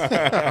 20.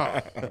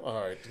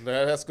 All right.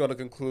 That's going to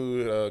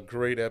conclude a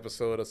great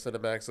episode of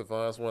Cinemax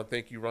Savants. I want to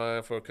thank you,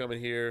 Ryan, for coming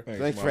here.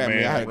 Thanks my for having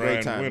me. man, I had a great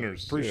Ryan time.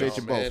 Winters. Appreciate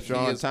you Man, both. he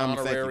Sean, is Tommy,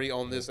 thank honorary you.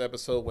 on this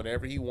episode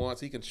whenever he wants.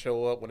 He can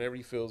show up whenever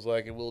he feels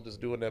like, and we'll just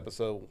do an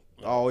episode.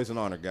 Always an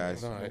honor,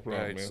 guys. All right. problem,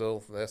 All right. man.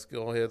 So let's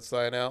go ahead and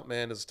sign out,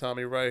 man. This is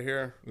Tommy right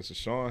here. This is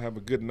Sean. Have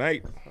a good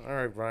night. All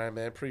right, Ryan,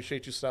 man.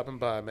 Appreciate you stopping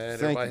by, man.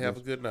 Thank Everybody you. have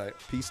a good night.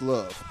 Peace,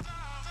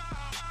 love.